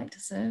might like to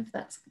serve.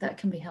 That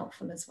can be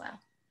helpful as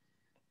well.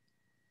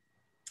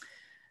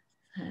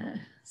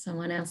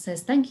 Someone else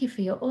says, thank you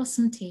for your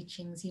awesome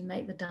teachings. You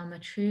make the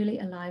Dhamma truly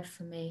alive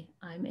for me.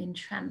 I'm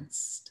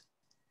entranced.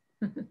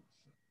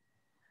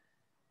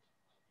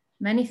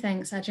 Many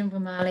thanks, Ajahn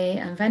Brahmali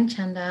and Venerable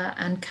Canda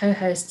and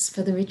co-hosts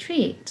for the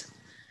retreat.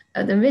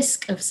 At the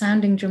risk of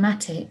sounding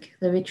dramatic,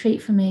 the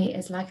retreat for me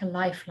is like a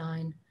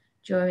lifeline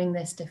during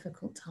this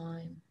difficult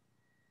time.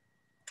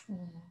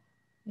 Oh,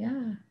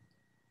 yeah,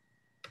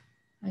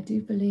 I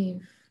do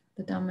believe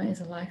the Dhamma is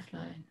a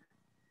lifeline.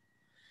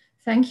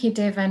 Thank you,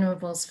 dear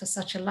Venerables, for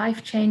such a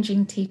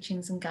life-changing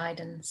teachings and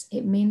guidance.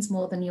 It means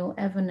more than you'll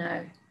ever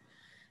know.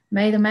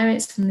 May the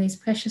merits from these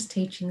precious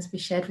teachings be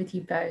shared with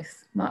you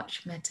both.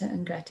 Much metta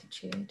and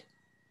gratitude.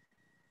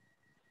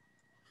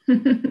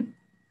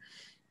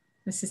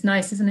 This is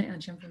nice, isn't it,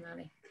 Ajahn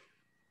Brahmali?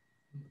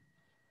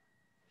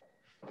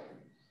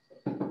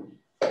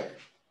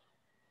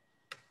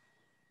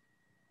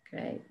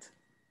 Great.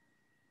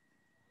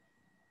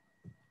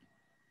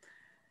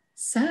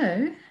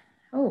 So,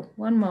 oh,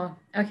 one more.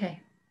 Okay.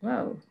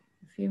 Whoa,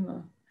 a few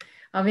more.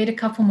 I'll read a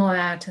couple more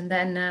out and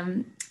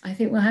then I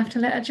think we'll have to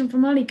let Ajahn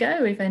Brahmali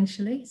go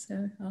eventually.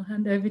 So I'll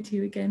hand over to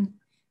you again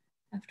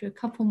after a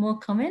couple more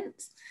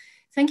comments.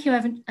 Thank you,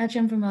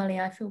 Ajahn Brahmali.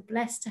 I feel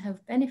blessed to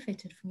have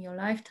benefited from your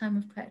lifetime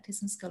of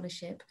practice and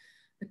scholarship,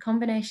 the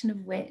combination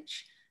of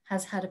which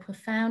has had a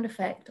profound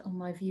effect on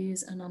my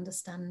views and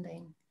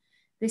understanding.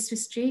 This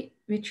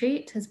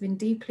retreat has been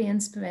deeply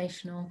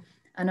inspirational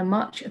and a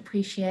much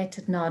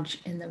appreciated nudge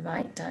in the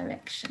right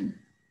direction.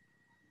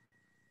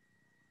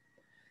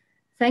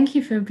 Thank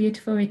you for a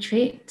beautiful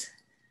retreat.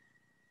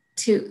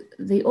 To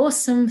the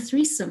awesome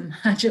threesome,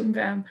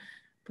 Ajahn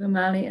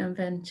Brahmali and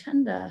Venerable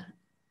Canda.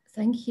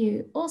 Thank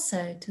you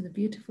also to the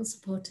beautiful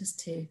supporters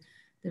too.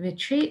 The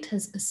retreat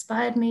has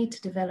inspired me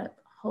to develop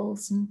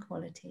wholesome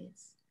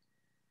qualities.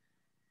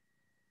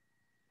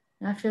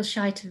 I feel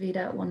shy to read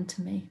out one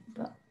to me,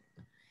 but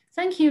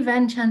thank you,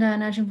 Venerable Canda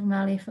and Ajahn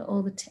Brahmali for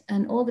all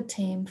the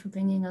team for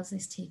bringing us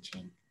this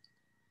teaching.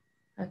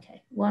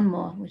 Okay, one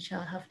more, which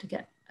I'll have to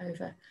get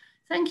over.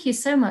 Thank you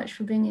so much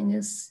for bringing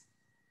us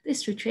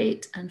this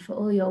retreat and for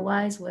all your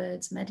wise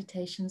words,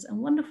 meditations, and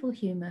wonderful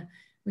humor,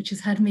 which has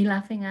had me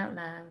laughing out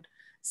loud.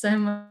 So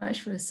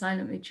much for a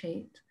silent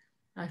retreat.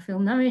 I feel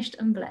nourished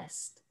and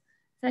blessed.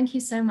 Thank you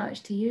so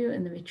much to you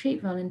and the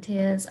retreat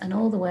volunteers and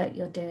all the work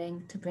you're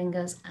doing to bring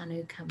us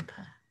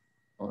Anukampa.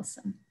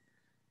 Awesome.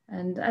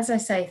 And as I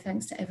say,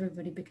 thanks to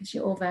everybody because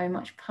you're all very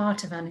much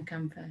part of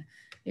Anukampa.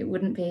 It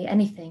wouldn't be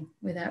anything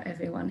without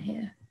everyone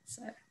here.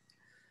 So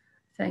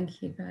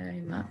thank you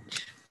very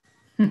much.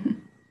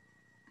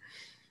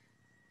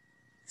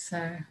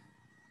 So,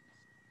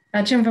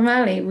 Ajahn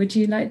Brahmali, would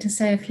you like to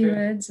say a few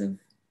words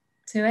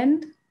to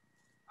end?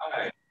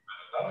 I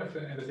don't know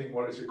if anything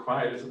more is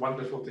required. It's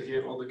wonderful to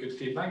hear all the good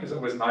feedback. It's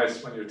always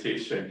nice when you're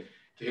teaching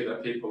to hear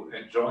that people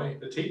enjoy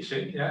the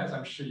teaching. Yes,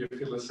 I'm sure you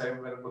feel the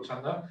same, Venerable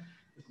Canda.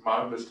 It's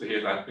marvelous to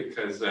hear that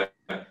because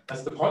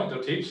that's the point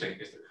of teaching,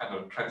 is to kind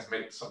of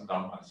transmit some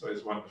Dhamma. So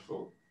it's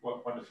wonderful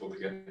to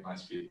get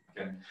nice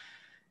feedback.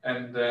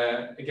 And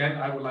again,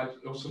 I would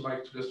also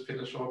like to just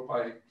finish off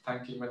by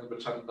thanking Venerable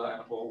Canda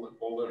and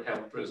all their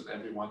helpers and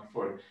everyone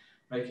for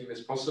making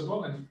this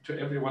possible, and to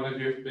every one of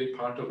you to be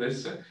part of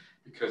this,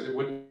 because it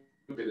wouldn't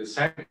be the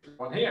same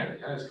one here.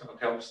 Yeah, it kind of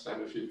helps to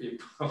have a few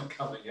people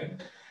coming in.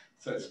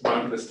 So it's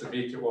marvelous to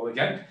meet you all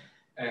again.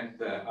 And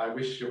I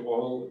wish you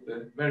all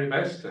the very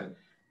best.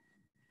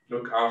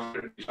 Look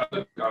after each other,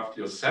 look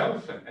after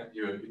yourself, and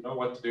you know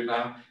what to do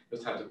now.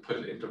 Just have to put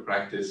it into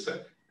practice.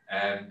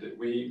 And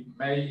we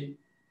may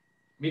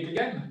meet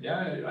again.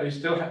 Yeah, are you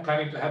still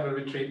planning to have a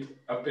retreat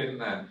up in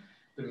the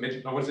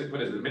mid? No, what is it?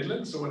 The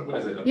Midlands, or what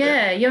is it? Up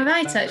yeah, there? you're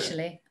right.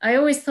 Actually, I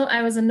always thought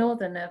I was a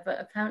northerner, but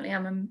apparently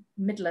I'm a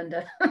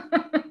Midlander.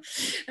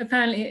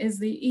 Apparently, it is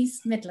the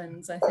East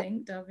Midlands, I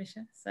think,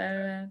 Derbyshire.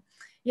 So.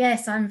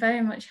 Yes, I'm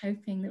very much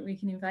hoping that we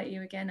can invite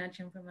you again,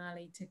 Ajahn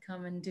Brahmali, to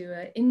come and do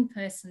an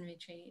in-person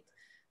retreat,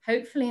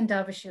 hopefully in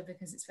Derbyshire,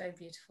 because it's very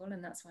beautiful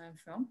and that's where I'm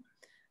from.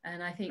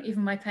 And I think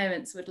even my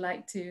parents would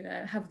like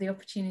to have the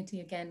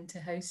opportunity again to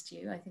host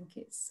you. I think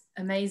it's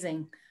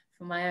amazing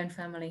for my own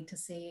family to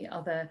see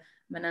other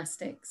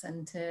monastics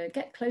and to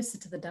get closer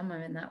to the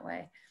Dhamma in that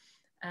way.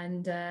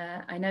 And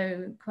I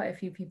know quite a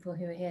few people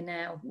who are here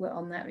now were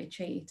on that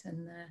retreat,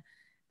 and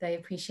they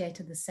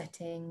appreciated the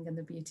setting and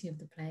the beauty of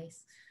the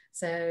place.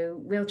 So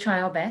we'll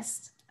try our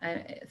best.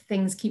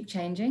 Things keep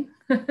changing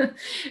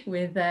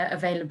with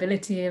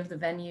availability of the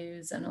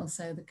venues and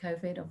also the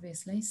COVID,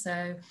 obviously.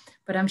 So,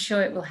 but I'm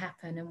sure it will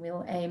happen, and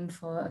we'll aim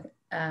for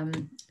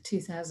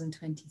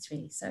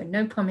 2023. So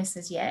no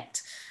promises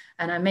yet.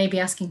 And I may be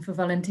asking for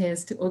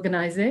volunteers to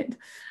organize it.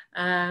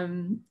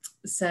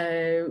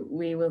 So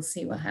we will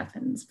see what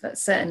happens. But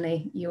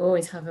certainly you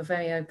always have a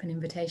very open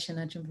invitation,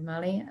 Ajahn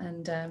Brahmali,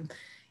 and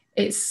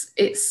it's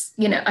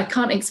you know, I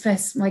can't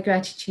express my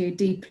gratitude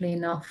deeply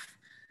enough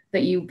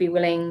that you'd be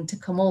willing to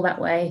come all that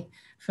way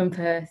from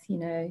Perth, you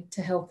know,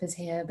 to help us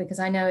here, because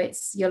I know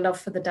it's your love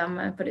for the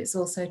Dhamma, but it's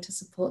also to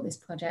support this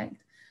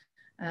project.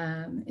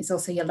 It's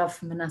also your love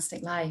for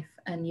monastic life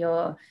and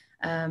your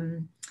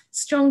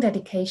strong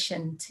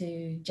dedication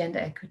to gender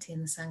equity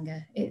in the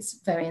Sangha. It's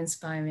very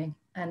inspiring,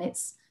 and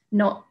it's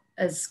not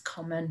as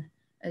common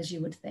as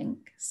you would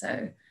think.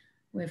 So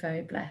we're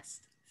very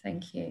blessed.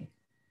 Thank you.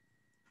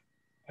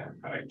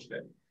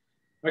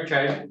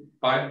 Okay.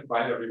 Bye,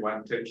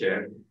 everyone. Take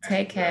care.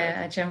 Take care,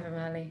 Ajahn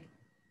Brahmali.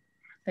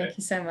 Thank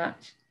you so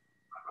much.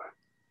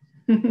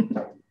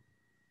 Bye-bye.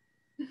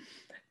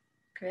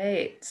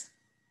 Great.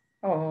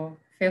 Oh,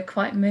 I feel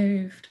quite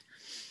moved.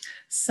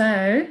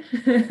 So,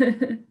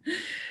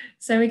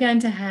 so we're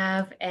going to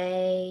have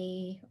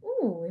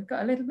we've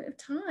got a little bit of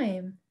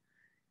time.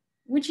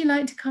 Would you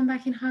like to come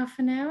back in half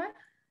an hour?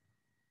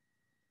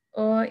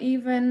 Or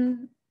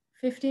even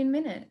 15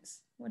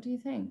 minutes? What do you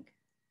think?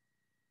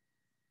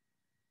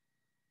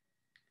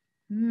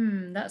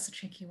 That's a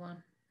tricky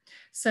one.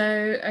 So,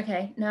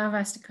 okay, now I've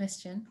asked a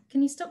question.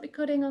 Can you stop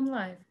recording on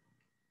live?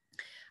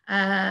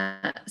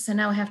 So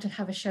now I have to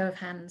have a show of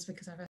hands because I've